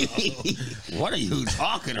nuts. What are you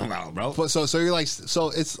talking about, bro? So you're like, so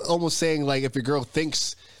it's almost saying like if your girl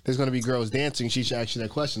thinks there's going to be girls dancing, she should ask you that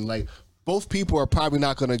question. Like both people are probably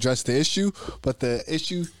not going to address the issue, but the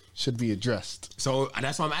issue should be addressed. So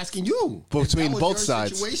that's why I'm asking you. Between both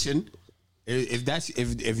sides. Situation,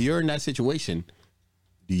 if you're in that situation,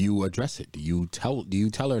 do you address it? Do you tell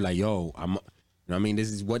her like, yo, this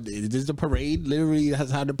is the parade. Literally, that's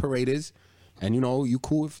how the parade is. And you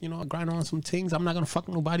cool if I grind on some things. I'm not gonna fuck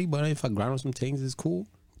nobody, but if I grind on some things, it's cool.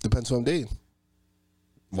 Depends who I'm dating.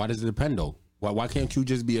 Why does it depend though? Why can't you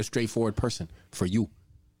just be a straightforward person for you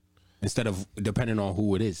instead of depending on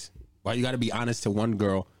who it is? Why you got to be honest to one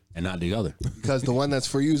girl and not the other? Because the one that's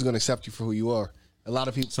for you is gonna accept you for who you are. A lot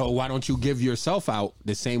of people. So why don't you give yourself out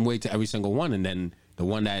the same way to every single one, and then the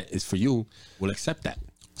one that is for you will accept that?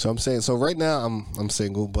 So I'm saying. So right now I'm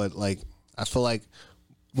single, but like I feel like.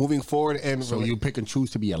 Moving forward, and so you pick and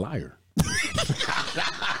choose to be a liar.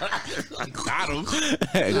 Got him.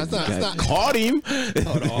 That's not caught him.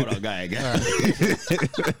 Hold on, guy. Right.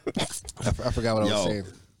 I forgot what I was saying.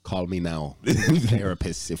 Call me now,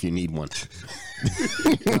 therapist, if you need one.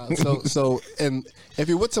 So, and if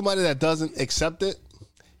you're with somebody that doesn't accept it,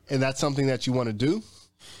 and that's something that you want to do,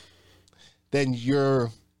 then you're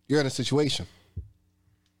in a situation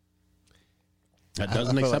that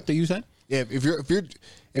doesn't accept it. You said. Yeah, if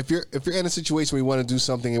you're in a situation where you want to do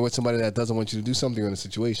something and with somebody that doesn't want you to do something, you're in a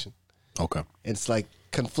situation. Okay. It's like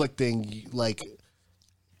conflicting. Like,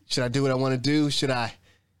 should I do what I want to do? Should I?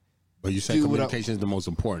 But you said communication is the most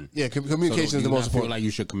important. Yeah, communication is the most important. Feel like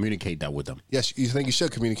you should communicate that with them. Yes, you think you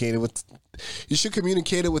should communicate it with. You should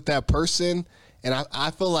communicate it with that person, and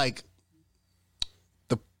I feel like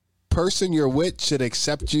the person you're with should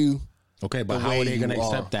accept you. Okay, but how are they going to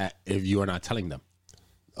accept that if you are not telling them?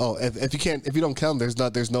 Oh, if you don't come,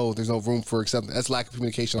 there's no room for acceptance. That's lack of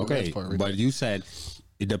communication on the next part. Right but you said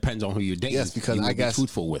it depends on who you're dating. Yes, because I guess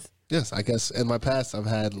truthful with. Yes, I guess in my past I've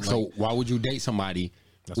had. Like, so why would you date somebody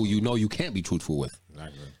who you know you can't be truthful with?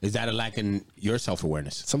 Exactly. Is that a lack in your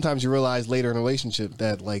self-awareness? Sometimes you realize later in a relationship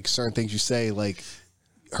that like certain things you say like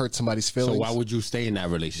hurt somebody's feelings. So why would you stay in that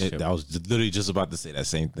relationship? I was literally just about to say that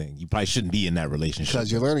same thing. You probably shouldn't be in that relationship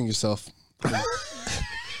because you're learning yourself.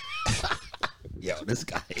 Yo, this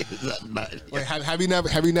guy is a nut. Wait, have you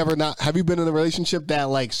been in a relationship that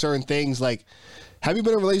like certain things like have you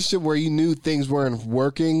been in a relationship where you knew things weren't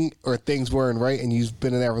working or things weren't right and you've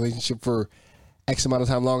been in that relationship for X amount of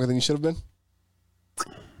time longer than you should have been?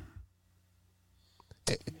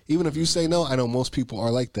 Even if you say no, I know most people are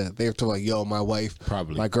like that. They're like, yo, my wife,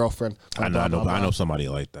 probably my girlfriend. I know somebody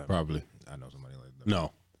like that. Probably. I know somebody like that.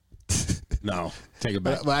 No. No. Take it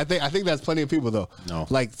back. But I think that's plenty of people though. No.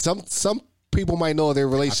 Like some people might know their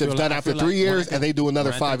relationship's done after 3 years and they do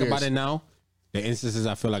another 5 years. About it now, the instances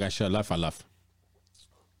I feel like I should have left, I left.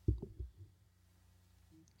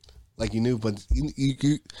 Like you knew, but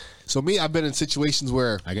you so me, I've been in situations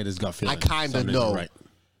where I get this gut feeling. I kind of know. Right.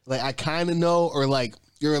 Like I kind of know, or like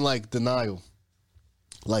you're in like denial.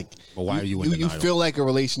 Like, but why are you in denial? You feel like a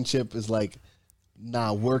relationship is like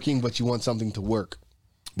not working, but you want something to work.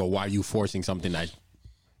 But why are you forcing something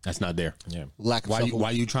that's not there? Yeah. Why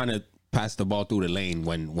are you trying to pass the ball through the lane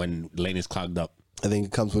when the lane is clogged up? I think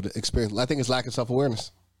it comes with experience. I think it's lack of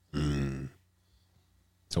self-awareness.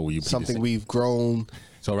 So will you something we've grown?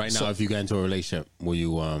 So right now, if you get into a relationship, will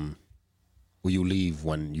you leave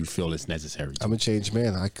when you feel it's necessary? I'm a changed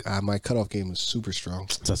man. My cutoff game is super strong.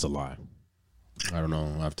 That's a lie. I don't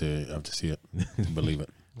know. I have to see it, believe it.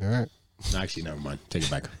 All right. No, actually, never mind. Take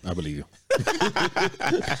it back. I believe you. I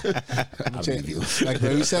believe you. Like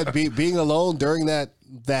you said, being alone during that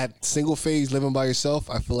single phase, living by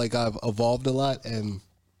yourself, I feel like I've evolved a lot, and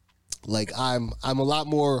like I'm a lot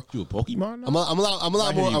more. You a Pokemon now? I'm a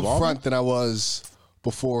lot more upfront than I was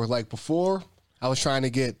before. Like before, I was trying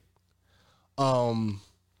to get.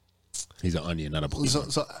 He's an onion, not a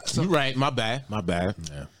Pokemon. So you're right. My bad.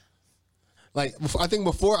 Yeah. Like I think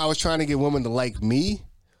before I was trying to get women to like me.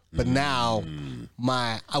 But now I'm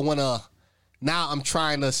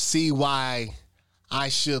trying to see why I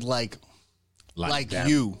should like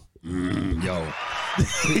you. Yo.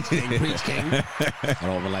 Preach, king. Preach, king. I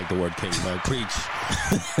don't even like the word king, but preach.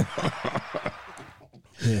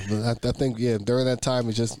 Yeah, but I think, during that time,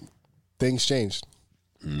 it just, things changed.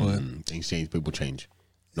 But things change, people change.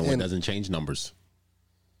 No one doesn't change numbers.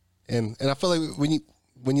 And I feel like when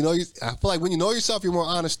you know yourself, you're more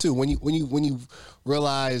honest too. When you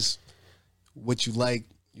realize what you like,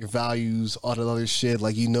 your values, all that other shit,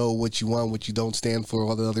 like you know what you want, what you don't stand for,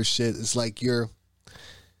 all the other shit. It's like you're.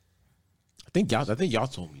 I think y'all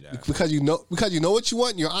told me that because you know what you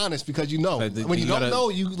want. And you're honest because you know. When you don't know,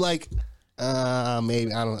 you like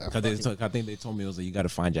maybe I don't know. I think they told me it was like you got to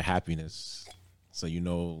find your happiness, so you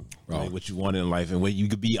know what you want in life, and when you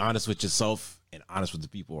could be honest with yourself and honest with the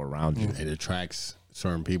people around you. It attracts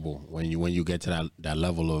certain people when you get to that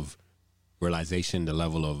level of realization, the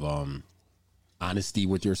level of honesty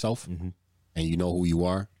with yourself, and you know who you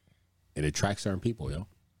are. It attracts certain people, yo.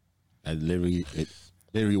 And literally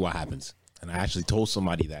what happens. And I actually told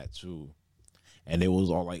somebody that too, and it was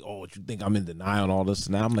all like, "Oh, you think I'm in denial and all this?"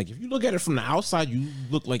 And I'm like, if you look at it from the outside, you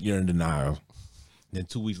look like you're in denial. Then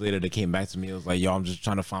 2 weeks later, they came back to me. It was like, "Yo, I'm just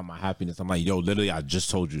trying to find my happiness." I'm like, "Yo, literally, I just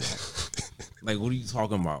told you that." Like, what are you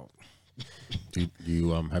talking about? Do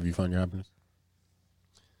you have you found your happiness,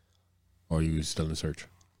 or are you still in search?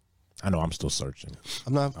 I know I'm still searching.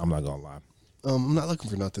 I'm not gonna lie. I'm not looking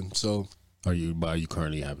for nothing. So, are you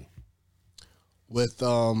currently happy? With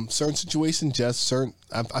certain situations, just certain.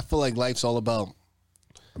 I feel like life's all about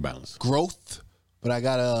a balance, growth. But I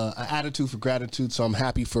got an attitude for gratitude, so I'm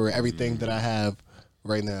happy for everything that I have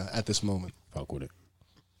right now at this moment. Fuck with it.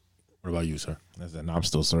 What about you, sir? No, I'm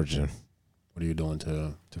still searching. What are you doing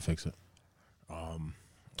to fix it? I'm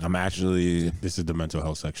actually. This is the mental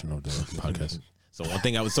health section of the podcast. So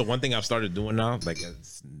one thing I've started doing now, like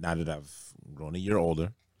now that I've grown a year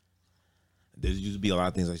older, there used to be a lot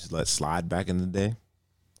of things I just let slide back in the day.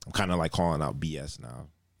 I'm kind of like calling out BS now.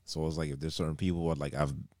 So it's like if there's certain people like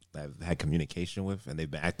I've had communication with and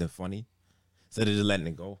they've been acting funny, instead of just letting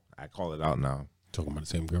it go, I call it out now. Talking about the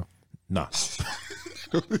same girl? Nah.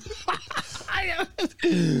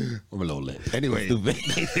 I'm a little lit. Anyway.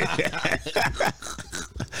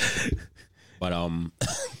 But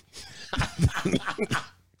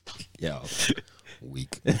yeah,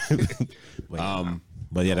 weak.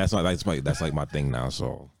 But yeah, that's like my thing now.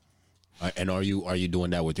 So, and are you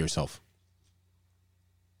doing that with yourself?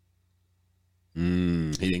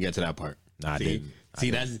 He didn't get to that part. Nah, See,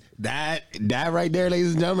 that's that right there,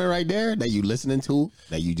 ladies and gentlemen, right there that you listening to,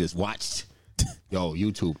 that you just watched. Yo,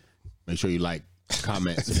 YouTube, make sure you like,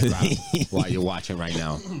 comment, subscribe while you're watching right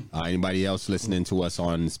now. Anybody else listening to us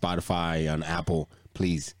on Spotify, on Apple,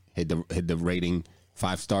 please hit the rating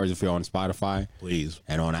 5 stars if you're on Spotify, please,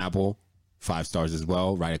 and on Apple 5 stars as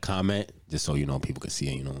well. Write a comment just so people can see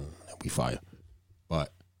it. That we fire.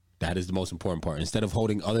 But that is the most important part. Instead of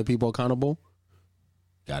holding other people accountable,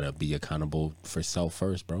 gotta be accountable for self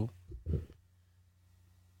first, bro.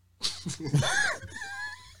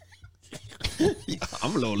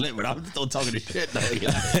 I'm a little lit, but I'm still talking to shit though.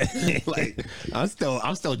 Like I'm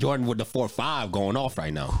still Jordan with the 4-5 going off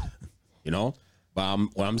right now. But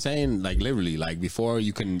what I'm saying, like literally, like before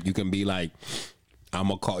you can be like, you're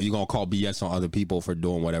gonna call BS on other people for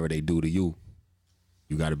doing whatever they do to you.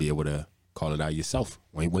 You got to be able to call it out yourself.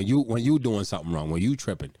 When you doing something wrong, when you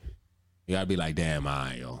tripping, you gotta be like, damn,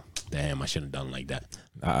 I shouldn't have done like that.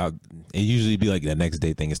 It usually be like the next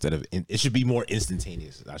day thing instead of it should be more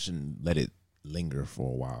instantaneous. I shouldn't let it linger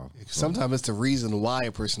for a while. Sometimes it's the reason why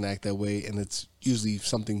a person act that way, and it's usually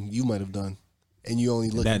something you might have done, and you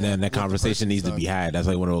only look at that conversation needs to be had. That's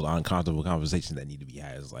like one of those uncomfortable conversations that need to be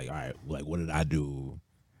had. It's like, all right, like what did I do?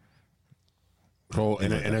 Bro,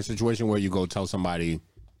 in a situation where you go tell somebody,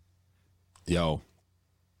 yo,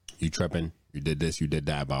 you tripping, you did this, you did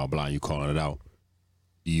that, blah, blah, you calling it out.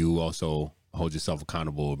 You also hold yourself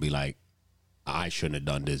accountable and be like, I shouldn't have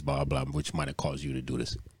done this, blah, blah, which might have caused you to do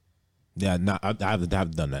this. Yeah, I've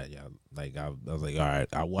done that. Yeah, like I was like, all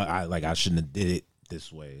right, I shouldn't have did it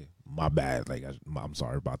this way. My bad. Like I'm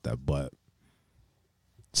sorry about that, but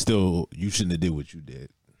still, you shouldn't have did what you did.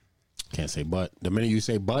 Can't say but. The minute you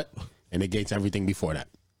say but, it negates everything before that.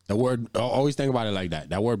 The word, always think about it like that.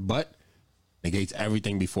 That word but negates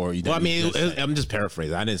everything before you. Well, I mean, I'm just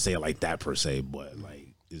paraphrasing. I didn't say it like that per se, but like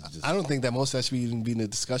it's just. I don't think that most of that should even be in the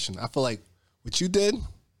discussion. I feel like what you did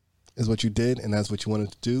is what you did, and that's what you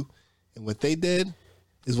wanted to do. And what they did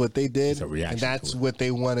is what they did, and that's what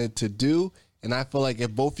they wanted to do. And I feel like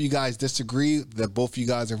if both of you guys disagree that both of you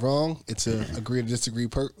guys are wrong, it's a agree to disagree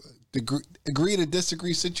agree to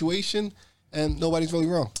disagree situation, and nobody's really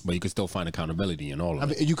wrong. But you can still find accountability in all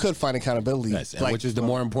of it. You could find accountability, yes, which is the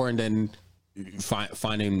more important than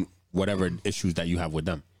finding whatever issues that you have with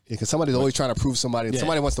them. Yeah, because somebody's always trying to prove somebody.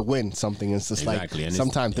 Somebody wants to win something. It's just exactly. Like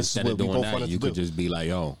sometimes this is what we both want to do. You could just be like,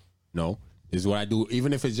 yo, no. This is what I do,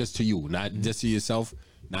 even if it's just to you, not just to yourself,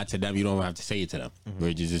 not to them. You don't have to say it to them. Mm-hmm.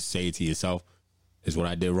 You just say it to yourself. This is what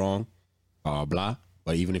I did wrong, blah.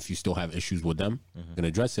 But even if you still have issues with them, you can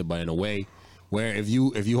address it. But in a way where if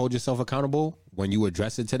you hold yourself accountable, when you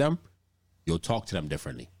address it to them, you'll talk to them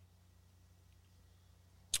differently.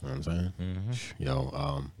 You know what I'm saying? Mm-hmm.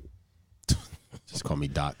 Yo, just call me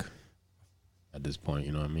Doc at this point.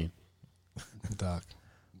 You know what I mean? Doc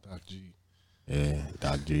G. Yeah,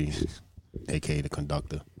 Doc G. AKA the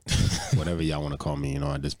conductor, whatever y'all want to call me,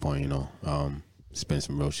 at this point, spend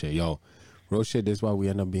some real shit. Yo, real shit, this is why we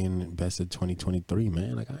end up being best of 2023,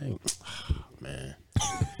 man. Like, I ain't, man.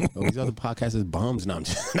 Yo, these other podcasts is bums. No, I'm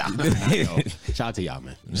just, shout out to y'all,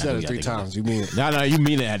 man. You said it 3 times. You mean it. No, you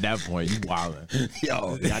mean it at that point. You wildin'.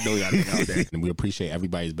 Yo, I know y'all out there. And we appreciate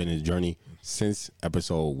everybody's been in the journey since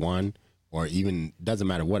episode 1, or even, doesn't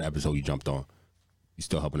matter what episode you jumped on. You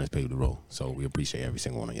still helping us pave the road. So we appreciate every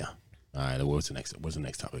single one of y'all. All right, what's the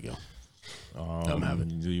next topic, yo?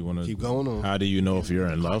 Do you want to keep going on? How do you know if you're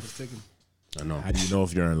in love? I know. How do you know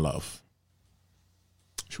if you're in love?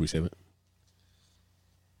 Should we save it?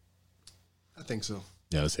 I think so.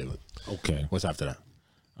 Yeah, let's save it. Okay. What's after that?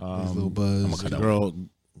 Little buzz. Girl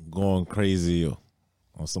going crazy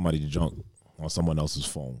on somebody's junk on someone else's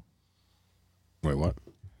phone. Wait, what?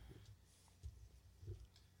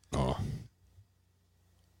 Oh.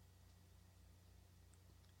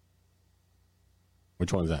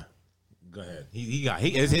 Which one's that? Go ahead.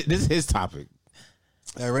 This is his topic.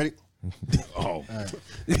 All right, ready? Oh.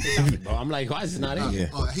 Bro, I'm like, why is it not in here?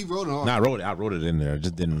 Oh, he wrote it on. No, I wrote it in there.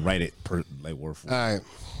 Just didn't write it word for word. All right.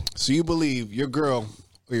 So you believe your girl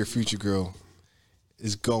or your future girl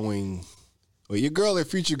is going, or your girl or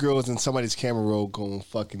future girl is in somebody's camera roll going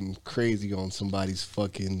fucking crazy on somebody's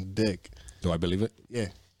fucking dick. Do I believe it? Yeah.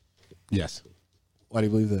 Yes. Why do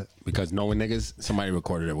you believe that? Because knowing niggas, somebody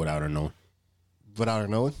recorded it without her knowing. Without her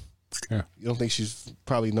knowing? Yeah. You don't think she's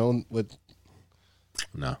probably known what?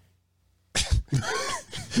 No.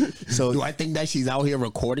 So do I think that she's out here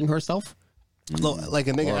recording herself? Like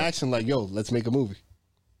a nigga action, like, yo, let's make a movie.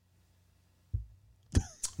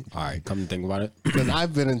 All right, come to think about it. Because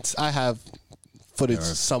I have footage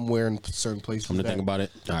somewhere in certain places. Come to think about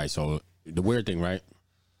it. All right, so the weird thing, right?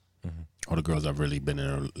 all the girls I've really been in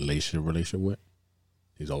a relationship with,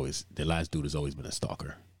 the last dude has always been a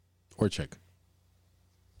stalker or chick.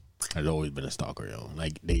 Has always been a stalker, yo.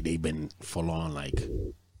 Like they've been full on like,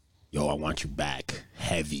 yo, I want you back,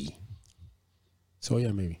 heavy. So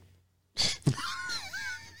yeah, maybe.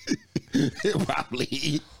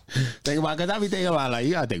 Probably. Think about, cause I be thinking about like,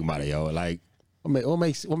 you gotta think about it, yo. Like, what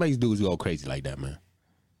makes dudes go crazy like that, man?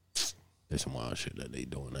 There's some wild shit that they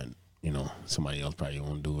doing that, you know, somebody else probably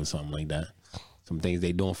won't do or something like that. Some things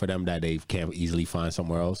they doing for them that they can't easily find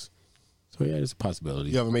somewhere else. So yeah, it's a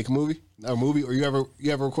possibility. You ever make a movie? Or you ever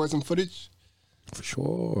record some footage? For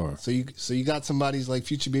sure. So you got somebody's like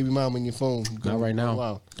future baby mom on your phone? Not right now.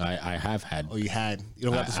 Wow. I have had. Oh, you had. You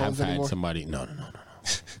don't have the phones anymore? I've had somebody. No.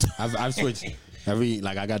 I've switched every,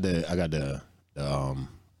 like I got the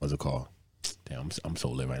what's it called? Damn, I'm so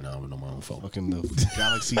lit right now. I'm on my own phone. Fucking the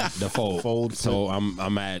Galaxy, the fold. So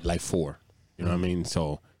I'm at like 4. You know what I mean?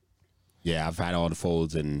 So yeah, I've had all the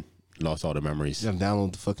folds and lost all the memories. You gotta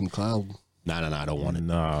download the fucking cloud. Nah, I don't want it.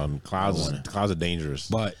 No, clouds are dangerous.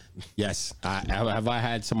 But yes, have I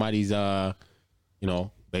had somebody's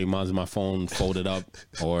baby moms in my phone folded up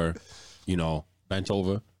or, bent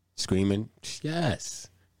over screaming? Yes.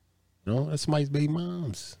 That's somebody's baby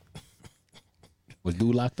moms. Was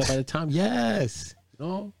dude locked up at the time? Yes.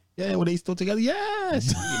 Yeah, were they still together?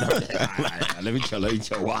 Yes. Let me chill.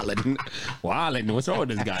 Wildin'. What's wrong with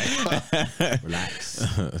this guy?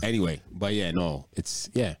 Relax. Anyway, but yeah, no,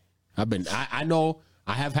 I know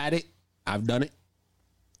I have had it. I've done it.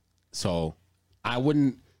 So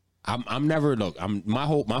I'm never, look, my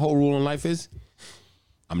whole rule in life is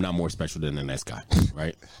I'm not more special than the next guy,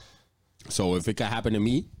 right? So if it could happen to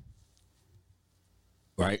me,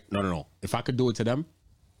 right? No. If I could do it to them,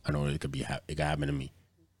 I know it could happen to me.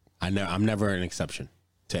 I'm never an exception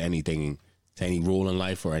to anything, to any rule in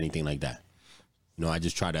life or anything like that. I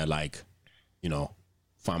just try to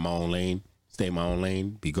find my own lane, stay in my own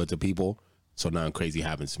lane, be good to people, so nothing crazy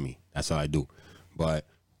happens to me. That's all I do. But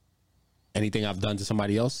anything I've done to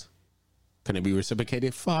somebody else, can it be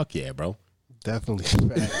reciprocated? Fuck yeah, bro. Definitely.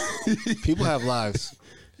 People have lives.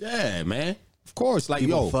 Yeah, man. Of course. Like,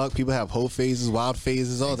 people fuck. People have whole phases, wild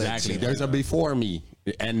phases, all that shit. There's a before me.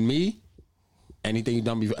 And me, anything you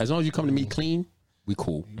done before, as long as you come to me clean, we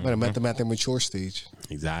cool. You might have met them at their mature stage.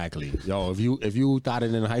 Exactly. Yo, if you thought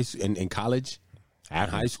it in college, at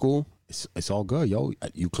high school, it's all good, yo.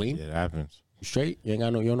 You clean? Yeah, it happens. You straight? You ain't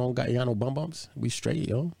got no bum bumps? We straight,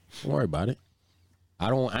 yo. Don't worry about it. I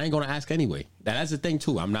ain't gonna ask anyway. That's the thing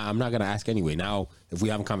too. I'm not gonna ask anyway. Now, if we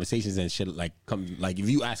having conversations and shit like if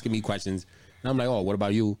you asking me questions, and I'm like, oh, what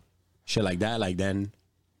about you? Shit like that, like then,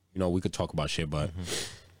 we could talk about shit. But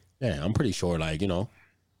yeah, I'm pretty sure, like,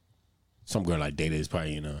 some girl I dated is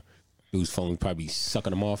probably in a dude's phone, probably sucking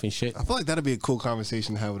them off and shit. I feel like that'd be a cool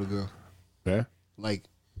conversation to have with a girl. Yeah. Like,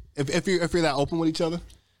 if you're that open with each other,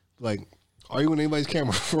 like, are you in anybody's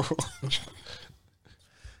camera?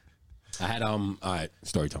 I had all right,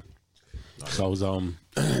 story time. So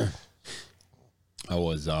I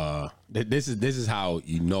was this is how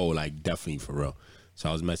like definitely for real. So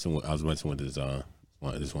I was messing with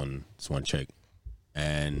this one chick,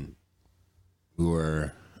 and we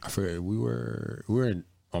were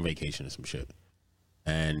on vacation or some shit,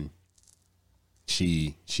 and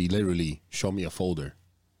she literally showed me a folder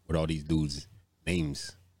with all these dudes'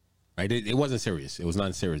 names. Right, it wasn't serious. It was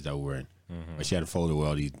not serious that we were in. Mm-hmm. But she had a folder with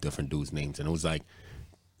all these different dudes' names, and it was like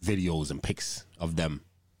videos and pics of them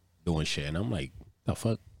doing shit. And I'm like, the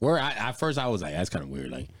fuck? At first I was like, that's kind of weird.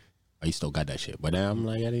 Like, oh, you still got that shit? But then I'm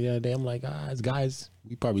like, at the end of the day, I'm like, as guys,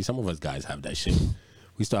 some of us guys have that shit.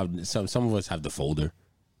 We still have some of us have the folder.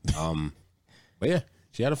 But yeah,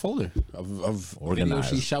 she had a folder of organized.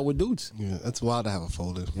 She shot with dudes. Yeah, that's wild to have a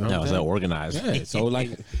folder. Yeah, it was organized. Yeah, so like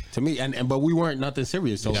to me, but we weren't nothing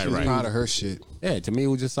serious. So she was proud of her shit. Yeah, to me it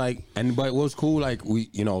was just like, but it was cool. Like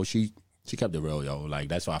she kept it real, yo. Like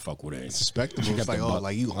that's why I fuck with her. It's respectable. It's like,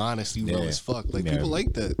 like you honest, you real as fuck. Like people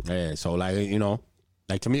like that. Yeah, so like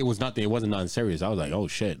like to me it was nothing. It wasn't nothing serious. I was like, oh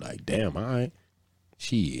shit, like damn, all right,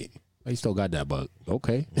 shit. I still got that, but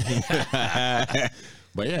okay.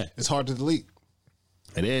 But yeah, it's hard to delete.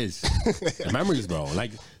 It is. The memories, bro.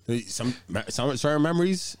 Like some certain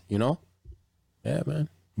memories, Yeah, man.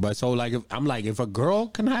 But so like if a girl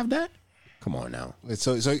can have that, come on now. Wait,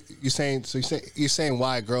 so you're saying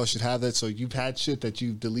why a girl should have that? So you've had shit that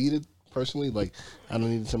you deleted personally, like I don't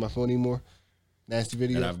need it to my phone anymore. Nasty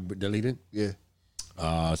video. And I've deleted. Yeah.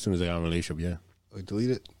 As soon as I got in a relationship, yeah. Oh,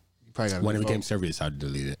 delete it. You probably got a when new it phone. became serious, I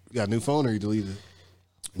deleted it. You got a new phone or you deleted it?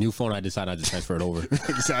 New phone, I decided I just transfer it over.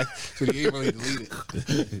 Exactly. So you ain't really delete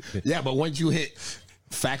it. Yeah, but once you hit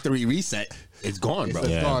factory reset, it's gone, bro.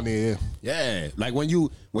 It's gone, yeah. Yeah, like when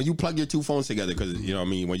you plug your two phones together, because you know what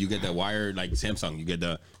I mean. When you get that wire, like Samsung,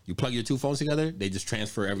 you plug your two phones together, they just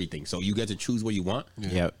transfer everything, so you get to choose what you want.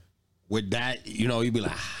 Yep. With that, you know, you'd be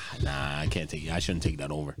like, nah, I can't take it. I shouldn't take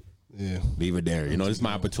that over. Yeah, leave it there. You know, this is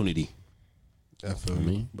my opportunity.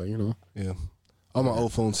 Definitely. But you know, yeah. All my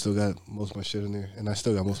old phones still got most of my shit in there, and I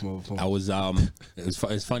still got most of my old phones. I was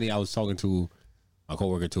it's funny. I was talking to a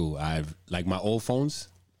coworker too. I've like my old phones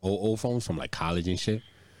from like college and shit.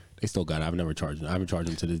 They still got it. I've never charged them. I haven't charged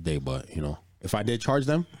them to this day. But you know, if I did charge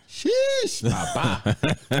them, sheesh, papa.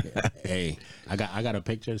 Hey, I got a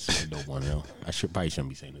picture. Super dope one. You know, probably shouldn't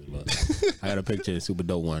be saying this, but I got a picture. Super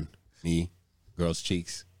dope one. Me, girl's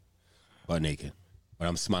cheeks, butt naked. But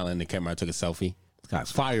I'm smiling in the camera. I took a selfie. Got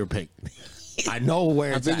fire pic. I know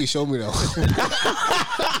where it's I think at. you showed me though.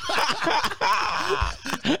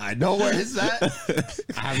 I know where it's at.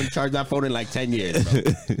 I haven't charged that phone in like 10 years,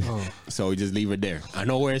 bro. So we just leave it there. I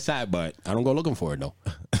know where it's at, but I don't go looking for it though.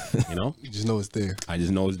 You know? You just know it's there. I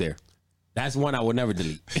just know it's there. That's one I would never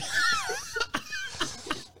delete.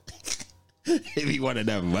 It'd be one of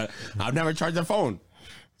them, but I've never charged the phone.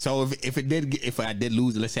 So if I did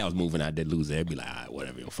lose it, let's say I was moving, I did lose it, it'd be like, all right,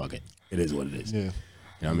 whatever, yo, fuck it. It is what it is. Yeah.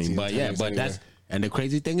 You know what I mean? But yeah, but that's, and the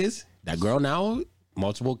crazy thing is, that girl now,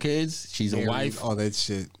 multiple kids, she's a wife. All that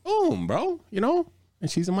shit. Boom, bro. You know?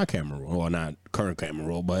 And she's in my camera roll. Well, not current camera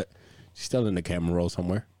roll, but she's still in the camera roll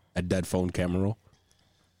somewhere. A dead phone camera roll.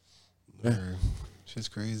 Yeah. Shit's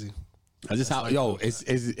crazy. I just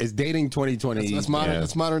it's dating 2020. That's modern.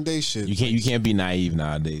 That's modern day shit. You can't be naive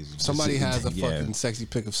nowadays. Somebody has a fucking sexy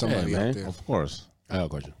pic of somebody out there. Of course. I have a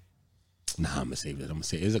question. Nah, I'm gonna save this. I'm gonna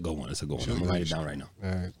say it's a good one. It's a good one. I'm gonna write it down right now. All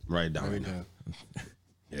right. Write it down right now.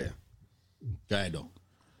 Yeah. Go ahead though.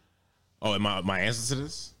 Oh, and my answer to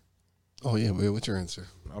this? Oh yeah, wait, what's your answer?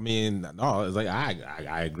 I mean, no, it's like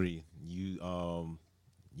I agree. You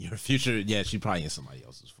your future, yeah, she probably in somebody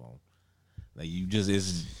else's phone. Like you just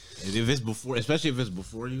if it's before, especially if it's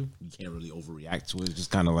before you can't really overreact to it. It's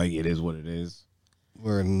just kind of like it is what it is.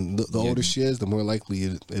 Where the older she is, the more likely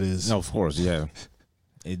it is. No, of course, yeah.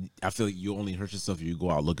 I feel like you only hurt yourself if you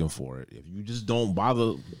go out looking for it. If you just don't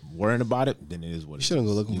bother worrying about it, then it is what it is. You shouldn't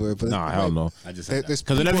go looking for it. But nah, hell no. I just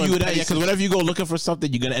because whenever you go looking for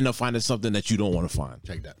something, you're gonna end up finding something that you don't want to find.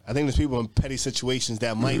 Check that. I think there's people in petty situations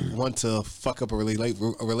that might want to fuck up a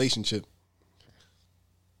relationship.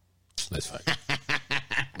 That's fine.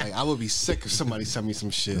 Like I would be sick if somebody sent me some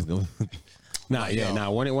shit. When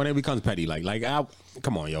it becomes petty,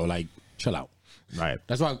 come on, yo, like chill out. Right.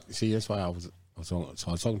 That's why I was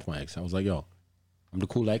talking to my ex. I was like, yo, I'm the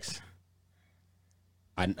cool ex.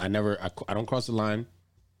 I don't cross the line.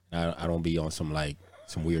 I don't be on some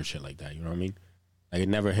weird shit like that. You know what I mean? Like it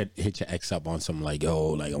never hit your ex up on some like, yo,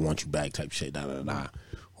 like I want you back type shit,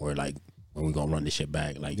 or like when we gonna run this shit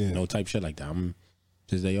back, type shit like that. I'm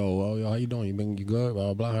just like, yo, how you doing? You good?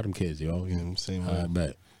 Blah blah. How them kids, yo? Yeah, I'm saying. I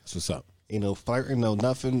bet. That's what's up. Ain't no flirting, no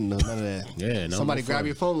nothing, none of that. Yeah, somebody grab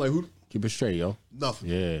your phone, like who? Keep it straight, yo. Nothing.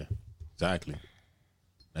 Yeah, exactly.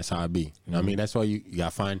 That's how it be. You know what I mean? That's why you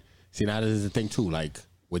gotta find. See, now this is the thing too. Like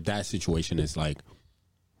with that situation, it's like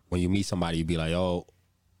when you meet somebody, you be like, "Oh,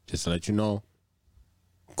 just to let you know,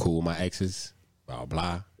 cool with my exes, blah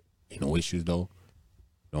blah. Ain't no issues though.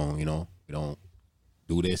 We don't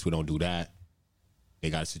do this, we don't do that. They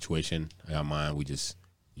got a situation, I got mine. We just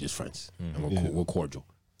friends, and we're cool, we're cordial.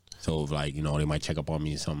 So if they might check up on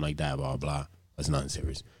me or something like that, blah blah. That's nothing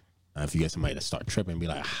serious. Now, if you get somebody to start tripping, be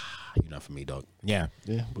like, you're not for me, dog. Yeah.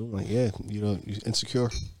 Yeah. Boom. Like, yeah. You're insecure.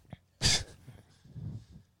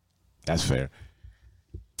 That's fair.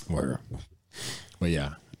 Word. But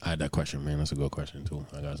yeah, I had that question, man. That's a good question too.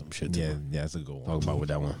 I got some shit. Yeah, that's a good one. Talk about with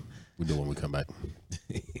that one. We do when we come back.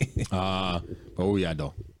 But where we at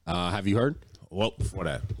though? Have you heard? Well, before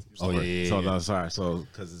that. Yeah. So no, sorry. So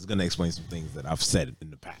because it's gonna explain some things that I've said in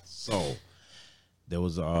the past. So there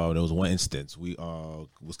was one instance we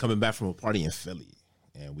was coming back from a party in Philly,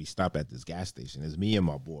 and we stopped at this gas station. It's me and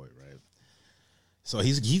my boy, right? So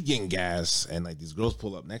he's getting gas, and like these girls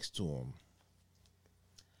pull up next to him.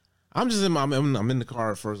 I'm in the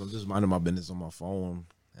car at first. I'm just minding my business on my phone,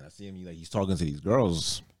 and I see him he's talking to these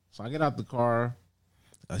girls. So I get out the car.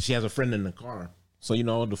 She has a friend in the car. So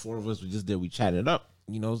the four of us we chatted up.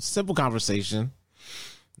 Simple conversation.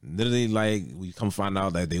 Literally, we come find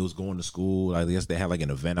out that they was going to school. I guess they had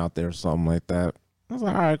an event out there or something like that. I was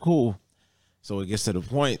like, all right, cool. So it gets to the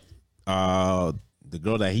point. The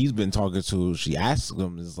girl that he's been talking to, she asks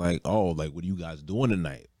him, is like, oh, what are you guys doing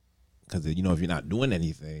tonight? Because if you're not doing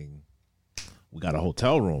anything, we got a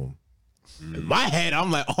hotel room. In my head, I'm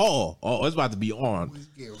like, oh, it's about to be on.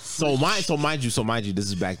 So mind you, this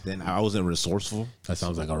is back then. I wasn't resourceful. That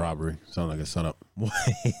sounds like a robbery. Sounds like a setup.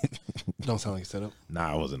 Don't sound like a setup.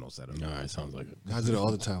 Nah, it wasn't no setup. Nah, it sounds like it. Guys do it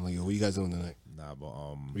all the time. Like, yo, what you guys doing tonight? Nah, but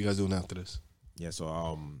What you guys doing after this? yeah. So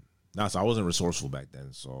so I wasn't resourceful back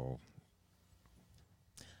then. So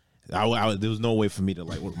there was no way for me to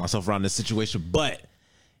like work myself around this situation. But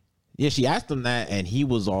yeah, she asked him that, and he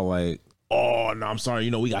was all like, "Oh no, I'm sorry.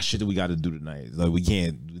 We got shit that we got to do tonight. Like we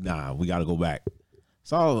can't. Nah, we got to go back."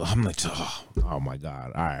 So I'm like, oh my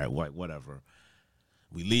god. All right, whatever.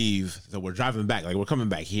 We leave. So we're driving back. Like we're coming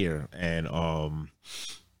back here, and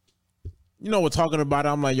we're talking about it.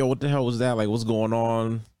 I'm like, yo, what the hell was that? Like, what's going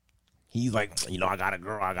on? He's like, I got a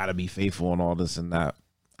girl. I got to be faithful and all this and that.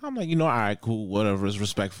 I'm like, all right, cool, whatever. It's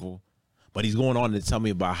respectful. But he's going on to tell me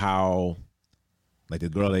about how, like, the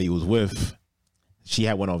girl that he was with, she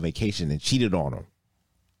had went on vacation and cheated on him.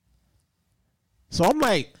 So I'm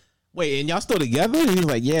like, wait, and y'all still together? And he's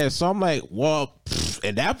like, yeah. So I'm like, well,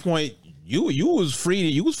 at that point, you was free.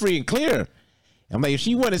 You was free and clear. I'm like, if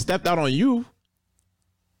she went and stepped out on you,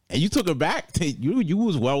 and you took her back, you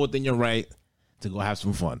was well within your right to go have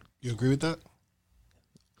some fun. You agree with that?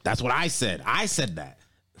 That's what I said. I said that.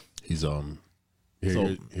 He's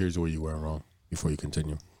here's where you went wrong before you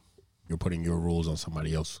continue. You're putting your rules on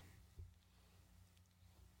somebody else.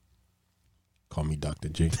 Call me Dr.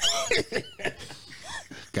 G.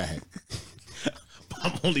 Go ahead.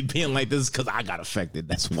 I'm only being like this because I got affected.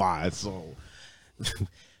 That's why. So,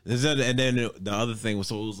 and then the other thing was,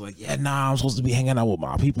 so it was like, yeah, nah, I'm supposed to be hanging out with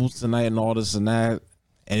my people tonight and all this and that.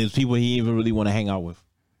 And it's people he didn't even really want to hang out with.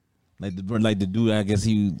 Like the dude, I guess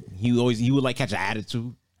he would like catch an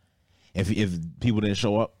attitude if people didn't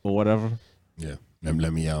show up or whatever. Yeah. Let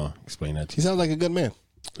me explain that to you. He sounds like a good man.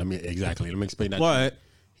 Let me explain that But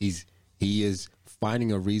to you. He is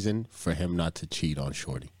finding a reason for him not to cheat on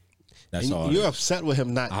Shorty. That's And all. you're upset with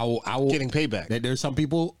him not getting payback. There's some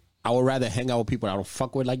people I would rather hang out with people I don't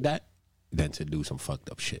fuck with like that than to do some fucked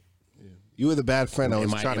up shit. You were the bad friend. I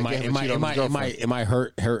was trying to get him to cheat on his girlfriend. Am I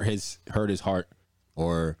hurt his heart,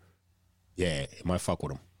 or yeah, am I fuck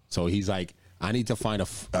with him? So he's like, I need to find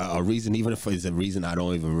a reason, even if it's a reason I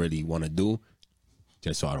don't even really want to do,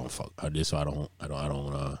 just so I don't fuck, just so I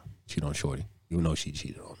don't cheat on Shorty, even though she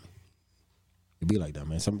cheated on me. It be like that,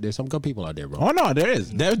 man. There's some good people out there, bro. oh no, there is.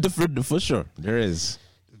 There's for sure. There is.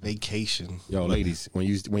 Vacation. Yo, ladies, when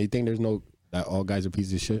you think that all guys are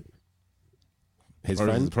pieces of shit, his Is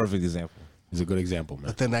friend the perfect example. is a good example, man.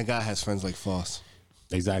 But then that guy has friends like Faust.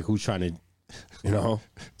 Exactly. Who's trying to,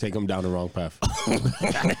 take him down the wrong path?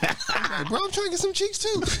 Bro, I'm trying to get some cheeks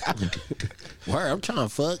too. Word, I'm trying to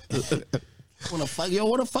fuck. Wanna fuck? Yo,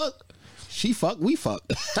 wanna fuck? She fuck, we fuck.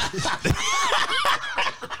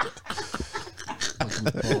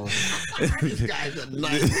 These guys are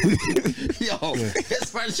nuts. Yo, his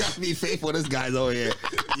friend's trying to be faithful. This guy's over here.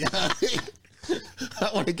 Yeah. I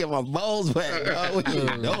want to get my balls wet. Yo, what you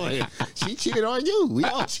doing? She cheated on you. We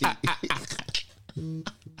all cheat.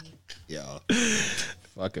 Yo,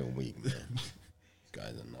 fucking weak, man. These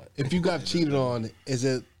guys are nuts. If you got cheated on, is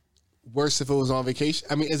it worse if it was on vacation?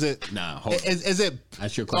 I mean, is it? Nah, hold on. Is it?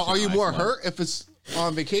 That's your question. Are you Nice more one. hurt if it's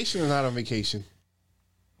on vacation or not on vacation?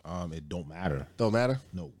 It don't matter. Don't matter.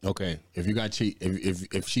 No. Okay, if you got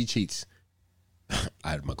if she cheats, I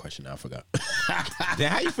had my question. I forgot.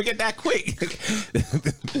 Then how you forget that quick?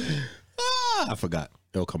 I forgot.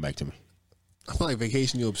 It'll come back to me. I feel like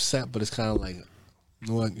vacation, you're upset, but it's kind of like, you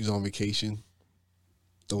know what? You're on vacation.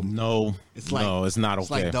 Don't. No, It's like no, it's not okay.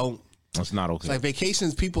 It's like don't. It's not okay. It's like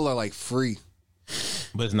vacations. People are like free.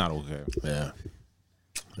 But it's not okay. Yeah,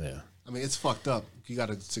 yeah. I mean, it's fucked up. You got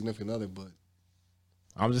a significant other, but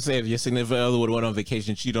I'm just saying, if your significant other would have went on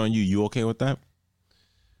vacation, cheat on you, you okay with that?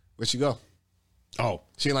 where'd she go? Oh,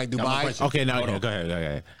 She in like Got my Dubai. question. Okay, now Hold on. go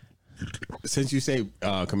ahead. Since you say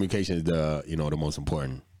communication is the the most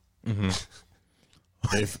important,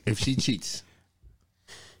 if she cheats,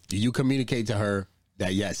 do you communicate to her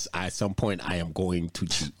that yes, at some point I am going to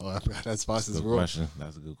cheat? Oh, I forgot that's Faust's Good rule. question.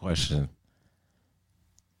 That's a good question.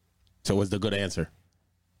 So what's the good answer?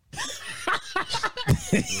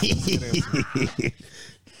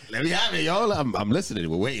 Let me have it, y'all. I'm listening.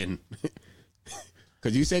 We're waiting.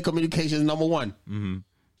 Because you say communication is number one. Mm-hmm.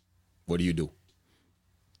 What do you do?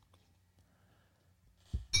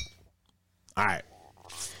 All right.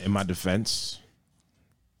 In my defense,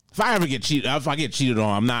 if I get cheated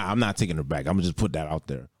on, I'm not taking her back. I'm gonna just put that out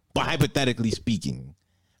there. But hypothetically speaking,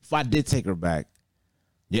 if I did take her back,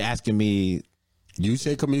 you're asking me. You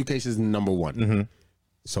say communication is number one. Mm-hmm.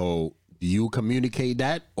 So do you communicate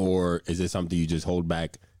that, or is it something you just hold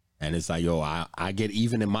back and it's like, yo, I get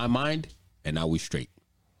even in my mind, and now we straight.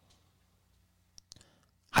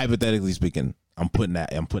 Hypothetically speaking, I'm putting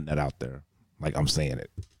that out there. Like I'm saying it.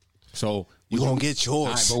 So you gonna get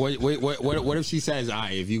yours. Right, but what if she says, all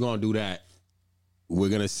right, if you're gonna do that, we're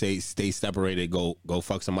gonna stay separated, go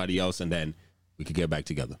fuck somebody else, and then we could get back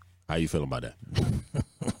together. How you feeling about that?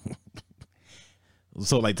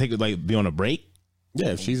 So like be on a break?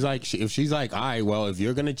 Yeah, if she's like, all right, well, if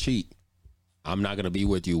you're gonna cheat, I'm not gonna be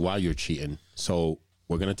with you while you're cheating. So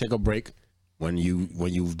we're gonna take a break. When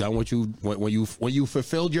you've done what when you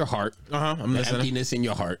fulfilled your heart, I'm listening. Emptiness in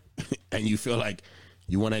your heart, and you feel like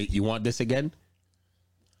you want this again,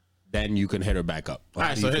 then you can hit her back up. All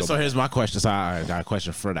right, so here's my question. So I got a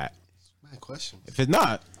question for that. My question. If it's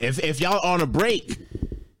not, if y'all on a break,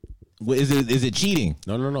 is it cheating?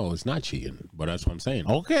 No, it's not cheating. But that's what I'm saying.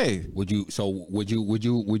 Okay. Would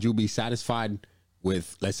you be satisfied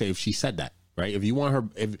with, let's say, if she said that, right?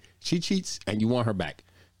 If she cheats and you want her back,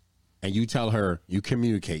 and you tell her, you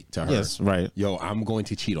communicate to her, yes, right? Yo, I'm going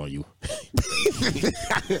to cheat on you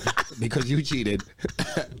because you cheated,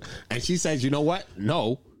 and she says, you know what?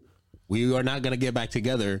 No, we are not gonna get back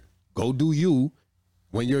together. Go do you.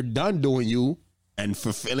 When you're done doing you and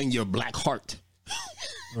fulfilling your black heart,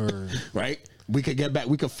 right? We could get back.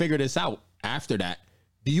 We could figure this out after that.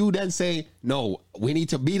 Do you then say, no, we need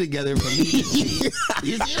to be together for me to cheat?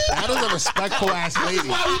 That is a respectful ass lady.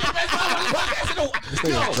 This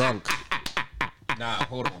nigga's drunk. Nah,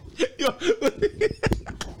 hold on.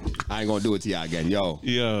 I ain't gonna do it to y'all again. Yo.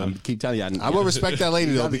 Yeah. Keep telling y'all. I'm gonna respect that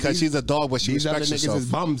lady though because she's a dog, but she respects herself. Is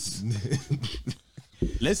bums.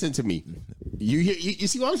 Listen to me. You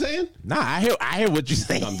see what I'm saying? Nah, I hear what you're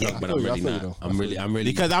saying. I'm drunk, but I'm really not. I'm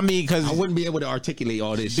really because I wouldn't be able to articulate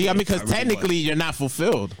all this. See, shit. Because technically you're not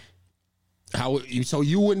fulfilled. So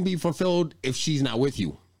you wouldn't be fulfilled if she's not with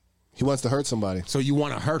you. He wants to hurt somebody. So you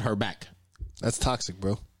want to hurt her back. That's toxic,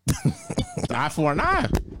 bro. Eye for an eye.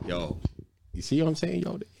 Yo, you see what I'm saying?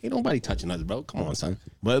 Yo, ain't nobody touching us, bro. Come on, son.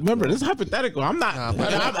 But remember, this is hypothetical. I'm not.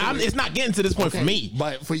 It's not getting to this point for me.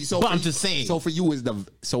 But for you, I'm just saying. So for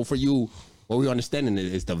you, what we understanding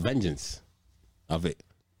is the vengeance of it.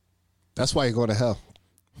 That's why you're going to hell.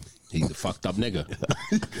 He's a fucked up nigga.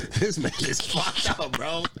 This man is fucked up,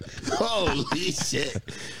 bro. Holy shit.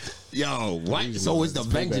 Yo, what? So it's the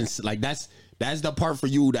vengeance. Like that's the part for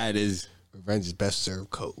you that is revenge is best served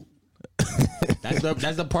cold. That's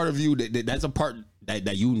the part of you that's a part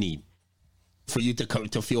that you need for you to come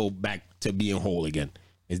to feel back to being whole again.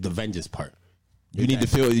 Is the vengeance part. You need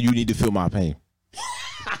to feel my pain.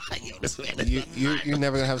 You're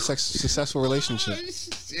never gonna have a successful relationship.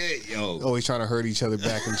 Shit, yo. Always trying to hurt each other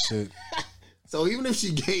back and shit. So even if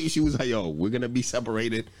she was like, yo, we're gonna be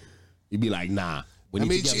separated, you'd be like, nah. We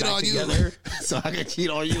need to get back together so I can cheat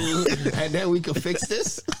on you, and then we can fix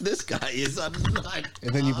this. This guy is a nut.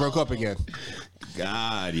 And then you broke up again.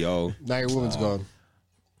 God, yo. Now your woman's gone.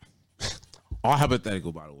 All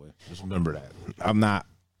hypothetical, by the way. Just remember that. I'm not.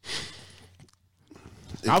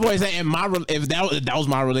 I always say, if that was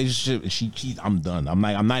my relationship and she cheats, I'm done.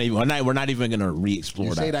 We're not even gonna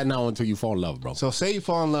re-explore that. You say that now until you fall in love, bro. So say you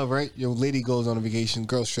fall in love, right? Your lady goes on a vacation,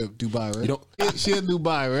 girls trip, Dubai, right? She in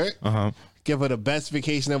Dubai, right? Give her the best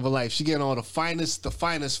vacation of her life. She getting all the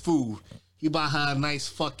finest food. He buy her a nice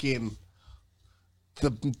fucking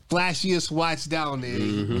the flashiest watch down there.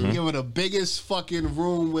 Give her the biggest fucking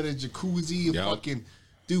room with a jacuzzi, fucking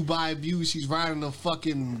Dubai view. She's riding a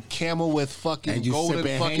fucking camel with fucking golden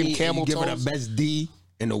fucking camel toes. Give her the best D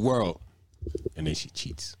in the world, and then she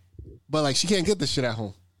cheats. But like she can't get this shit at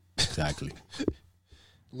home. Exactly.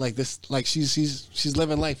 Like this, like she's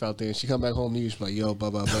living life out there, and she come back home to you. She's like, "Yo, blah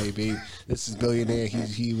blah blah, babe. This is billionaire.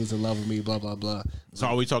 He was in love with me. Blah blah blah." So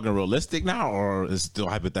are we talking realistic now, or is it still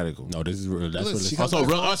hypothetical? No, this is real. That's realistic.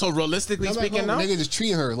 Also, realistically speaking, now nigga just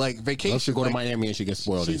treat her like vacation. She go to Miami and she gets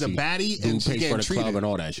spoiled. She's a baddie and she pays for the treated. club and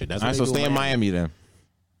all that shit. That's all right. So stay in Miami then.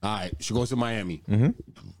 All right, she goes to Miami.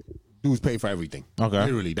 Dudes pay for everything. Okay,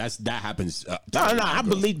 literally, that happens. No, I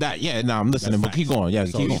believe that. Yeah, no, I'm listening. But keep going. Yeah,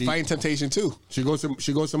 keep going. Fighting temptation too. She goes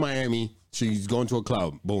to Miami. She's going to a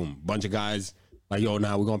club. Boom, bunch of guys like, yo,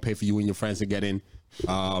 now we're gonna pay for you and your friends to get in.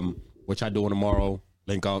 What y'all doing tomorrow?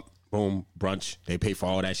 Link up. Boom, brunch. They pay for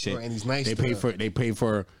all that shit. And he's nice. They pay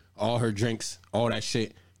for all her drinks, all that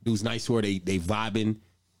shit. Dude's nice to her. They vibing.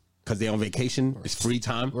 Because they're on vacation. It's free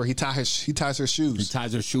time. Or he ties her shoes. He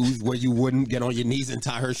ties her shoes where you wouldn't get on your knees and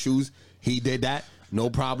tie her shoes. He did that.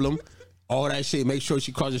 No problem. All that shit. Make sure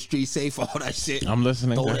she crosses the street safe. All that shit. I'm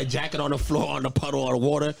listening. Throw that jacket on the floor, on the puddle, on the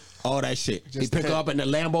water. All that shit. He pick her up in the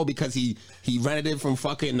Lambo because he rented it from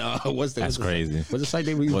fucking, That's crazy. What's the site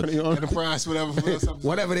they were running on? Enterprise, whatever.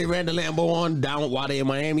 Whatever they ran the Lambo on down while they in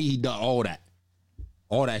Miami, he done all that.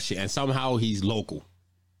 all that shit, and somehow he's local.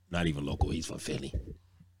 Not even local. He's from Philly.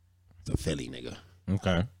 He's a Philly nigga.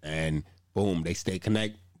 Okay. And boom, they stay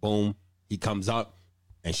connect. Boom, he comes up,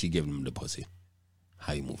 and she giving him the pussy.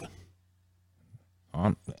 How you moving?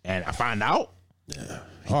 And I find out. Yeah.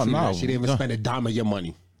 Oh no, she didn't even spend a dime of your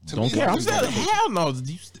money. Don't care. I'm saying, hell no.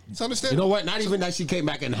 It's understandable. You know what? Not even that she came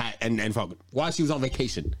back and fucking while she was on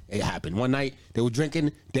vacation, it happened. One night they were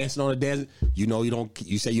drinking, dancing on the dance.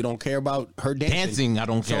 You say you don't care about her dancing. I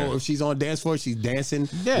don't care. So if she's on dance floor, she's dancing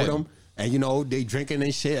with them, and they drinking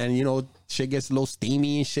and shit, and shit gets a little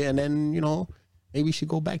steamy and shit, and then maybe she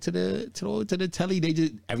go back to the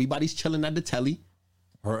telly. Everybody's chilling at the telly.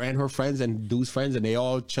 Her and her friends and dude's friends, and they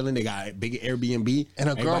all chilling. They got a big Airbnb. And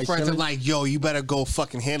her girlfriends are like, yo, you better go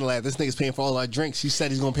fucking handle that. This nigga's paying for all our drinks. He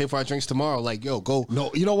said he's going to pay for our drinks tomorrow. Like, yo, go.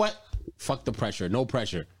 No, you know what? Fuck the pressure. No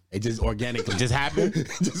pressure. It just organically. Just happened?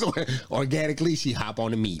 Just organically, she hop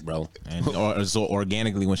on the meat, bro. And so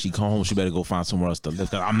organically, when she come home, she better go find somewhere else to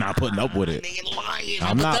live. I'm not putting up with it.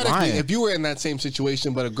 I'm not lying. If you were in that same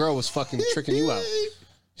situation, but a girl was fucking tricking you out.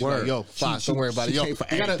 Like, yo, Fox, don't worry about it. Yo,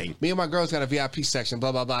 me and my girls got a VIP section,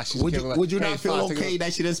 blah, blah, blah. Would you not feel okay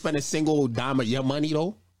that she didn't spend a single dime of your money,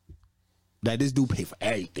 though? That this dude pay for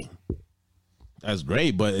everything. That's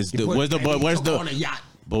great, but where's the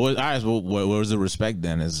respect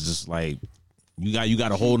then? It's just like you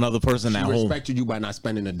got a whole nother person at home. She respected you by not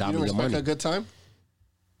spending a dime of your money. You don't respect her good time?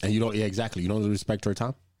 And you don't, exactly. You don't respect her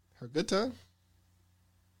time? Her good time?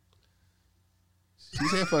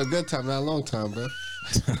 She's here for a good time, not a long time, bro.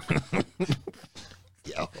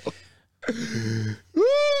 Yo.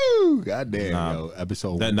 Woo! Goddamn, yo.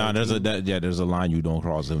 Episode there's a line you don't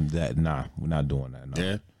cross. We're not doing that. No.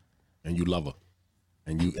 Yeah. And you love her.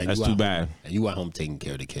 And that's too bad. And you at home taking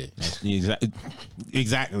care of the kid.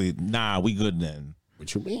 Exactly. Nah, we good then.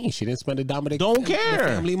 What you mean? She didn't spend a dime of Don't care. The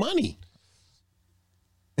family money.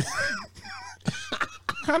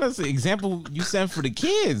 Kind of example you sent for the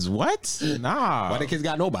kids. What? Nah. Why the kids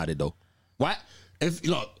got nobody though? What?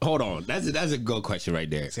 Hold on. That's a good question right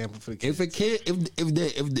there. Example for the kids.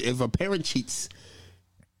 If a parent cheats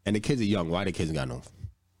and the kids are young, why the kids got no?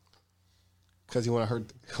 Because you want to hurt her.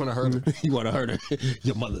 You want to hurt her.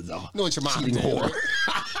 Your mother's all. No, it's your mom. Cheating whore.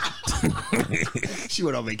 She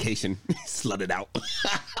went on vacation, slutted out.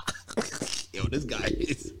 Yo, this guy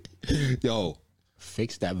is. Yo.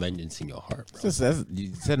 Fix that vengeance in your heart, bro.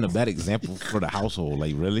 You setting a bad example for the household,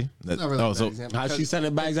 like really? Not really a bad example. How she setting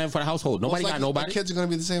a bad example for the household? Nobody got nobody. The kids are gonna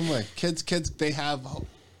be the same way. Kids, they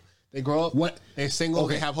grow up. What? They're single.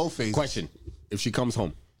 Okay. They have whole phase. Question: if she comes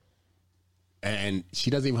home and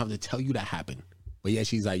she doesn't even have to tell you that happened, but yeah,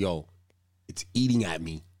 she's like, "Yo, it's eating at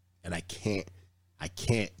me, and I can't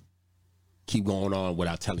keep going on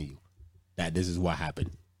without telling you that this is what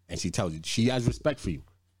happened." And she tells you she has respect for you.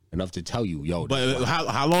 Enough to tell you, yo. But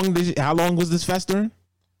how long was this festering?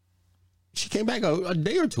 She came back a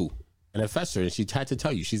day or two, and it festered. And she had to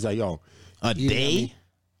tell you. She's like, yo, a day?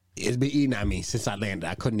 It's been eating at me since I landed.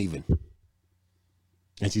 I couldn't even.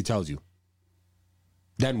 And she tells you.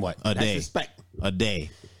 Then what? That's day. Respect. A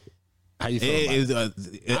day. How you feel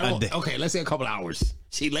about it? Okay, let's say a couple hours.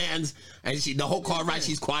 She lands, and the whole car ride,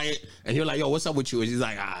 she's quiet, and you're like, yo, what's up with you? And she's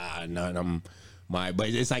like, no, but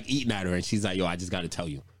it's like eating at her, and she's like, yo, I just got to tell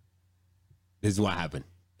you. This is what happened.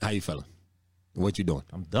 How you feeling? What you doing?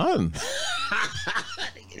 I'm done.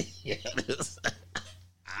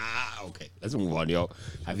 Okay. Let's move on, yo.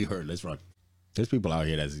 Have you heard? Let's run. There's people out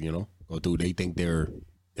here that's, go through. They think they're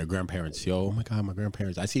grandparents. Yo, oh my God, my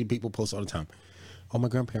grandparents. I see people post all the time. Oh, my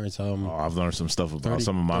grandparents. I've learned some stuff about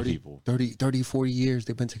some of my people. 30, 40 years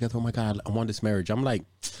they've been together. Oh my God, I want this marriage. I'm like,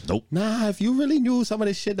 nope. Nah, if you really knew some of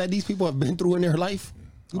the shit that these people have been through in their life,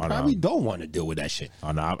 you probably don't want to deal with that shit.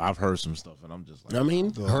 Oh, no, I've heard some stuff, and I'm just like... I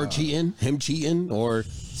mean, her cheating, him cheating, or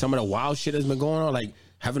some of the wild shit that's been going on, like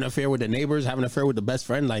having an affair with the neighbors, having an affair with the best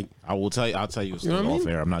friend. Like, I'll tell you a story off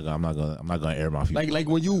air. I'm not gonna air my feelings. Like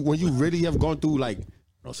when you really have gone through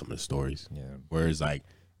some of the stories. Yeah. Where it's like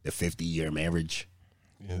the 50-year marriage,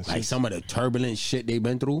 some of the turbulent shit they've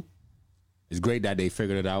been through. It's great that they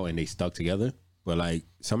figured it out and they stuck together. But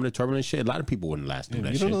some of the turbulent shit, a lot of people wouldn't last through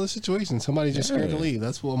that shit. You don't know the situation. Somebody's just scared to leave.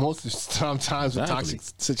 That's what most of the times with toxic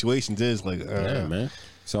situations is. Yeah, man.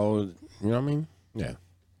 So, you know what I mean? Yeah.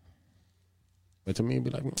 But to me, it'd be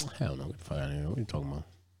like, hell no, get the fuck out of here. What are you talking about?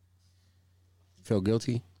 Feel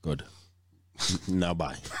guilty? Good. Now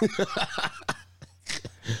bye.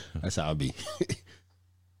 That's how I'll be.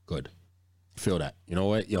 Good. Feel that. You know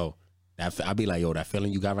what? Yo, I'll be like, yo, that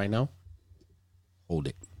feeling you got right now, hold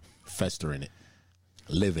it. Fester in it.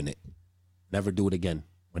 Live in it. Never do it again.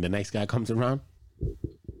 When the next guy comes around,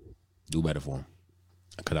 do better for him.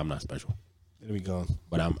 Because I'm not special. It'll be gone.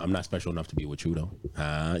 But I'm not special enough to be with you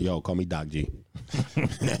though. Yo, call me Doc G.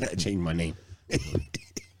 Change my name.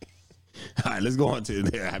 All right, let's go on to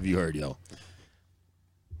there. Have you heard, yo?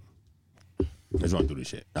 Let's run through this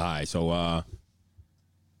shit. All right, so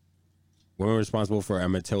woman responsible for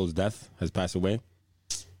Emmett Till's death has passed away.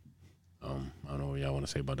 I don't know what y'all want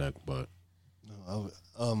to say about that, but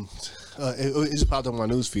it just popped up on my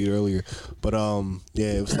news feed earlier. But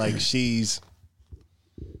yeah, it was like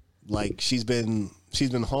she's been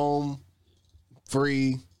home,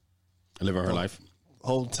 free, living her life.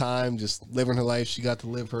 Whole time, just living her life. She got to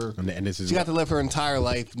live her. She got to live her entire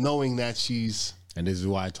life, knowing that she's. And this is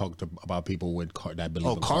why I talked about people with that believe.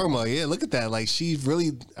 Oh, karma! Yeah, look at that. Like she's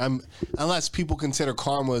really. Unless people consider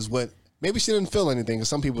karma as what. Maybe she didn't feel anything. Because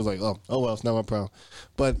some people's like, oh well, it's not my problem.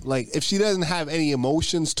 But like, if she doesn't have any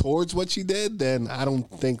emotions towards what she did, then I don't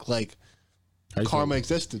think like karma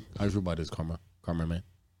existed. How you feel about this karma man?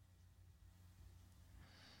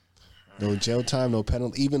 No jail time, no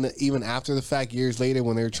penalty. Even after the fact, years later,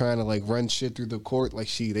 when they're trying to like run shit through the court, like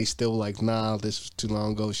they still like, nah, this was too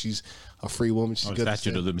long ago. She's a free woman. She's good.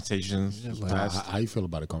 Statute of limitations. How you feel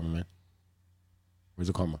about it, karma man? Where's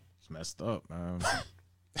the karma? It's messed up, man.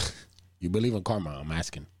 You believe in karma? I'm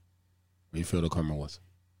asking. What do you feel the karma was?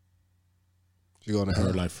 She going to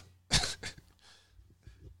her life.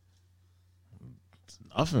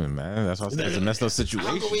 Nothing, man. That's a messed up situation.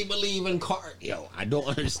 How can we believe in karma? Yo, I don't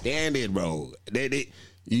understand it, bro.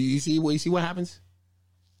 You see what happens?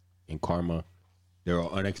 In karma, there are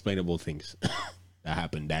unexplainable things that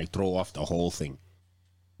happen that throw off the whole thing.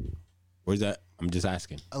 Where's that? I'm just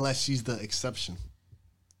asking. Unless she's the exception.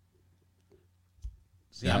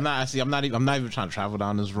 See, I'm not even trying to travel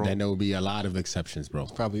down this road. Then there will be a lot of exceptions, bro.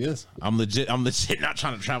 Probably is. I'm legit not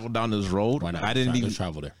trying to travel down this road. Why not? I didn't even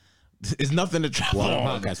travel there. It's nothing to travel on.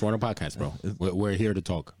 We're on a podcast, bro. We're here to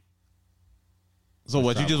talk. So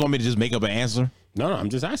what? You just want me to just make up an answer? No, I'm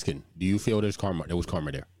just asking. Do you feel there's karma? There was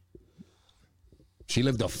karma there. She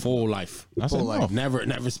lived a full life. Full life.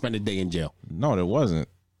 Never spent a day in jail. No, there wasn't.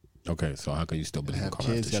 Okay, so how can you still believe in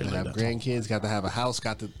karma? Kids, got to have grandkids, got to have a house,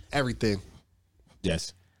 got to everything.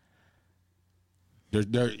 Yes. They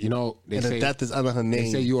say death is under her name.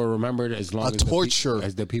 They say you are remembered as long as torture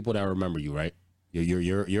as the people that remember you, right?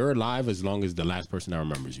 You're alive as long as the last person that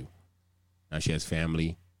remembers you. Now she has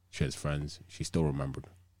family, she has friends. She's still remembered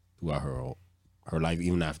throughout her life,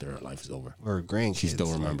 even after her life is over. Her grandkids, she's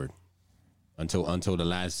still remembered until the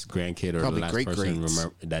last grandkid or probably the last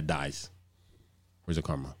person that dies. Where's the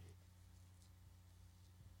karma?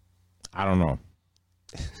 I don't know.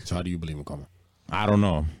 So how do you believe in karma? I don't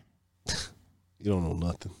know. You don't know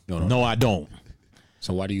nothing. No, I don't.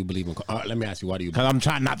 So why do you believe in karma? Let me ask you, why do you? Because I'm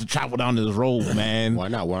trying not to travel down this road, man. Why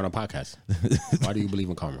not? We're on a podcast. Why do you believe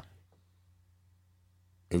in karma?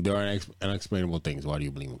 If there are unexplainable things, why do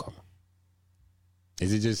you believe in karma?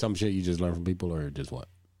 Is it just some shit you just learn from people, or just what?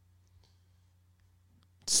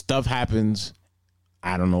 Stuff happens.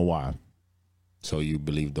 I don't know why. So you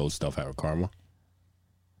believe those stuff have karma?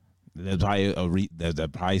 There's probably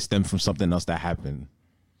that probably stem from something else that happened.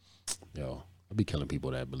 Yo, I'll be killing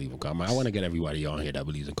people that believe in karma. I want to get everybody on here that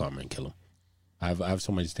believes in karma and kill them. I have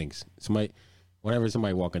so many things. Whenever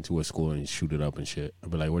somebody walk into a school and shoot it up and shit, I'll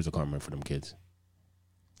be like, where's the karma for them kids?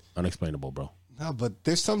 Unexplainable, bro. No, but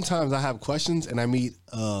there's sometimes I have questions and I meet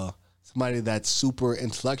somebody that's super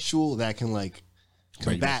intellectual that can like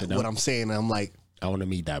combat what I'm saying. And I'm like, I want to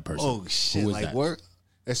meet that person. Oh shit! Like where?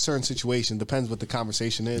 There's certain situations. Depends what the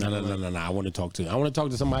conversation is. No. I want to talk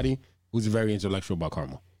to somebody who's very intellectual about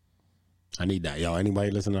karma. I need that. Yo,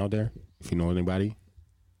 anybody listening out there? If you know anybody,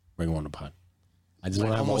 bring them on the pod. I just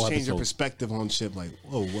want to almost change your perspective on shit. Like,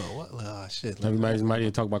 whoa, what? Shit. Like,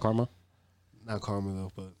 everybody talk about karma? Not karma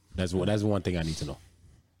though, but that's one thing I need to know.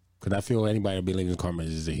 Because I feel anybody that believes in karma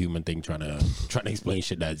is a human thing trying to explain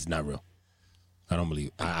shit that's not real. I don't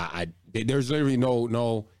believe. There's literally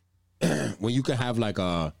no. When you can have like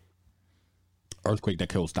a earthquake that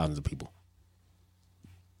kills thousands of people.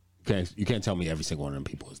 You can't tell me every single one of them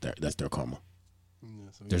people that's their karma. Yeah,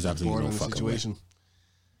 so there's absolutely no fucking situation. Way.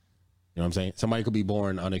 You know what I'm saying? Somebody could be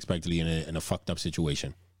born unexpectedly in a fucked up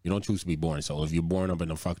situation. You don't choose to be born. So if you're born up in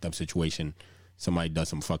a fucked up situation, somebody does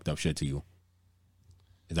some fucked up shit to you.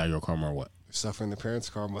 Is that your karma or what? You're suffering the parents'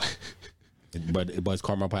 karma. But is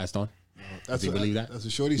karma passed on? Do you believe that? That's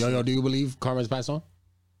what Shorty said. Do you believe karma is passed on?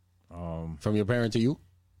 From your parent to you?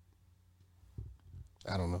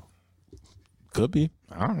 I don't know. Could be.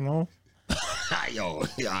 I don't know. Yo,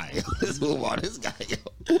 let's move on. This guy, yo.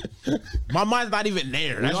 My mind's not even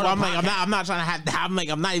there. That's why I'm like, I'm not trying to have. I'm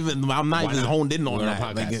not even honed in on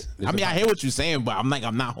that. Like, I mean, I hear what you're saying, but I'm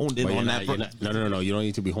not honed in on that. No. You don't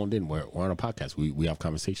need to be honed in. We're on a podcast. We have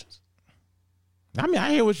conversations. I mean,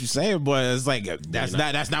 I hear what you're saying, but it's like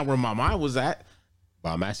that's not where my mind was at. But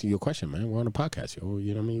I'm asking you a question, man. We're on a podcast, yo.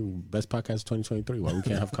 You know what I mean? Best podcast 2023. Why we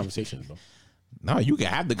can't have conversations, bro? No, you can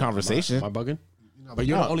have the conversation. Am I bugging? But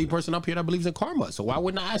you're the only person up here that believes in karma. So why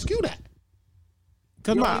wouldn't I ask you that?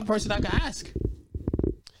 You're the only person I can ask.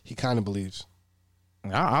 He kind of believes.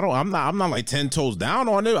 I'm not like 10 toes down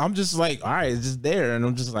on it. I'm just like, all right, it's just there, and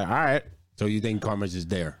I'm just like, all right. So you think karma's just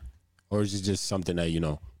there, or is it just something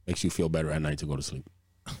that makes you feel better at night to go to sleep?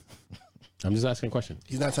 I'm just asking a question.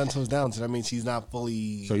 He's not 10 toes down, so that means he's not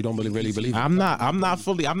fully. So you don't really believe it? I'm not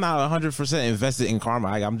 100% invested in karma.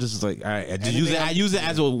 I'm just like, all right. I use it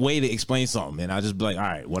as a way to explain something, and I just be like, all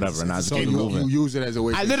right, whatever, and I just keep moving. You use it as a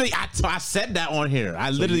way. I said that on here. I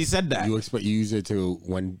literally said that. You use it to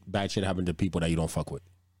when bad shit happen to people that you don't fuck with.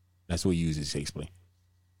 That's what you use it to explain.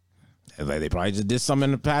 Like they probably just did something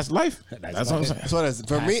in the past life. That's what I'm saying. That's what it is.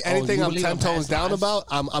 For me, anything I'm 10 toes down about,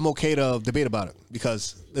 I'm okay to debate about it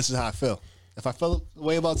because this is how I feel. If I feel a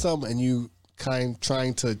way about something and you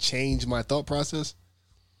trying to change my thought process,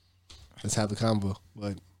 let's have the convo.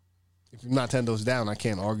 But if you're not 10 toes down, I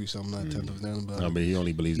can't argue something not 10 toes down about. No, but he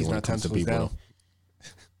only believes it when it comes to people.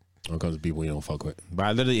 When it comes to people you don't fuck with. But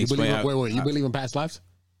I literally explain. Wait. You believe in past lives?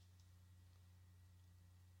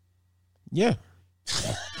 Yeah.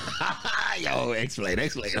 Yo, explain.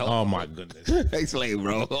 Oh my goodness. Explain,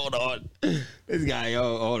 bro. Hold on. This guy,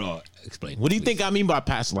 hold on. Explain. What do you think I mean by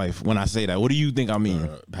past life when I say that? What do you think I mean?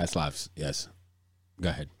 Past lives, yes. Go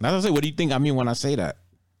ahead. That's what I say. What do you think I mean when I say that?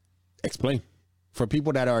 Explain. For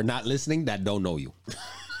people that are not listening, that don't know you.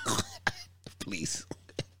 Please.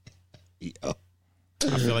 Yo.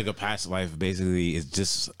 I feel like a past life basically is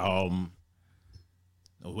just the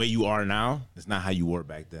way you are now. It's not how you were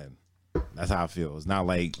back then. That's how I feel. It's not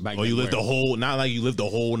like you lived not like you lived a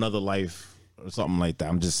whole another life or something like that.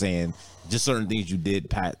 I'm just saying, just certain things you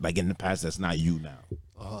did like in the past that's not you now.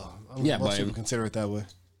 Yeah, but people consider it that way.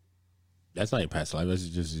 That's not your past life. That's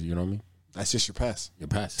just you know what I mean. That's just your past. Your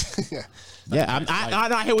past. Yeah,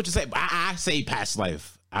 I hear what you say. But I say past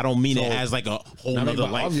life. I don't mean it as like a whole nother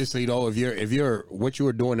life. Obviously, though, if you're what you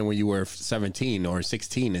were doing when you were 17 or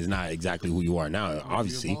 16 is not exactly who you are now.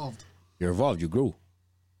 Obviously, you're evolved. You grew.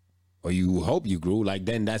 Or you hope you grew, like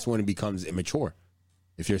then that's when it becomes immature.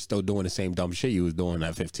 If you're still doing the same dumb shit you was doing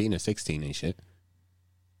at 15 or 16 and shit,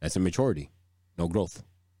 that's immaturity, no growth.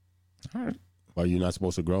 All right. Are you not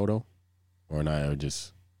supposed to grow though, or not? Or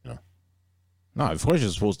just No, of course you're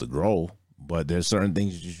supposed to grow, but there's certain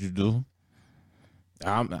things you should do.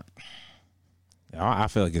 I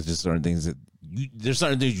feel like it's just certain things there's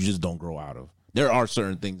certain things you just don't grow out of. There are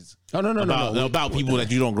certain things. About people that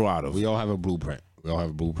you don't grow out of. We all have a blueprint. We all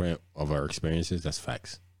have a blueprint of our experiences. That's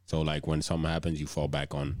facts. So, like, when something happens, you fall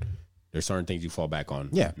back on. There's certain things you fall back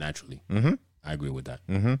on naturally. Mm-hmm. I agree with that.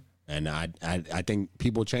 Mm-hmm. And I think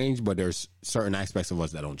people change, but there's certain aspects of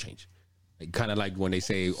us that don't change. Kind of like when they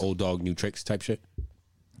say old dog, new tricks type shit.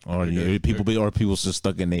 Or people just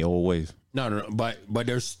stuck in their old ways. No. But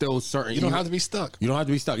there's still certain. You don't have to be stuck. You don't have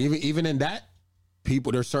to be stuck. Even in that,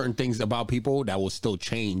 there's certain things about people that will still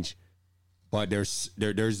change. But there's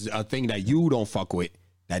a thing that you don't fuck with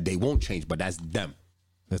that they won't change, but that's them.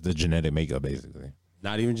 That's the genetic makeup, basically.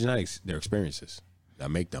 Not even genetics, their experiences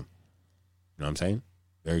that make them. You know what I'm saying?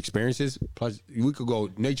 Their experiences, plus we could go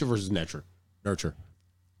nature versus nurture.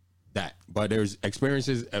 That. But there's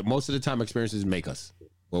experiences, most of the time experiences make us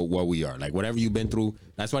what we are. Like whatever you've been through,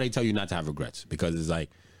 that's why they tell you not to have regrets. Because it's like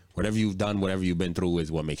whatever you've done, whatever you've been through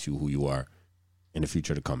is what makes you who you are in the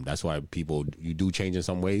future to come. That's why you do change in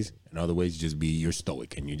some ways. In other ways, you're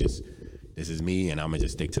stoic and this is me and I'm going to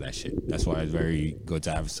just stick to that shit. That's why it's very good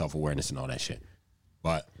to have self-awareness and all that shit.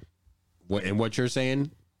 But what you're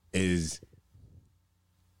saying is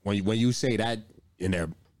when you say that in their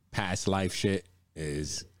past life shit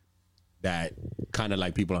is that kind of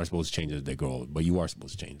like people aren't supposed to change as they grow old, but you are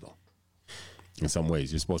supposed to change though. In some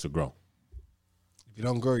ways, you're supposed to grow. If you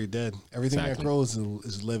don't grow, you're dead. Everything that grows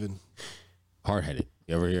is living. Hard-headed.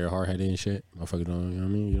 You ever hear hard-headed and shit? Motherfucker don't, you know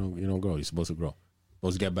what I mean? You don't grow. You're supposed to grow. You're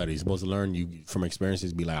supposed to get better. You're supposed to learn from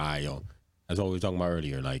experiences, be like, all right, yo. That's what we were talking about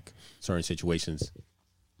earlier. Like, certain situations,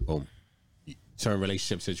 boom. Certain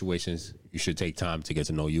relationship situations, you should take time to get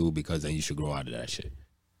to know you because then you should grow out of that shit.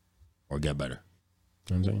 Or get better.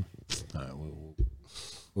 You know what I'm saying? All right,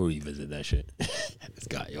 we'll revisit that shit. This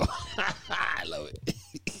guy, yo. I love it.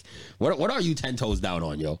 What are you 10 toes down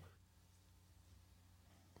on, yo?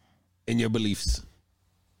 In your beliefs.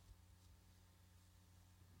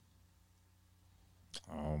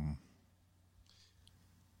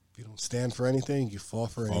 If you don't stand for anything, you fall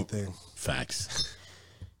for anything. Facts.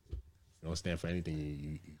 You don't stand for anything,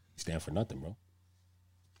 you stand for nothing, bro.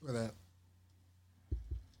 For that.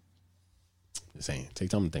 Just saying. Take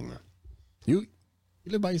time to think, man. You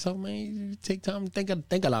live by yourself, man. You take time to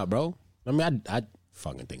think a lot, bro. I mean, I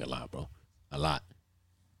fucking think a lot, bro. A lot.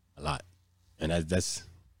 And that's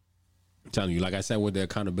I'm telling you, like I said, with the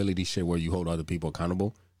accountability shit where you hold other people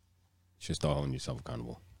accountable, you should start holding yourself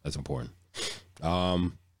accountable. That's important.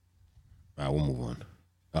 All right, we'll move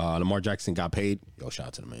on. Lamar Jackson got paid. Yo, shout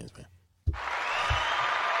out to the mans, man.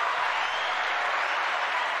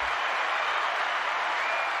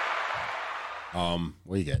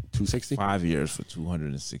 What you get? 260? 5 years for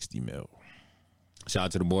 $260 million. Shout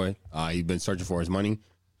out to the boy. He's been searching for his money.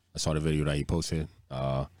 I saw the video that he posted.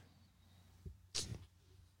 Yo,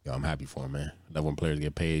 I'm happy for him, man. Love when players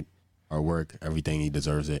get paid, hard work, everything. He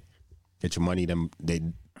deserves it. Get your money.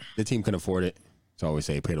 The team can afford it. So I always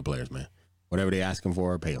say, pay the players, man. Whatever they asking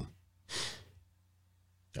for, pay them.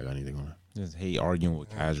 I got anything on that? Just hate arguing with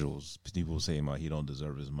casuals. People saying he don't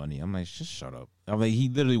deserve his money. I'm like, just shut up. I'm like, he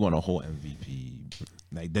literally won a whole MVP.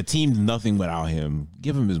 Like, the team's nothing without him.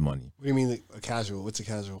 Give him his money. What do you mean a casual? What's a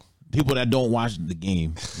casual? People that don't watch the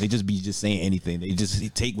game, they just be saying anything. They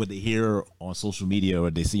just take what they hear on social media or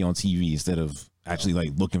they see on TV instead of actually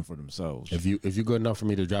like looking for themselves. If you good enough for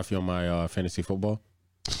me to draft you on my fantasy football,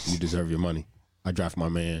 you deserve your money. I draft my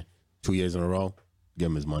man 2 years in a row. Give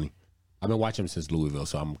him his money. I've been watching him since Louisville,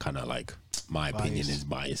 so I'm kind of like, my opinion is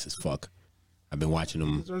biased as fuck. I've been watching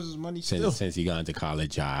him He deserves his money since he got into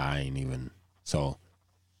college. I ain't even. So,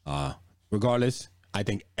 regardless, I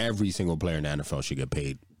think every single player in the NFL should get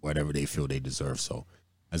paid whatever they feel they deserve. So,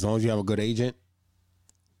 as long as you have a good agent,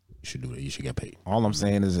 you should do it. You should get paid. All I'm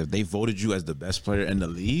saying is if they voted you as the best player in the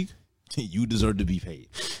league, you deserve to be paid.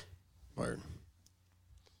 Word.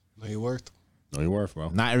 No, you worked. No, you're worth, bro.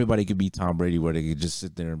 Not everybody could be Tom Brady where they could just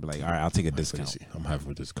sit there and be like, all right, I'll take a discount. I'm happy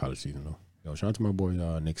with this college season, though. Yo, shout out to my boy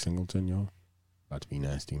Nick Singleton, yo. About to be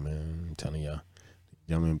nasty, man. I'm telling y'all.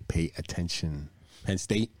 Gentlemen, pay attention. Penn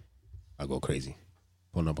State, I go crazy.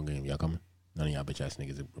 Pulling up a game. Y'all coming? None of y'all bitch ass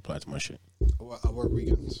niggas reply to my shit. I work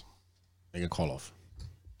weekends. Make a call off.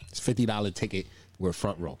 It's $50 ticket. We're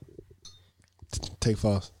front row. Take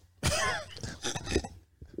Faust.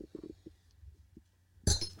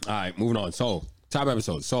 All right, moving on. So, top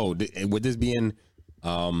episodes. So, with this being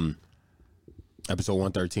episode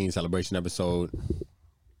 113, celebration episode,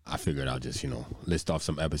 I figured I'll just, list off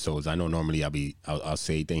some episodes. I know normally I'll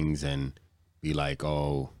say things and be like,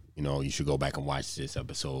 oh, you should go back and watch this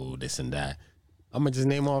episode, this and that. I'm going to just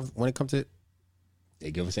name off when it comes to, they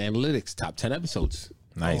give us analytics, top 10 episodes.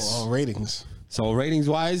 Nice. Oh, ratings. So,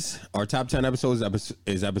 ratings-wise, our top 10 episodes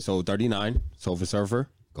is episode 39, Sofa Surfer.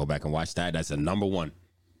 Go back and watch that. That's the number one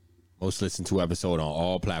most listened to episode on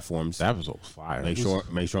all platforms. That episode was fire. Make sure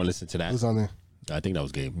and listen to that. Who's on there? I think that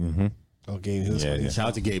was Gabe. Mm-hmm. Oh, Gabe. Yeah. Shout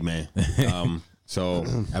out to Gabe, man. So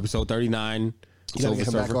episode 39. You gotta get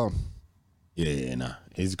him back on. Yeah, nah.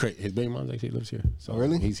 His baby mom actually lives here. So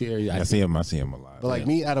really? He's here. I see him a lot. But like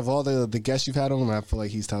me, out of all the guests you've had on, I feel like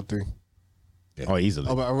he's top 3. Yeah. Oh, easily.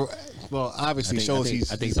 Oh, but, well, obviously shows he's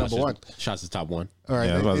number one. Shots is top 1. All right,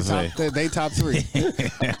 Yeah, they top 3.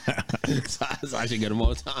 So I should get them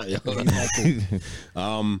all the time.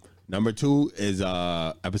 Yo. Number 2 is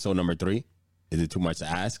episode number 3. Is it too much to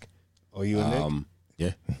ask? Oh, you and Nick?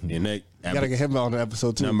 Yeah, you and Nick. You gotta get him on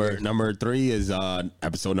episode 2. Number 3 is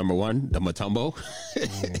episode number 1, the Matumbo.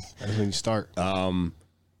 That's when you start.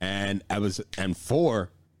 And 4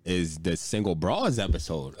 is the Single Bras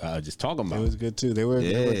episode. Just talking about. It was good too. They were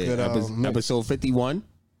good. Episode 51,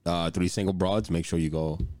 3 Single Broads. Make sure you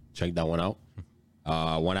go check that one out.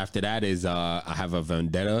 One after that is I Have a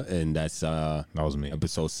Vendetta, and that's that was me.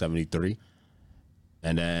 Episode 73.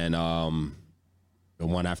 And then the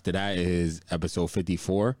one after that is episode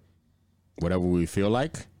 54, Whatever We Feel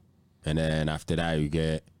Like. And then after that you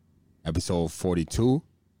get episode 42,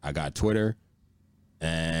 I Got Twitter.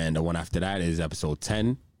 And the one after that is episode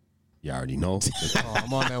 10. You already know.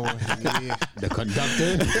 I'm on that one. Yeah. The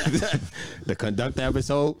conductor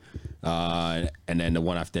episode. And then the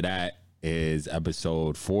one after that is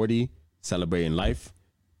episode 40, Celebrating Life.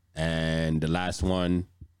 And the last one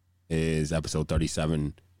is episode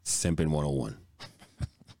 37, Simpin' 101.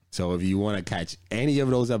 So if you want to catch any of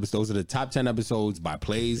those episodes, those are the top 10 episodes by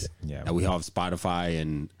plays that we have Spotify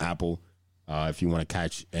and Apple. If you want to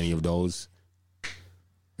catch any of those,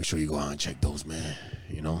 make sure you go out and check those, man.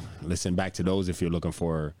 Listen back to those if you're looking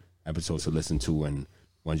for episodes to listen to and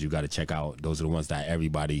ones you got to check out. Those are the ones that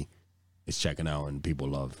everybody is checking out and people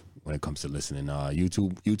love when it comes to listening.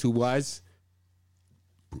 YouTube wise,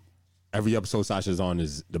 every episode Sasha's on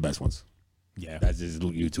is the best ones. Yeah, that's just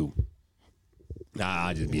YouTube. Nah,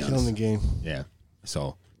 I'll just be honest. Killing the game. Yeah.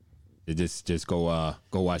 So just go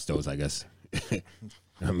watch those, I guess.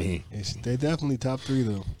 I mean, they're definitely top 3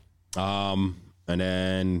 though. And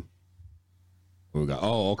then what we got?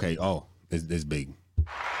 Oh, okay. Oh, this big.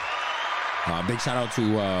 Big shout out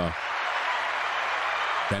to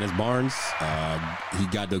Dennis Barnes. He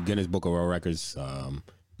got the Guinness Book of World Records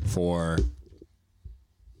for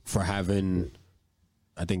having,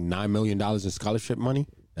 I think, $9 million in scholarship money.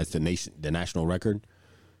 That's the national record.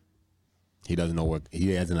 He doesn't know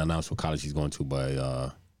he hasn't announced what college he's going to, but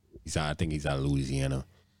I think he's out of Louisiana.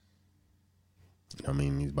 I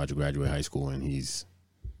mean, he's about to graduate high school, and he's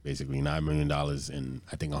basically $9 million in,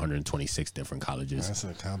 I think, 126 different colleges. That's an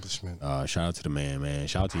accomplishment. Shout out to the man.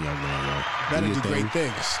 Shout out to the young man, yo. Better do great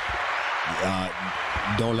things.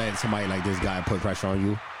 Don't let somebody like this guy put pressure on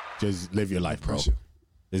you. Just live your life, bro.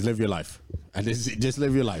 Just live your life. Just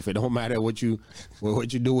live your life. It don't matter what you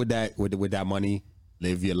do with that money.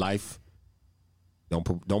 Live your life.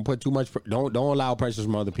 Don't put too much. Don't allow pressure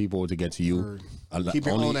from other people to get to you. Keep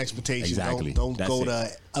your own expectations. Exactly. Don't go to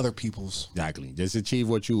other people's. Exactly. Just achieve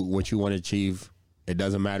what you want to achieve. It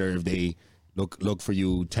doesn't matter if they look for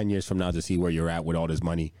you 10 years from now to see where you're at with all this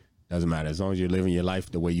money. Doesn't matter. As long as you're living your life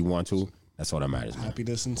the way you want to, that's all that matters, man.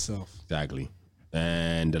 Happiness and self. Exactly.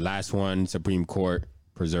 And the last one, Supreme Court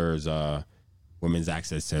preserves women's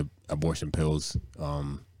access to abortion pills.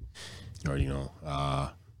 You already know.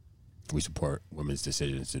 We support women's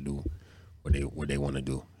decisions to do what they want to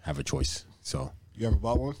do. Have a choice. So you ever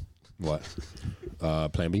bought one? What?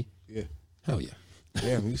 Plan B? Yeah. Hell yeah.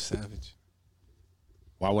 Damn, you savage.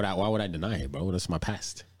 Why would I deny it, bro? That's my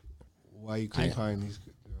past. Why you couldn't find these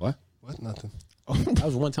girls? What? What? Nothing. Oh, that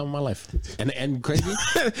was one time in my life. And crazy,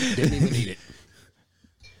 didn't even need it.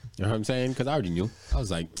 You know what I'm saying? Because I already knew. I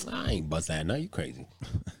was like, I ain't bust that. No, you crazy.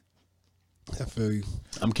 I feel you.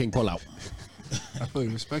 I'm King Pull Out. I feel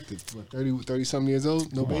you. Respected. What, 30-something years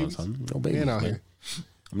old? No babies? No babies. Man out here.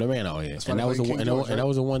 I'm the man out here. And that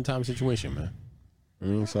was a one-time situation,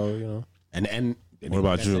 man. So, you know. And what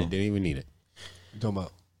about you? Didn't even need it. You talking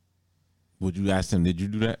about? Would you ask him, did you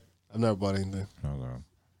do that? I've never bought anything. Okay.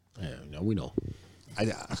 Yeah, no, we know. I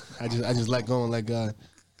just let go and let God.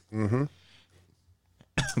 Mm-hmm.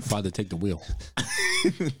 Father, take the wheel.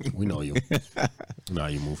 We know you. You know how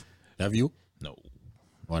you move. Have you? No.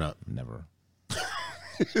 Why not? Never.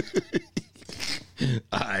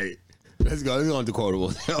 All right. Let's go. Let's go on to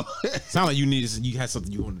quotables. Sound like you had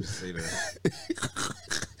something you wanted to say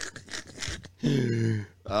there.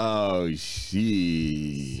 Oh,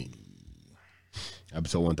 shit.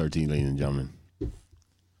 Episode 113, ladies and gentlemen.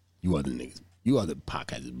 You other niggas. You other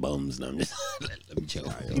podcast bums. No, I'm just let me chill.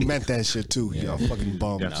 He meant that shit too. Yeah. Y'all fucking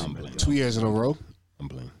bums. Yeah, I'm playing. 2 years in a row. I'm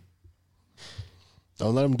playing.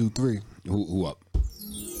 Don't let him do 3. Who up?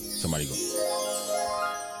 Somebody go.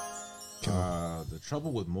 The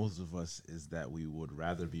trouble with most of us is that we would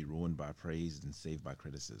rather be ruined by praise than saved by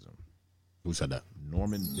criticism. Who said that?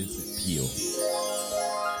 Norman Vincent Peale.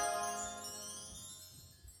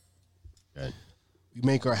 Good. We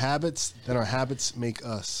make our habits, then our habits make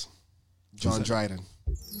us. John Dryden.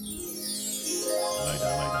 I like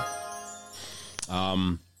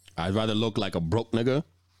that. I'd rather look like a broke nigga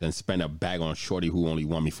than spend a bag on shorty who only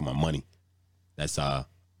want me for my money. That's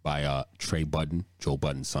by Trey Budden, Joe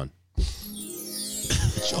Budden's son.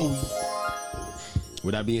 Joey.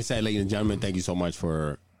 With that being said, ladies and gentlemen, thank you so much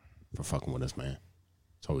for fucking with us, man.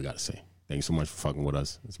 That's all we got to say. Thank you so much for fucking with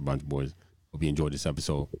us. It's a bunch of boys. Hope you enjoyed this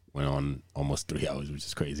episode. Went on almost 3 hours, which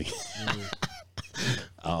is crazy.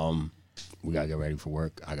 We gotta get ready for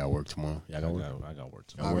work. I got work tomorrow. I got work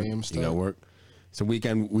tomorrow. You got work. It's a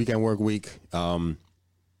weekend work week. I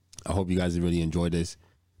hope you guys really enjoyed this.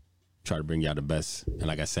 Try to bring y'all the best. And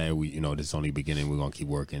like I said, this is only the beginning. We're gonna keep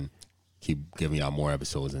working, keep giving y'all more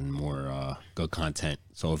episodes and more good content.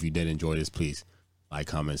 So if you did enjoy this, please like,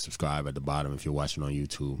 comment, subscribe at the bottom. If you're watching on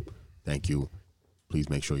YouTube, thank you. Please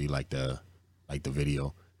make sure you like the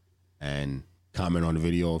video and comment on the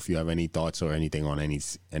video if you have any thoughts or anything on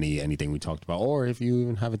anything we talked about, or if you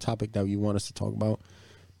even have a topic that you want us to talk about.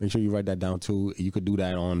 Make sure you write that down too. You could do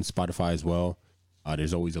that on Spotify as well.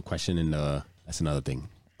 There's always a question in that's another thing.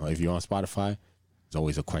 If you're on Spotify, there's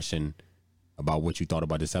always a question about what you thought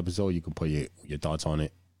about this episode. You can put your thoughts on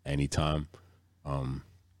it anytime,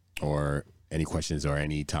 or any questions or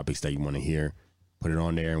any topics that you want to hear. Put it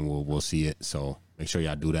on there and we'll see it. So make sure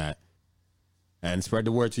y'all do that. And spread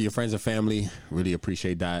the word to your friends and family. Really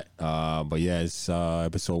appreciate that. But yeah, it's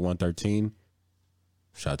episode 113.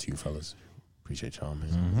 Shout out to you fellas. Appreciate y'all, man.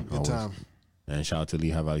 Mm-hmm. Good time. And shout out to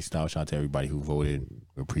Lehigh Valley Style. Shout out to everybody who voted.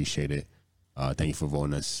 We appreciate it. Thank you for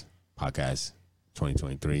voting us. Podcast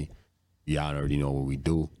 2023. Y'all already know what we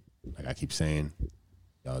do. Like I keep saying,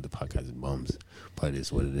 y'all, the podcast is bums. But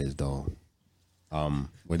it's what it is, though.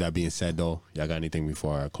 With that being said, though, y'all got anything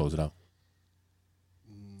before I close it out?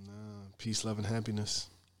 Peace, love, and happiness.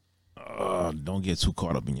 Don't get too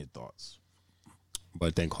caught up in your thoughts.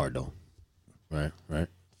 But think hard, though. Right?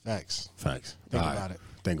 Facts. Think about it.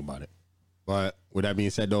 Think about it. But with that being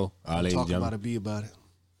said, though, ladies and talk gentlemen. about it, be about it.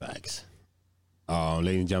 Facts.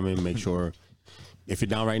 Ladies and gentlemen, make sure if you're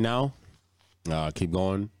down right now, keep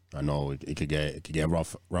going. I know it could get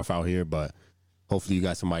rough out here, but hopefully you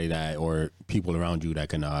got somebody that or people around you that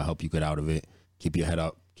can help you get out of it. Keep your head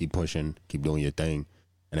up, keep pushing, keep doing your thing.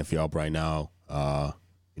 And if you're up right now,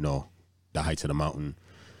 the heights of the mountain,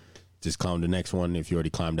 just climb the next one. If you already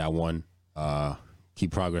climbed that one,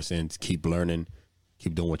 keep progressing, keep learning,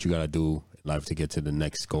 keep doing what you gotta do in life to get to the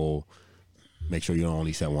next goal. Make sure you don't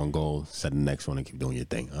only set one goal, set the next one and keep doing your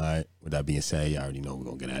thing. All right. With that being said, you already know we're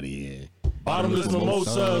gonna get out of here. Bottomless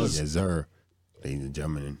mimosas. Yes, sir. Ladies and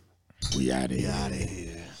gentlemen, we out of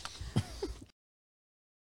here.